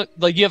cookbook. You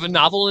you have a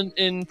novel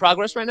in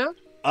progress right now.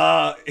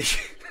 God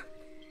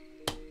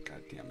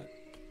damn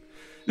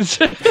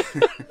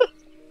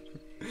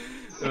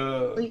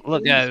it.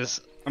 Look,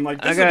 guys, I'm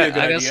like, I this would be a got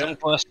good idea. some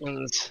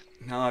questions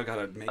Now I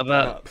gotta make that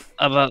up.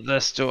 about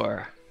this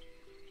door.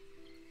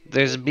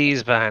 There's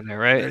bees behind there,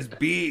 right? There's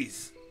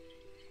bees.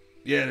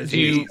 Yeah, there's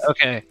Bees. bees.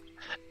 Okay.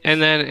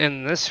 And then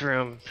in this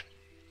room,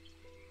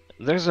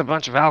 there's a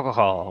bunch of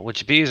alcohol,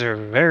 which bees are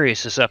very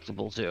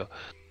susceptible to.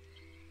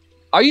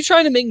 Are you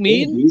trying to make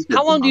mead?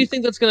 How long do you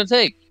think that's gonna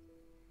take?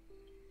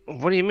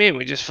 What do you mean?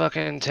 We just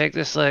fucking take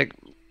this, like,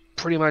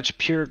 pretty much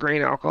pure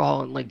grain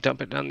alcohol and, like,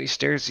 dump it down these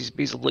stairs. These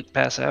bees will, like,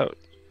 pass out.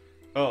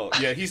 Oh,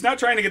 yeah, he's not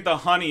trying to get the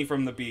honey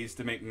from the bees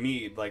to make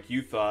mead like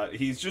you thought.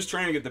 He's just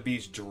trying to get the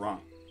bees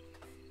drunk.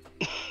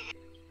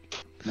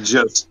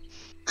 Just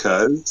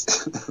cuz.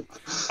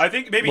 I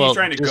think maybe Well, he's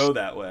trying to just- go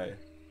that way.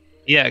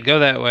 Yeah, go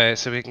that way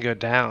so we can go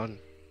down.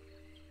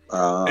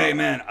 Hey,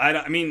 man,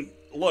 I mean,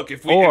 look,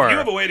 if you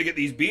have a way to get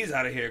these bees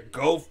out of here,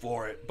 go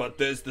for it. But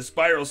there's the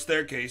spiral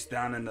staircase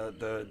down in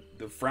the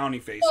frowny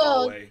face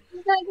hallway.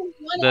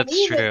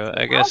 That's true.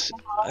 I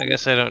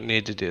guess I don't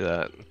need to do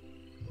that.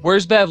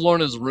 Where's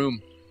Bavlorna's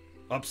room?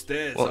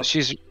 Upstairs. Well,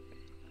 she's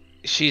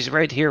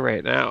right here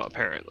right now,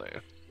 apparently.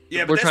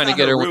 Yeah, but we're that's trying to not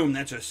get her her- room.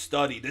 That's her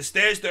study. The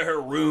stairs to her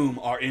room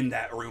are in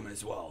that room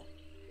as well.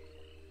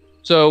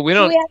 So we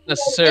don't We have to go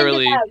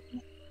necessarily into that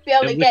to be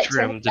able to In get which to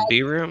room? The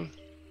bee room?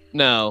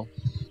 no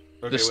Okay,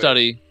 the wait.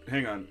 study.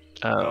 Hang on.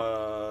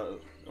 Oh.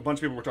 A bunch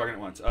of people were talking at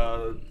once.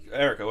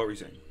 Erica, what were you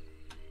saying?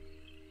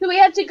 So we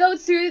have to go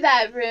through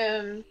that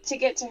room to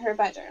get to her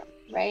bedroom,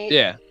 right?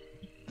 Yeah,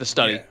 the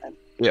study.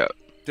 Yeah,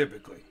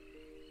 typically.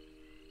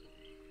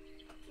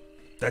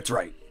 That's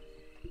right.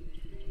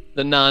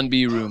 The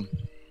non-bee room.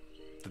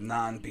 The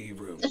non-bee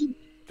room.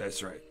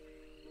 That's right.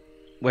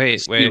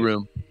 Wait, Bee wait.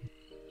 room.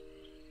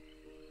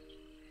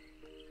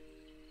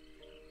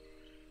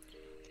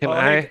 Can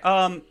Hey,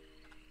 I?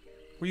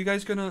 were you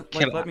guys gonna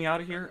Can let me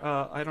out of here?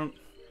 I don't.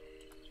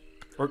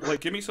 Or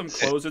give me some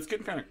clothes. It's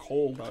getting kind of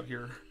cold out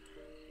here.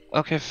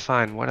 Okay,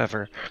 fine,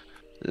 whatever.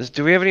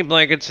 Do we have any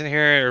blankets in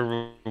here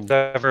or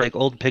whatever, like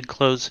old pig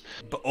clothes?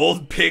 But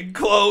old pig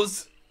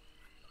clothes.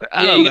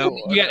 I Yeah, don't you know.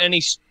 got, you got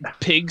any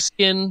pig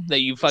skin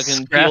that you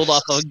fucking Scraps? peeled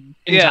off an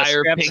Yeah,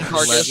 entire scraps pig of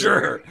carcass? leather.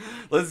 Sure.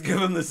 Let's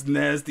give him this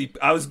nasty.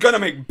 I was gonna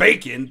make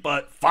bacon,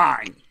 but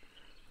fine.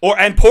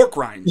 And pork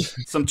rinds.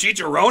 Some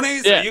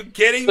chicharrones? Yeah. Are you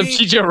kidding Some me?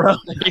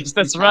 chicharrones.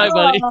 That's right,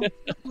 buddy. I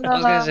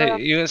was gonna say,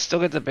 you can still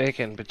get the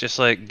bacon, but just,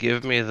 like,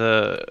 give me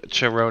the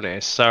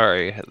chicharrones.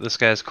 Sorry, this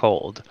guy's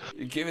cold.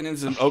 You're giving him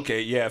some.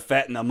 Okay, yeah,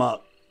 fatten him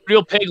up.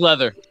 Real pig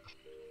leather.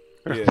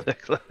 Yeah.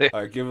 All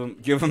right, give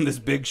him this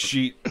big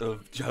sheet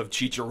of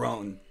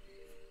chicharron.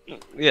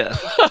 Yeah.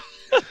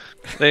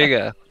 There you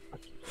go.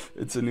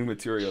 It's a new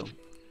material.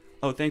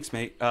 Oh, thanks,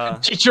 mate.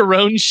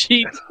 Chicharron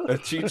sheet. A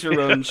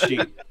chicharron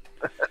sheet.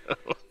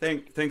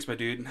 Thanks, my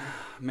dude.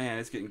 Man,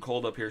 it's getting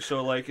cold up here.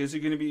 So, like, is it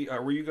gonna be?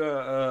 Were you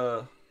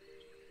gonna?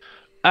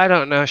 I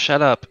don't know,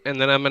 shut up.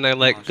 And then I'm gonna,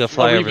 like, go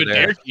fly Or over even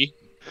there. turkey.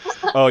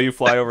 Oh, you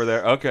fly over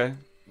there. Okay,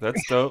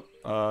 that's dope.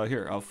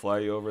 Here, I'll fly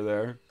you over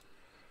there.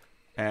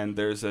 and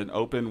there's an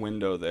open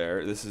window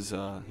there. This is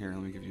here.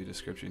 Let me give you a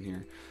description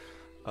here.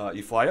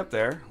 You fly up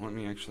there. Let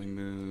me actually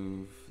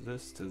move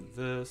this to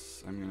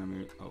this. I'm gonna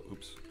move. Oh,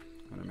 oops.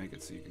 I'm gonna make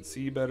it so you can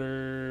see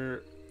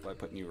better by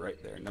putting you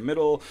right there in the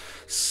middle.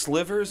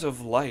 Slivers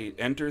of light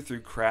enter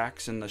through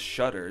cracks in the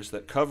shutters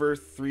that cover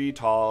 3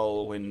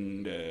 tall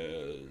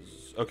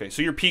windows. Okay,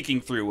 so you're peeking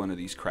through one of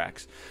these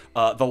cracks.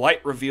 The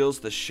light reveals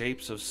the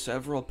shapes of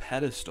several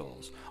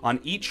pedestals. On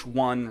each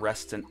one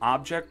rests an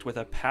object with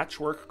a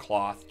patchwork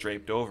cloth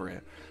draped over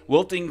it.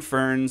 Wilting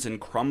ferns and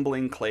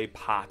crumbling clay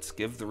pots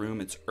give the room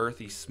its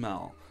earthy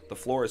smell. The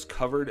floor is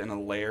covered in a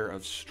layer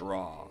of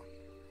straw.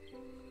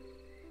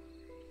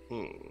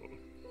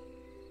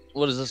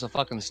 What is this, a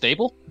fucking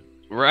stable?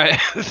 Right.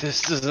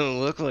 This doesn't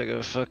look like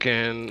a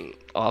fucking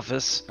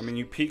office. I mean,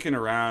 you peeking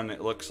around,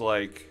 it looks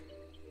like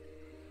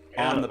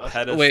on the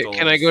pedestals. Wait,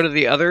 can I go to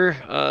the other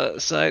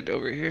side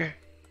over here?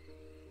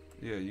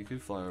 Yeah, you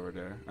could fly over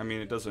there. I mean,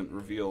 it doesn't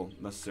reveal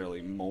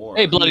necessarily more.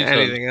 Hey, bloody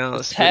anything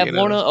else? Have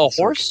Lorna a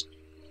horse?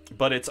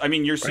 But it's, I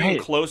mean, you're seeing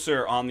Right.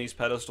 closer on these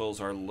pedestals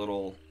are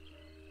little,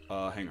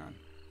 hang on.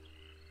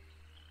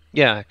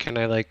 Yeah, can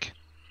I like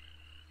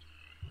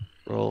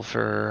roll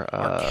for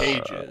Are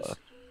cages.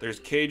 There's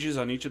cages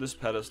on each of these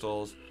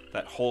pedestals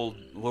that hold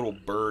little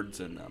birds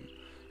in them.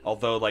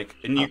 Although, like,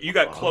 and you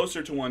got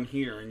closer to one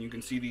here, and you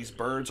can see these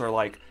birds are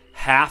like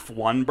half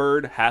one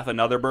bird, half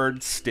another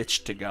bird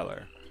stitched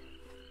together.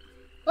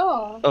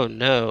 Oh. Oh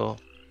no.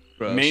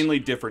 Gross. Mainly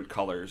different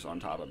colors on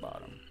top and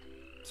bottom.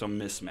 So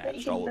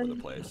mismatched all over the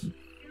place.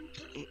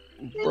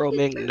 Bro,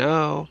 Ming,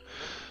 no.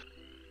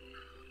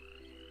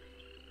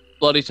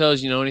 Bloody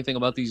Toes, you know anything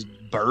about these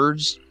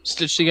birds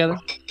stitched together?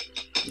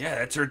 Yeah,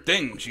 that's her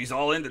thing. She's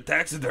all into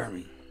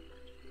taxidermy.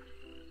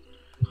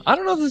 I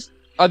don't know if this...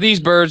 Are these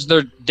birds,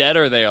 they're dead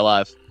or are they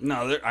alive?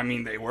 No, I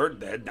mean, they were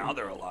dead. Now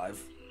they're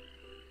alive.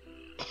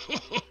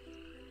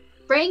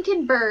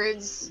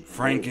 Frankenbirds.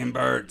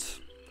 Frankenbirds.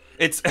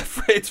 It's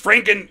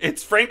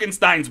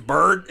Frankenstein's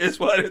bird is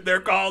what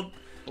they're called.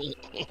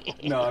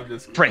 No, I'm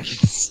just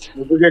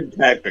Frankenstein. It's a good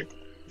tactic.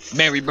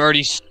 Mary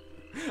Birdies.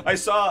 I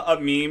saw a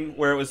meme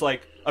where it was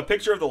like a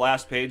picture of the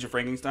last page of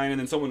Frankenstein, and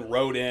then someone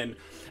wrote in,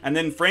 and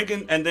then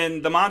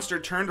the monster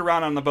turned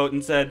around on the boat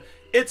and said,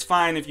 "It's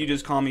fine if you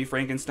just call me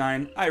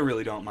Frankenstein. I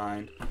really don't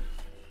mind."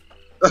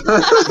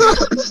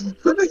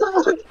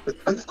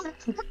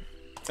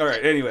 All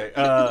right. Anyway,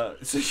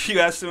 so you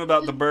asked him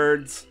about the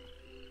birds.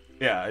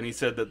 Yeah, and he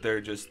said that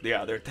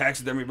they're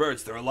taxidermy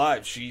birds. They're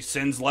alive. She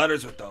sends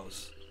letters with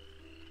those.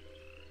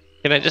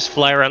 Can I just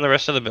fly around the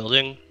rest of the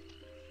building?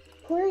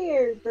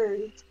 Courier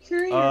birds.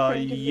 Courier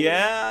Frankenbirds.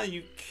 Yeah,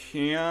 you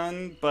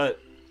can, but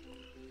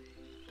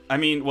I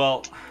mean,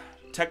 well,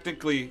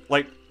 technically,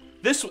 like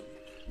this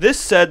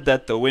said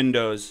that the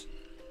windows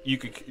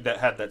that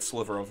had that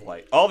sliver of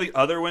light. All the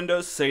other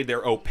windows say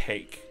they're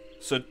opaque,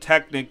 so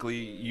technically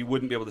you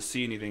wouldn't be able to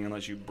see anything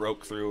unless you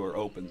broke through or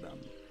opened them.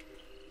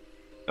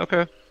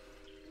 Okay.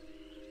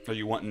 Are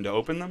you wanting to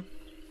open them?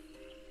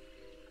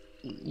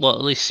 Well,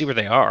 at least see where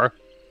they are.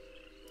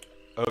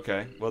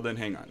 Okay, well then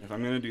hang on. If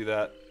I'm gonna do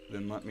that,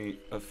 then let me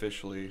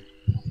officially.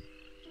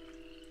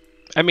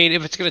 I mean,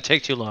 if it's gonna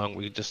take too long,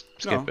 we just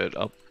skip No. it.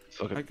 I'll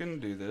fucking... I can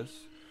do this.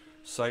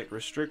 Sight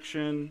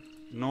restriction,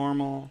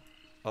 normal,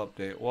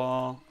 update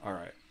wall. All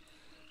right.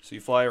 So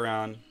you fly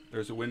around.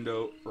 There's a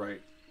window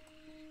right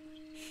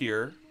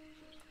here.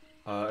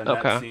 And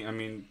Okay. I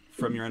mean,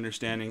 from your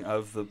understanding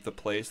of the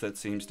place, that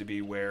seems to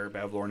be where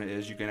Bavlorna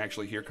is. You can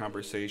actually hear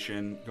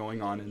conversation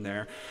going on in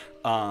there.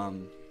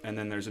 And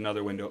then there's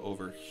another window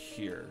over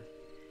here.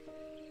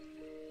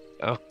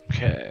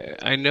 Okay.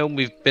 I know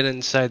we've been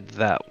inside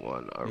that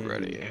one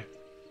already.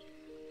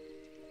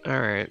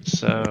 Alright,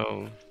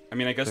 so... I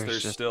mean, I guess There's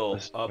there's just still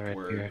this one right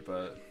upward, here.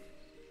 but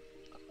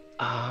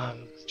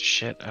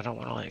shit, I don't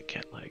want to, like,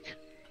 get, like,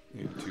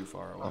 you're too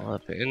far away. all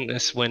up in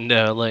this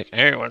window, like,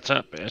 hey, what's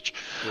up, bitch?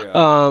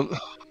 Yeah.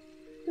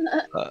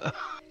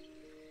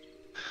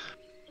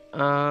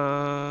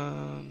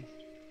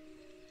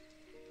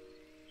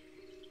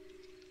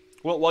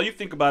 Well, while you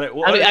think about it,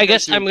 I mean, I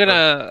guess I'm Go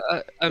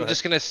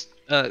just gonna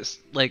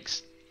like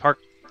park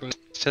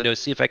to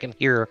see if I can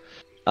hear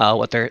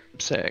what they're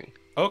saying.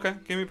 Okay,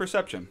 give me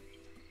perception.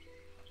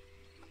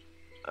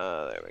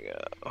 There we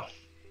go.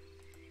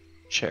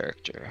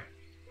 Character.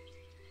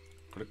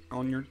 Click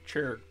on your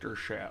character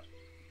sheet.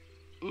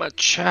 My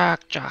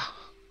character.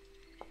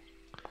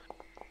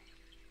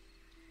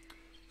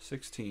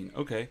 16.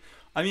 Okay.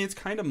 I mean, it's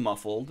kind of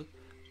muffled.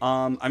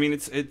 I mean,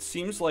 it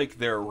seems like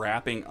they're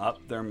wrapping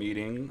up their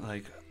meeting.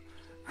 Like,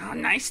 oh,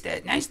 nice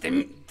to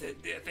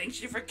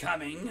thanks you for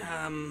coming.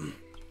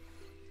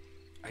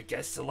 I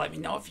guess to let me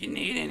know if you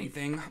need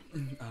anything.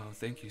 Oh,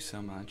 thank you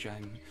so much.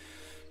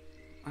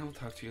 I'll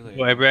talk to you later.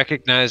 Do I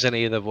recognize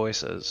any of the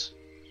voices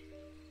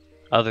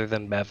other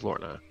than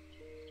Bavlorna?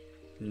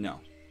 No.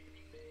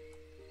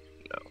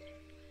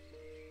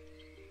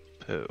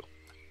 Pooh.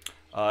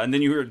 And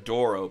then you hear a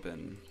door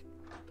open.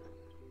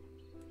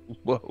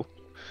 Whoa.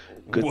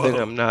 Good Whoa. thing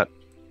I'm not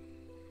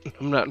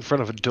in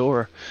front of a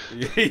door.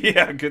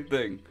 Yeah, good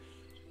thing.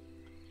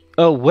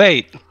 Oh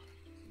wait.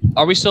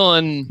 Are we still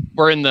in?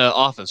 We're in the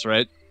office,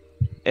 right?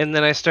 And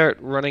then I start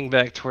running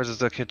back towards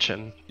the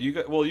kitchen. You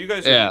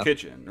guys are in the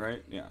kitchen,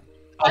 right? Yeah.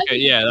 Okay,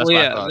 yeah, that's what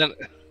I thought.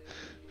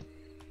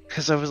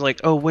 Because I was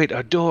like, oh wait,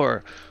 a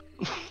door.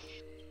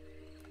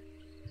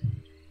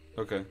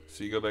 Okay,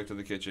 so you go back to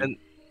the kitchen.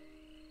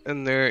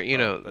 And there,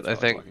 I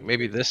think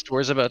maybe this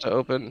door's about to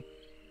open.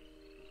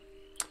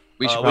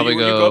 We should probably you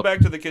go back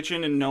to the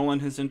kitchen, and no one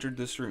has entered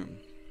this room.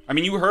 I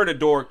mean, you heard a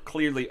door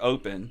clearly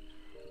open,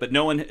 but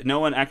no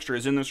one extra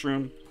is in this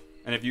room.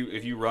 And if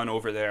you run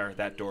over there,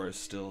 that door is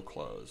still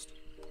closed.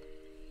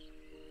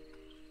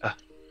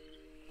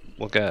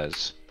 Well,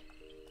 guys,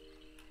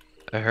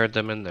 I heard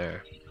them in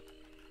there.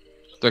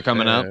 They're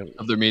coming out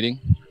of their meeting?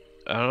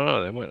 I don't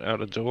know. They went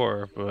out a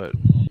door, but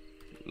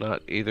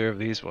not either of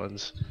these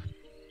ones.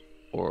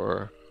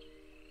 Or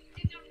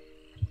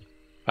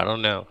I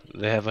don't know.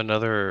 They have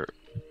another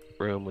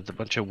room with a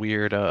bunch of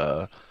weird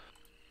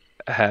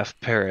half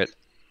parrot,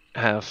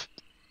 half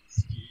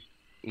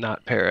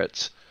not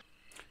parrots.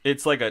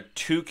 It's like a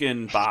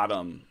toucan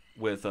bottom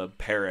with a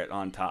parrot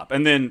on top.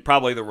 And then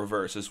probably the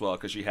reverse as well,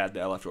 because she had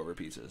the leftover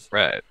pieces.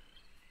 Right.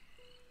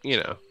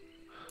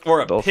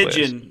 Or a both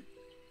pigeon ways.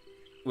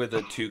 with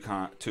a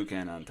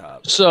toucan on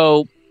top.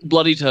 So,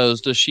 Bloody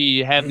Toes, does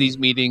she have these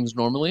meetings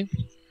normally?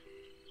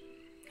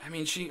 I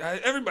mean,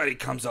 everybody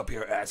comes up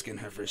here asking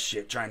her for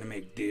shit, trying to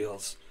make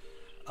deals.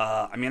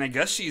 I mean, I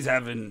guess she's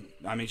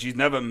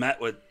never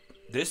met with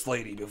this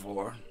lady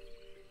before.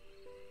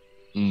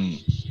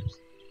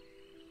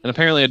 And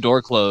apparently a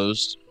door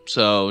closed.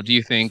 So, do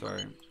you think...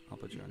 Sorry, I'll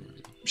put you on your...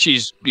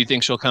 Do you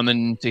think she'll come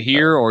into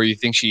here, or you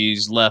think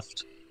she's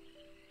left?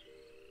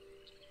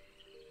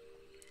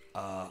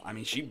 I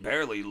mean, she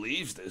barely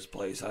leaves this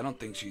place. I don't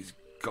think she's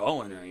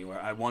going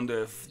anywhere. I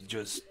wonder if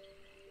just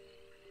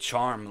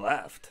Charm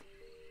left.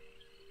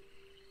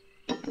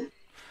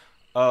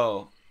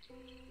 Oh.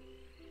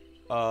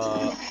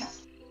 I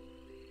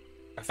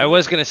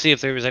was gonna see if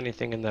there was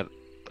anything in that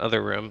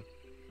other room,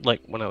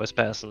 like when I was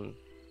passing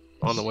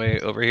on the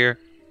way over here.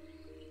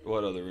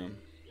 What other room?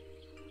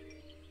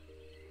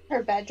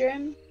 Her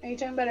bedroom? Are you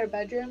talking about her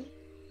bedroom?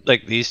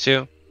 Like these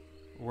two?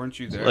 Weren't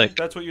you there? Like,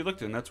 that's what you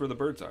looked in. That's where the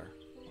birds are.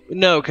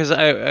 No, because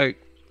I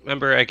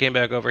remember I came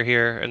back over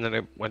here and then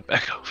I went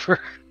back over.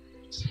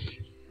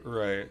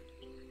 Right.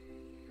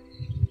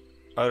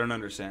 I don't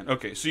understand.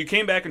 Okay, so you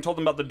came back and told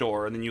them about the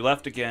door, and then you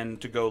left again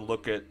to go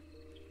look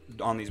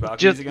on these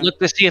balconies Just again? look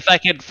to see if I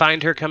could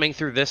find her coming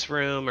through this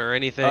room or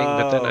anything,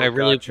 but then I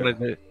really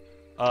gotcha.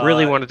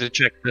 wanted to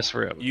check this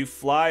room. You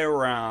fly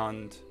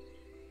around.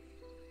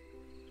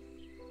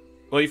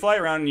 Well, you fly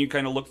around and you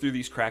kind of look through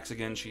these cracks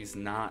again. She's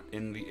not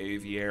in the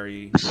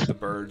aviary with the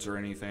birds or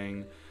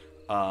anything.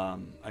 I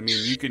mean,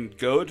 you can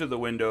go to the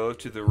window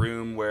to the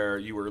room where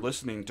you were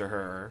listening to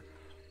her,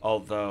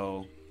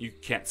 although you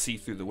can't see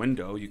through the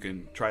window. You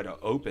can try to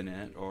open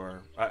it,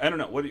 or I don't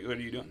know. What are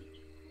you doing?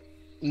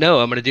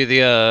 No, I'm gonna do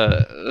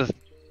the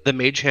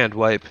mage hand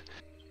wipe.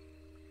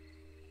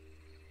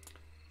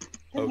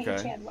 Okay.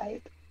 Mage hand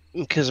wipe.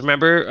 Because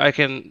remember, I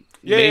can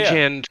mage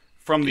hand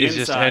from the is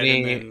just inside.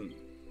 any... And then...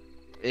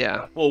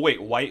 Yeah. Well,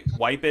 wait.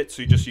 Wipe it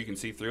so you can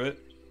see through it.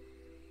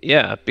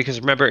 Yeah,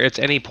 because remember, it's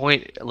any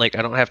point. Like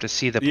I don't have to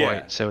see the point,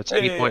 Yeah. so it's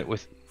any point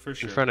with for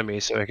sure. in front of me,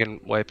 so I can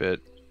wipe it.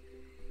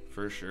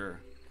 For sure.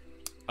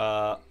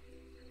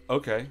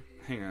 Okay.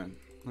 Hang on.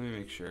 Let me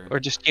make sure. Or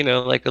just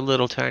like a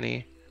little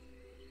tiny.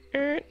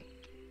 Alright.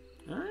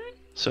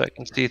 So I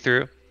can see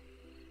through.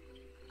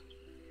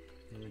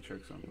 Let me check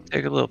something.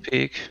 Take a little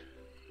peek.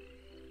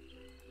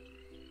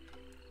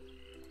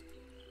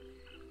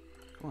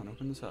 Come on,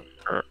 open this up.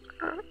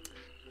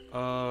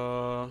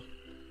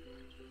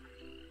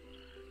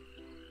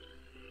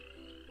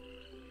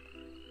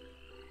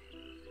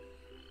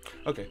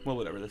 Okay, well,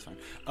 whatever, that's fine.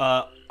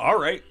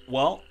 Alright,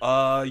 well,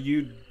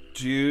 you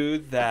do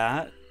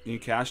that. You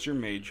cast your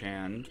mage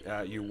hand.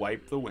 You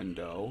wipe the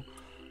window.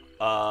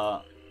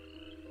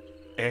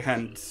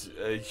 And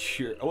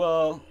you're...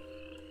 Well...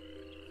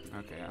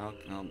 Okay,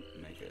 I'll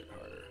make it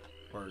harder.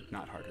 Or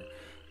not harder.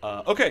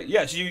 Okay,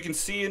 yeah, so you can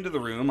see into the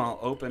room. I'll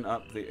open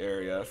up the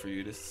area for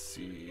you to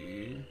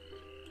see.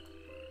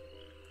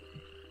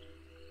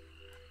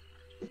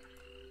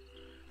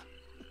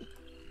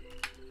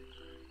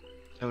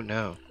 Oh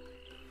no.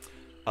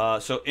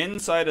 So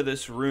inside of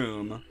this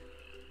room,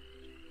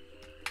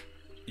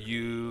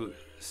 you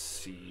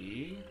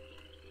see...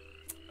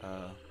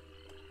 let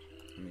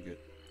me get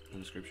the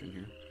description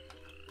here.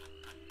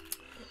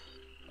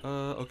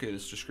 Okay,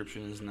 this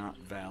description is not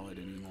valid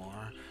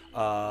anymore.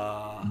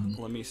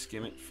 Let me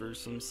skim it for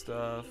some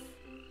stuff.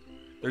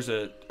 There's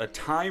a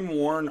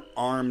time-worn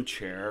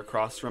armchair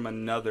across from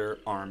another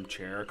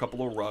armchair, a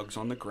couple of rugs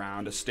on the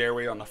ground, a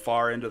stairway on the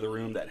far end of the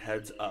room that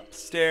heads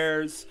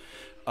upstairs.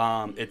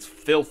 It's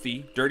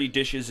filthy. Dirty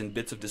dishes and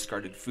bits of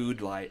discarded food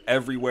lie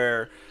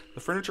everywhere. The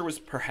furniture was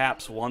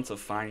perhaps once of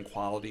fine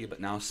quality, but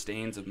now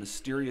stains of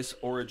mysterious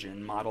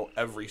origin model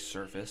every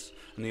surface,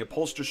 and the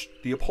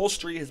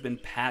upholstery has been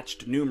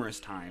patched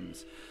numerous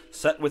times.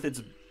 Set with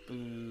its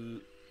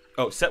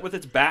Set with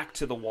its back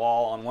to the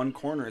wall on one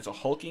corner is a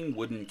hulking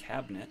wooden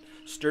cabinet.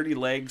 Sturdy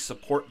legs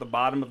support the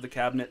bottom of the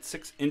cabinet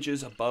 6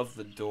 inches above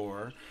the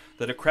door.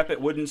 The decrepit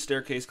wooden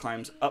staircase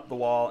climbs up the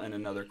wall in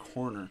another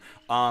corner.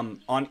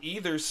 On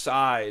either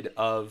side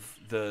of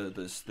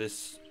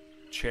this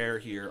chair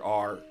here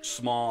are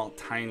small,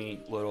 tiny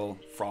little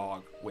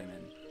frog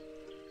women.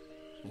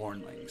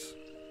 Lornlings.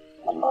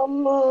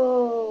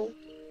 Oh.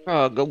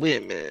 Frog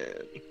women.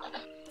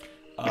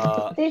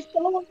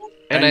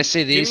 And I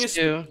see these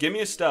two. Give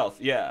me a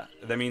stealth, yeah.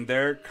 I mean,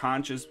 they're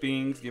conscious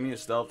beings. Give me a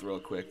stealth real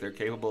quick. They're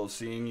capable of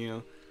seeing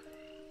you.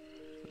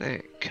 They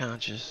ain't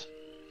conscious.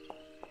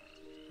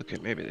 Okay,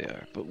 maybe they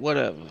are, but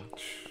whatever.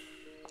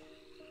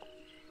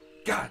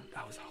 God,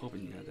 I was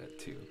hoping you had that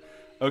too.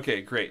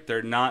 Okay, great.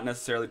 They're not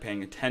necessarily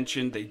paying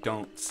attention. They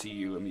don't see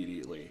you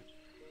immediately.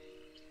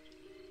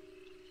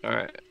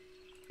 Alright.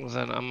 Well,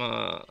 then I'm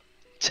gonna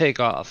take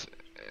off,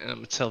 and I'm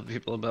gonna tell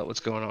people about what's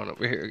going on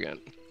over here again.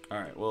 All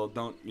right. Well,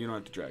 you don't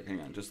have to drag. Hang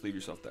on. Just leave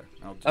yourself there.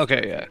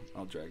 Okay. Yeah.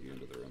 I'll drag you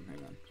into the room. Hang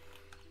on.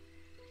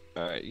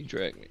 All right. You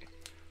drag me.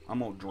 I'm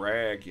gonna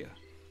drag you.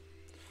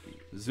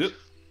 Zip,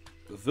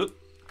 zip,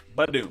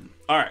 badoom.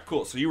 All right.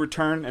 Cool. So you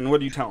return, and what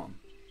do you tell them?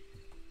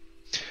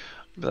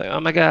 Be like, oh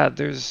my God,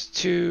 there's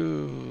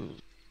 2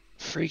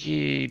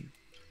 freaky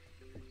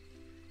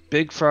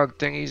big frog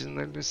thingies, and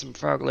then there's some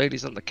frog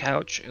ladies on the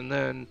couch, and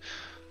then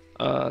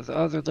the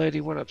other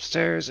lady went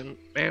upstairs, and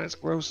man, it's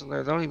gross in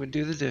there. They don't even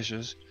do the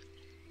dishes.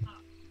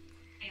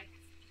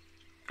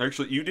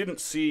 Actually, you didn't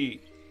see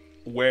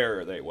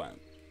where they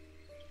went.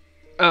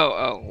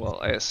 Oh, well,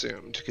 I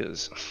assumed,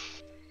 because...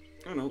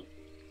 I don't know.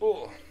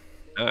 Oh.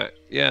 Alright,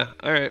 yeah,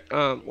 alright,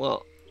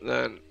 well,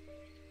 then...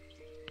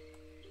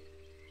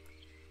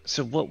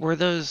 So what were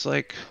those,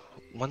 like,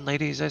 one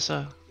ladies I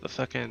saw? The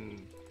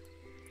fucking...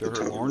 They're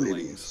her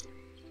Lornlings.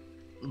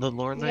 The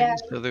Lornlings? Yeah,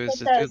 so there's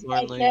the 2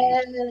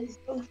 Lornlings.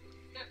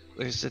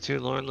 There's the 2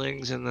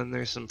 Lornlings, and then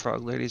there's some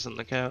frog ladies on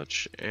the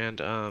couch, and,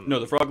 No,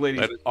 the frog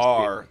ladies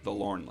are the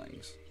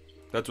Lornlings.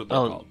 That's what they're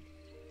called.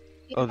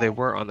 Oh, they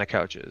were on the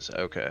couches.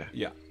 Okay.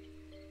 Yeah.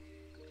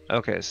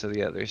 Okay, so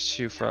yeah, there's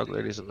 2 frog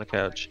ladies on the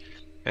couch,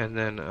 and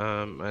then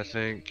I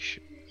think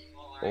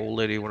old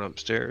lady went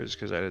upstairs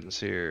because I didn't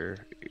see her,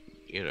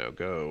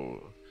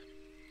 go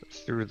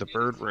through the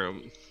bird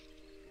room.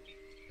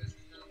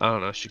 I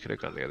don't know. She could have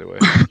gone the other way.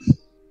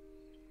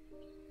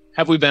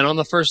 Have we been on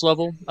the first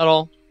level at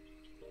all?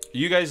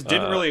 You guys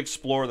didn't really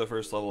explore the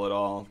first level at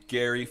all.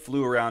 Gary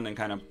flew around and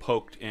kind of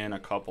poked in a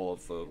couple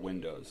of the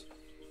windows.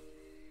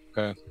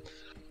 Okay.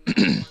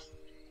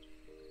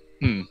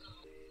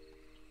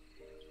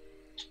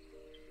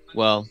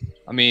 Well,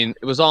 I mean,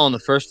 it was all on the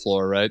first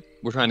floor, right?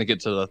 We're trying to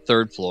get to the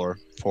 3rd floor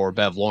for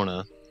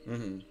Bavlorna.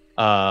 Mm-hmm.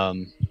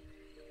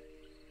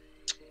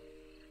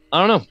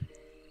 I don't know.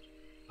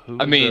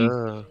 I mean,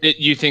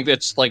 you think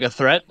that's like a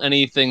threat?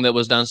 Anything that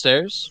was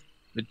downstairs?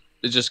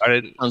 It just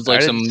sounds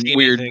like some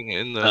weird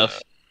stuff.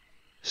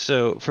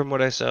 So, from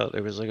what I saw,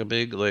 there was like a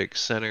big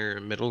center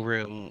middle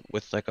room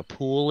with like a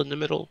pool in the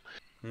middle.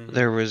 Mm-hmm.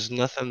 There was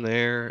nothing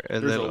there,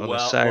 and then on the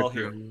side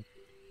room...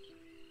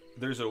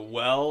 There's a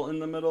well in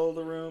the middle of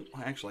the room.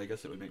 Well, actually, I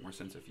guess it would make more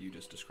sense if you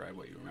just describe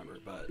what you remember,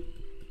 but...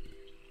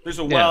 There's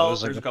a well,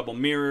 there's a couple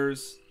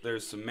mirrors,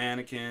 there's some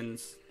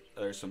mannequins,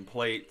 there's some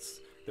plates,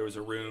 there was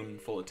a room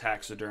full of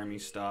taxidermy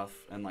stuff,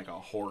 and like a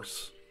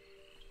horse.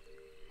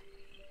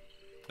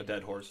 A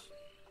dead horse.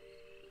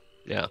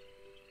 Yeah.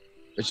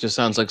 It just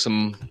sounds like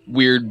some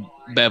weird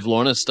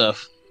Bavlorna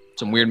stuff.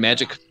 Some weird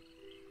magic.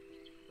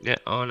 Yeah,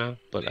 oh no,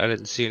 but I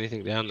didn't see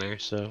anything down there,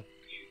 so...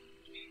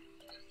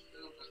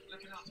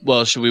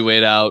 Well, should we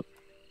wait out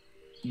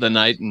the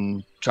night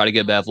and try to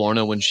get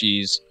Bavlorna when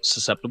she's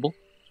susceptible?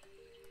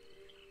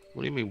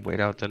 What do you mean, wait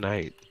out the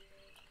night?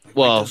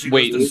 Well,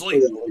 wait.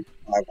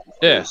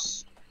 Yeah.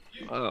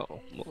 Oh.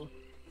 Well,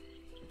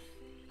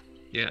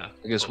 yeah.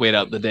 I guess wait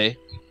out the day.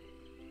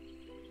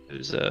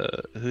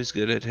 Who's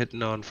good at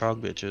hitting on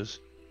frog bitches?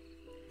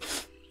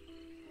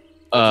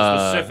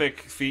 A specific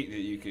feat that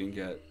you can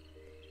get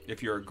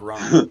if you're a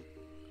grunt.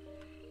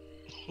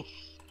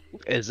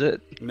 Is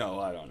it? No,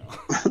 I don't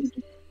know.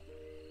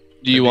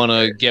 Do you want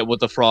to get with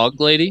the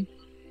frog lady?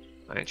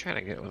 I ain't trying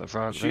to get with a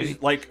frog lady.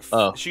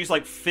 She's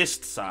like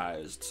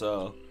fist-sized,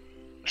 so...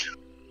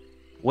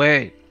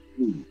 Wait.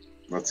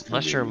 That's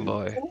Mushroom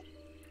boy.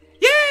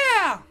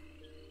 Yeah!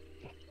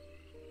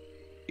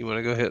 You want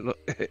to go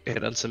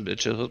hit on some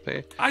bitches with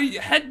me? I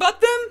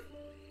headbutt them?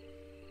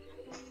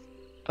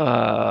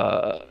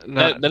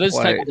 That is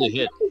technically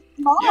hit.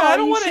 Yeah, I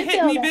don't want to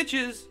hit any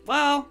bitches.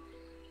 Well,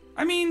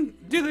 I mean,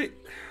 do they...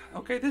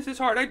 Okay, this is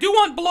hard. I do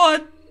want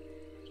blood,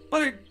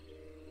 but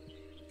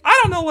I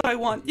don't know what I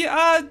want.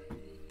 Yeah,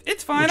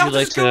 it's fine. I'll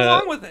just go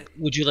along with it.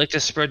 Would you like to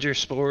spread your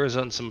spores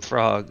on some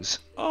frogs?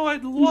 Oh,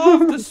 I'd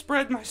love to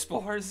spread my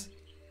spores.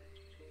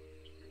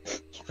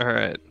 All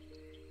right.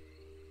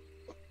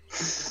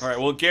 All right.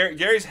 Well,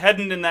 Gary's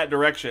heading in that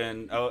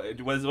direction. Oh,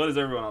 what does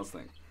everyone else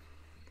think?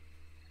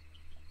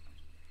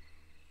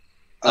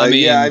 I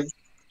mean, yeah,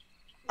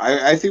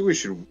 I think we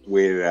should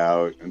wait it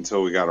out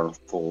until we got our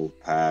full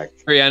pack.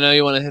 Hey, I know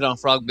you want to hit on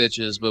frog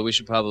bitches, but we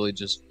should probably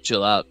just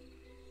chill out.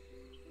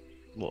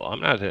 Well,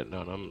 I'm not hitting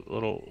on him.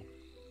 Little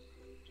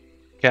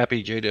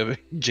Cappy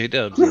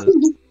J-Dubs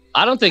is.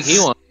 I don't think he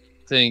wants.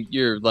 I think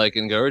you're like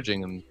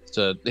encouraging him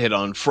to hit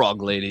on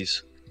frog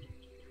ladies.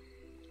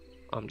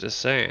 I'm just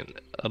saying,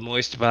 a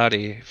moist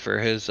body for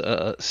his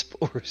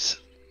spores.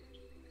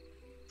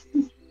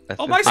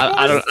 Oh, my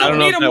spores I don't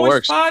know need if a that moist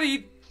works.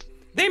 body.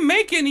 They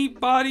make any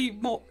body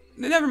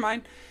never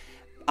mind.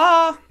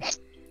 I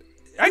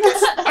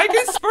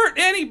can spurt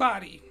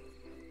anybody.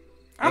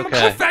 I'm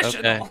Okay, a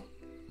professional. okay.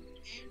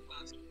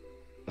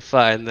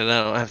 Fine, then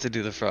I don't have to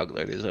do the frog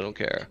ladies. I don't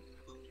care.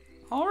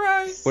 All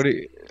right.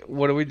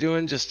 What are we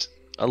doing? Just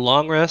a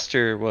long rest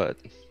or what?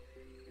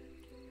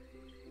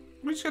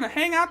 We're just gonna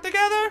hang out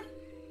together.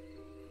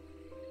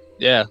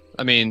 Yeah,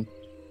 I mean,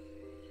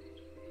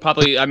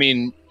 probably. I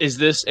mean, is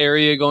this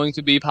area going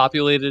to be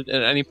populated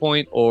at any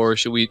point, or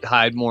should we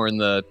hide more in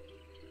the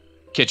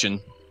kitchen?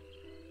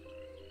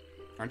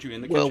 Aren't you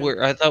in the Well,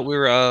 kitchen? I thought we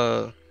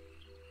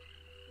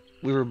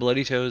were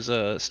Bloody Toes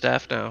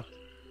staff now,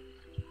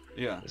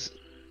 Yeah.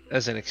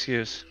 as an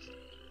excuse.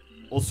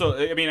 Well, so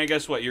I mean, I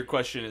guess what your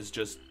question is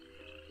just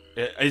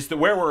is the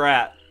where we're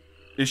at.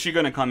 Is she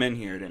going to come in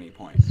here at any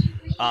point?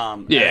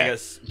 Yeah. I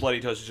guess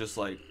Bloody Toast is just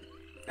like,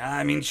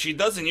 I mean, she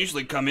doesn't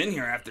usually come in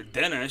here after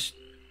dinner.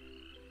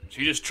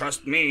 She just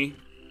trusts me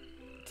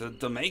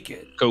to make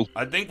it. Cool.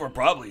 I think we're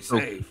probably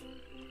safe.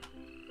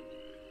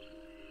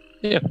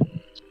 Yeah,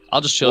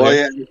 I'll just chill Well,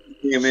 here.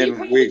 yeah, I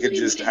mean, we could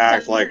just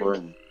act like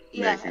we're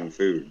making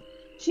food.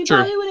 She Sure.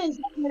 probably wouldn't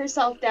set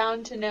herself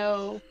down to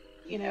know,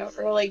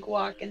 or like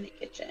walk in the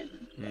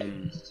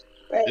kitchen.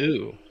 Right?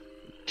 Ooh,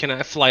 can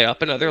I fly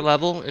up another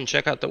level and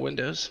check out the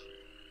windows?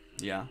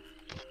 Yeah.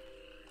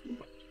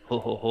 Ho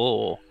ho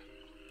ho.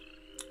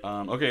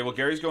 Okay, well,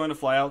 Gary's going to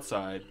fly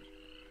outside,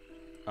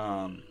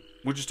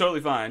 which is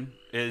totally fine.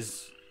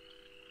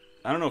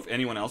 I don't know if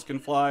anyone else can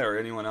fly or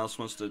anyone else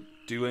wants to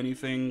do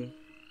anything.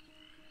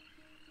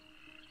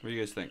 What do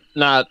you guys think?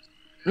 Not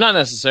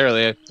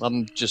necessarily.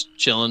 I'm just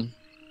chilling.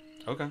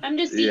 Okay. I'm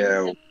just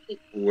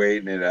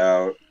Waiting it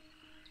out.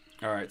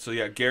 All right, so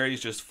yeah, Gary's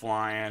just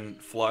flying,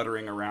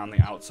 fluttering around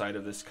the outside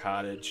of this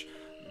cottage,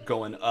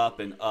 going up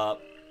and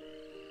up.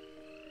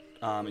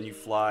 And you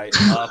fly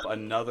up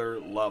another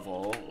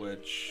level,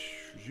 which...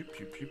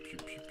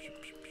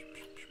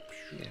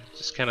 Yeah,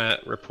 just kind of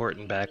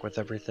reporting back with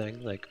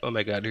everything. Like, oh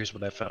my god, here's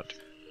what I found.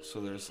 So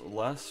there's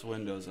less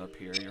windows up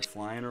here. You're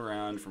flying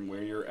around from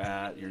where you're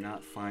at. You're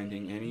not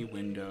finding any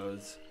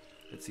windows.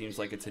 It seems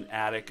like it's an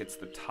attic. It's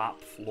the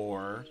top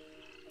floor.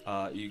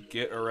 You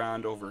get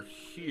around over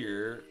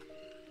here,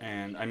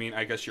 and I mean,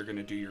 I guess you're going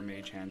to do your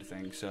mage hand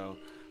thing, so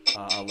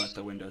I'll let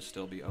the windows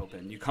still be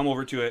open. You come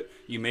over to it.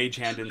 You mage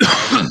hand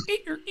inside.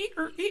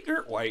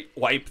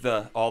 Wipe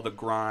all the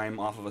grime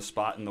off of a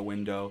spot in the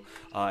window,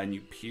 and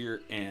you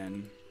peer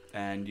in.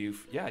 And you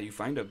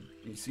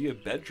see a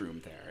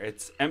bedroom there.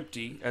 It's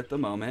empty at the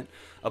moment.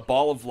 A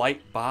ball of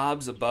light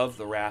bobs above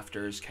the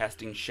rafters,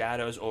 casting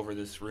shadows over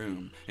this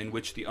room, in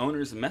which the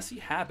owner's messy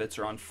habits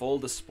are on full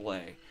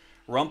display.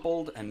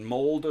 Rumpled and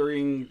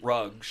moldering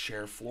rugs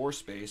share floor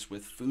space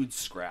with food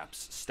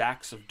scraps,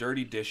 stacks of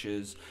dirty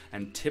dishes,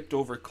 and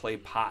tipped-over clay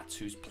pots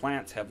whose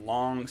plants have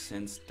long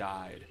since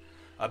died.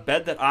 A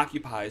bed that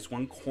occupies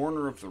one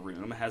corner of the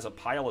room has a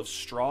pile of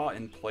straw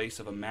in place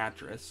of a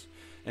mattress.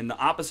 In the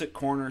opposite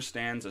corner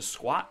stands a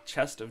squat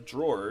chest of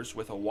drawers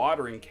with a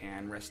watering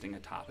can resting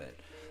atop it.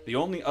 The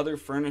only other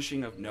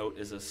furnishing of note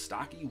is a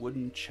stocky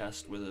wooden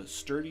chest with a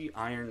sturdy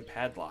iron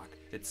padlock.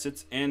 It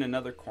sits in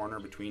another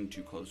corner between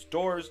two closed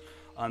doors.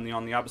 On the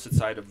opposite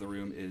side of the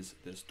room is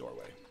this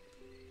doorway.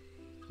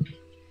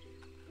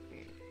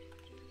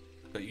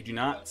 But you do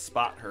not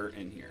spot her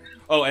in here.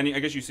 Oh, and I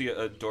guess you see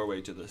a doorway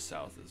to the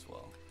south as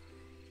well.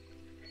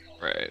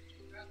 Right.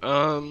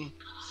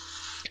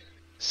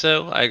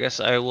 So I guess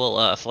I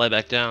will fly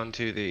back down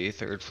to the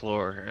third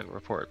floor and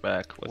report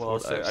back with Well,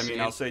 what I've seen.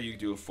 I'll say you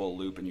do a full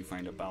loop and you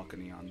find a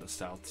balcony on the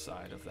south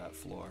side of that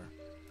floor.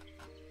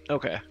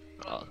 Okay.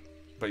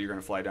 But you're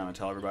gonna fly down and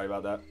tell everybody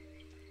about that?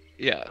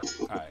 Yeah.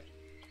 All right.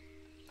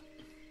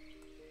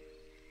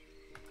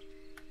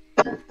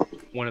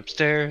 Went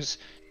upstairs.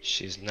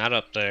 She's not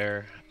up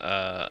there.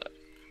 Her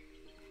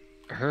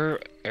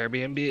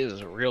Airbnb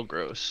is real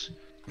gross.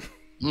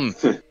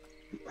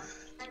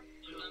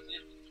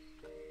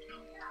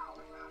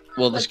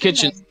 Well, this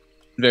kitchen,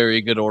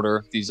 very good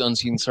order. These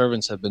unseen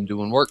servants have been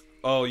doing work.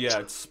 Oh yeah,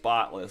 it's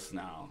spotless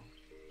now.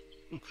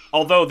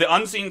 Although the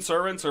unseen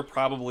servants are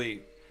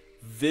probably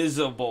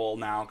visible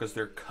now because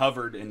they're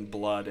covered in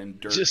blood and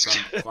dirt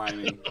from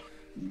climbing.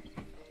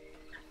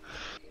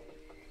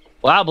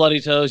 Wow,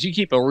 Bloody Toes, you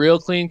keep a real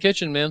clean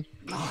kitchen, man.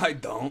 No, I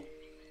don't.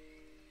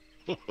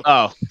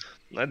 Oh,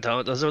 I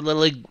don't. Those are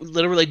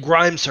literally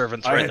grime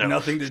servants I right had now.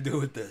 nothing to do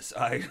with this.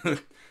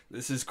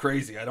 This is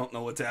crazy. I don't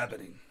know what's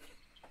happening.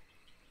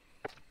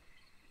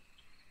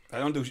 I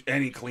don't do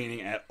any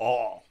cleaning at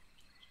all.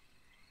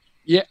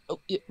 yeah.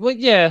 Well,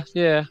 yeah.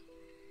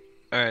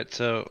 All right,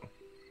 so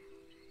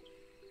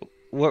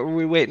what were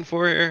we waiting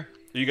for here?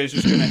 Are you guys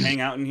just gonna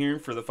hang out in here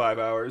for the 5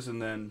 hours,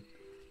 and then,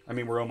 I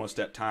mean, we're almost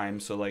at time,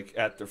 so like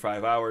after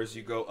 5 hours,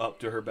 you go up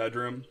to her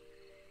bedroom.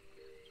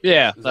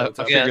 Yeah, Is that what's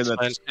I up? figured Yeah,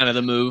 that's kind of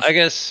the move. I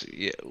guess.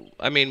 Yeah,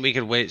 I mean, we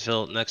could wait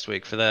till next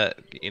week for that.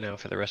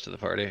 For the rest of the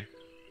party.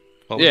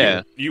 What would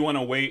Yeah. You want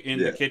to wait in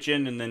Yeah. the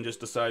kitchen and then just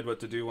decide what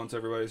to do once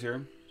everybody's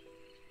here?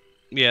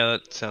 Yeah,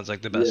 that sounds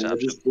like the best Yeah,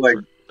 option just like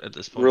at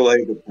this point.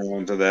 relate the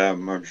plan to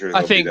them. I'm sure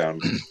they'll think- be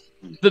down.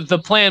 The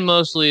plan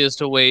mostly is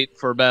to wait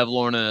for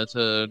Bavlorna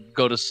to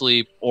go to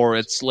sleep, or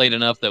it's late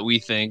enough that we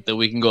think that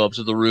we can go up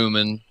to the room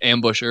and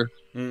ambush her.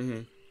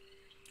 Mm-hmm.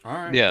 All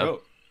right. Yeah.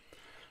 Dope.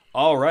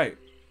 All right.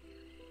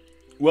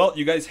 Well,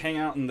 you guys hang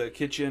out in the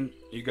kitchen.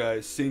 You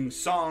guys sing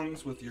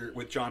songs with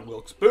John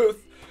Wilkes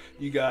Booth.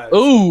 You guys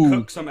Ooh.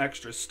 cook some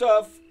extra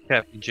stuff.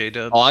 Happy J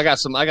Dubs. Oh, I got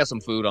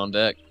some food on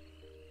deck.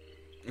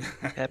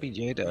 Happy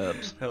J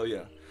Dubs. Hell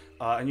yeah.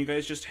 And you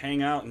guys just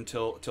hang out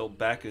until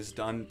Beck is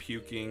done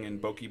puking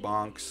and Bokey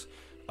bonks.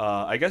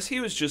 I guess he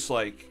was just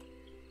like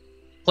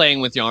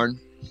Playing with yarn.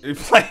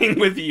 playing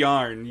with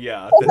yarn.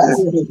 Yeah.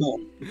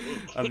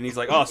 And he's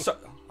like, "Oh,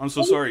 I'm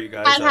so sorry, you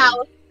guys. At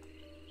house.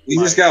 He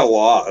just got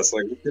lost.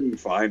 Like we couldn't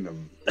find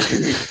him.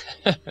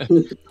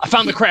 I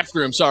found the craft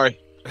room. Sorry.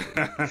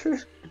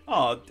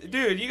 Oh,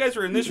 dude, you guys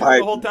were in this room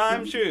the whole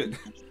time? Shoot.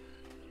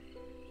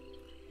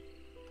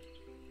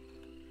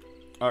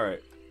 All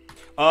right.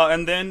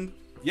 And then,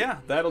 yeah,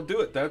 that'll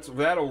do it.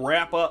 That'll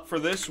wrap up for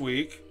this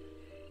week.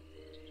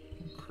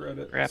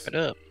 Credits. Wrap it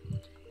up.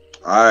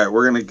 All right,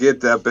 we're gonna get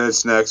that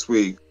bitch next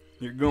week.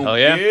 You're going to Oh,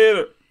 yeah? get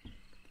it.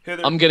 Hit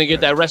it. I'm gonna get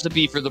that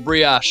recipe for the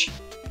brioche.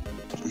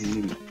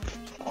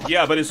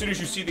 Yeah, but as soon as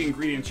you see the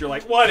ingredients, you're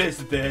like, what is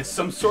this?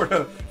 Some sort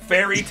of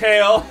fairy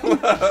tale?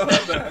 What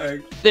the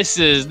heck? This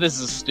is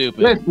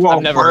stupid. This won't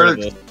I've never heard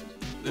of work.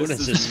 this. What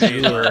is this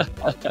made sewer?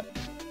 up.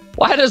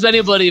 Why does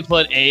anybody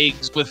put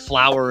eggs with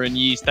flour and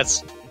yeast?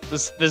 This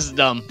is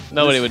dumb.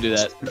 Nobody would do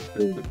that.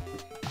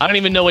 I don't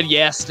even know what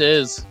yeast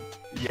is.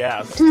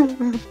 Yes.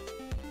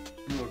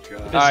 Oh,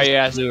 God. All right,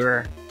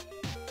 yeah.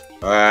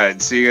 All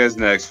right, see you guys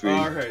next week.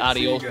 All right.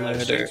 Adios, See you guys.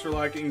 later. Thanks for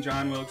liking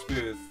John Wilkes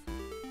Booth.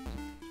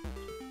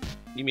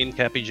 You mean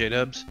Happy J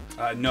Dubs?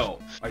 No,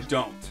 I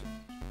don't.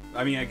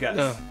 I mean, I guess.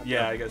 Oh,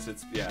 Yeah, I guess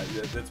it's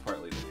that's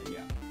partly the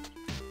name.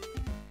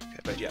 Yeah.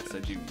 But yes, I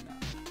do mean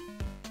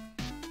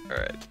that. All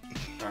right.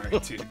 All right,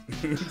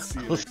 dude. See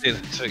you We'll next see you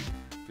week. next week.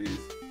 Peace.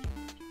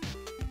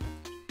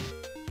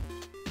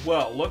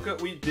 Well, look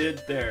what we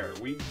did there.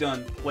 We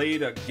done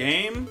played a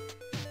game,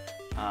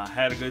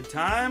 had a good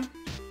time,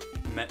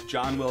 met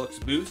John Wilkes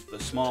Booth, the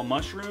small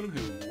mushroom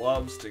who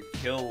loves to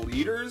kill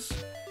leaders.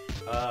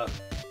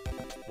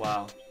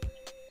 Wow.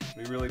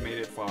 We really made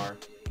it far.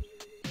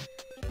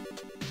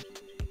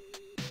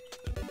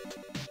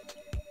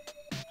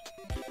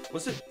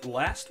 Was it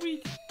last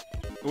week?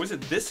 Or was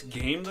it this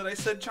game that I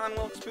said John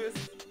Wilkes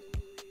Booth?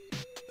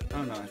 I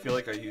don't know. I feel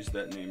like I used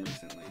that name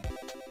recently.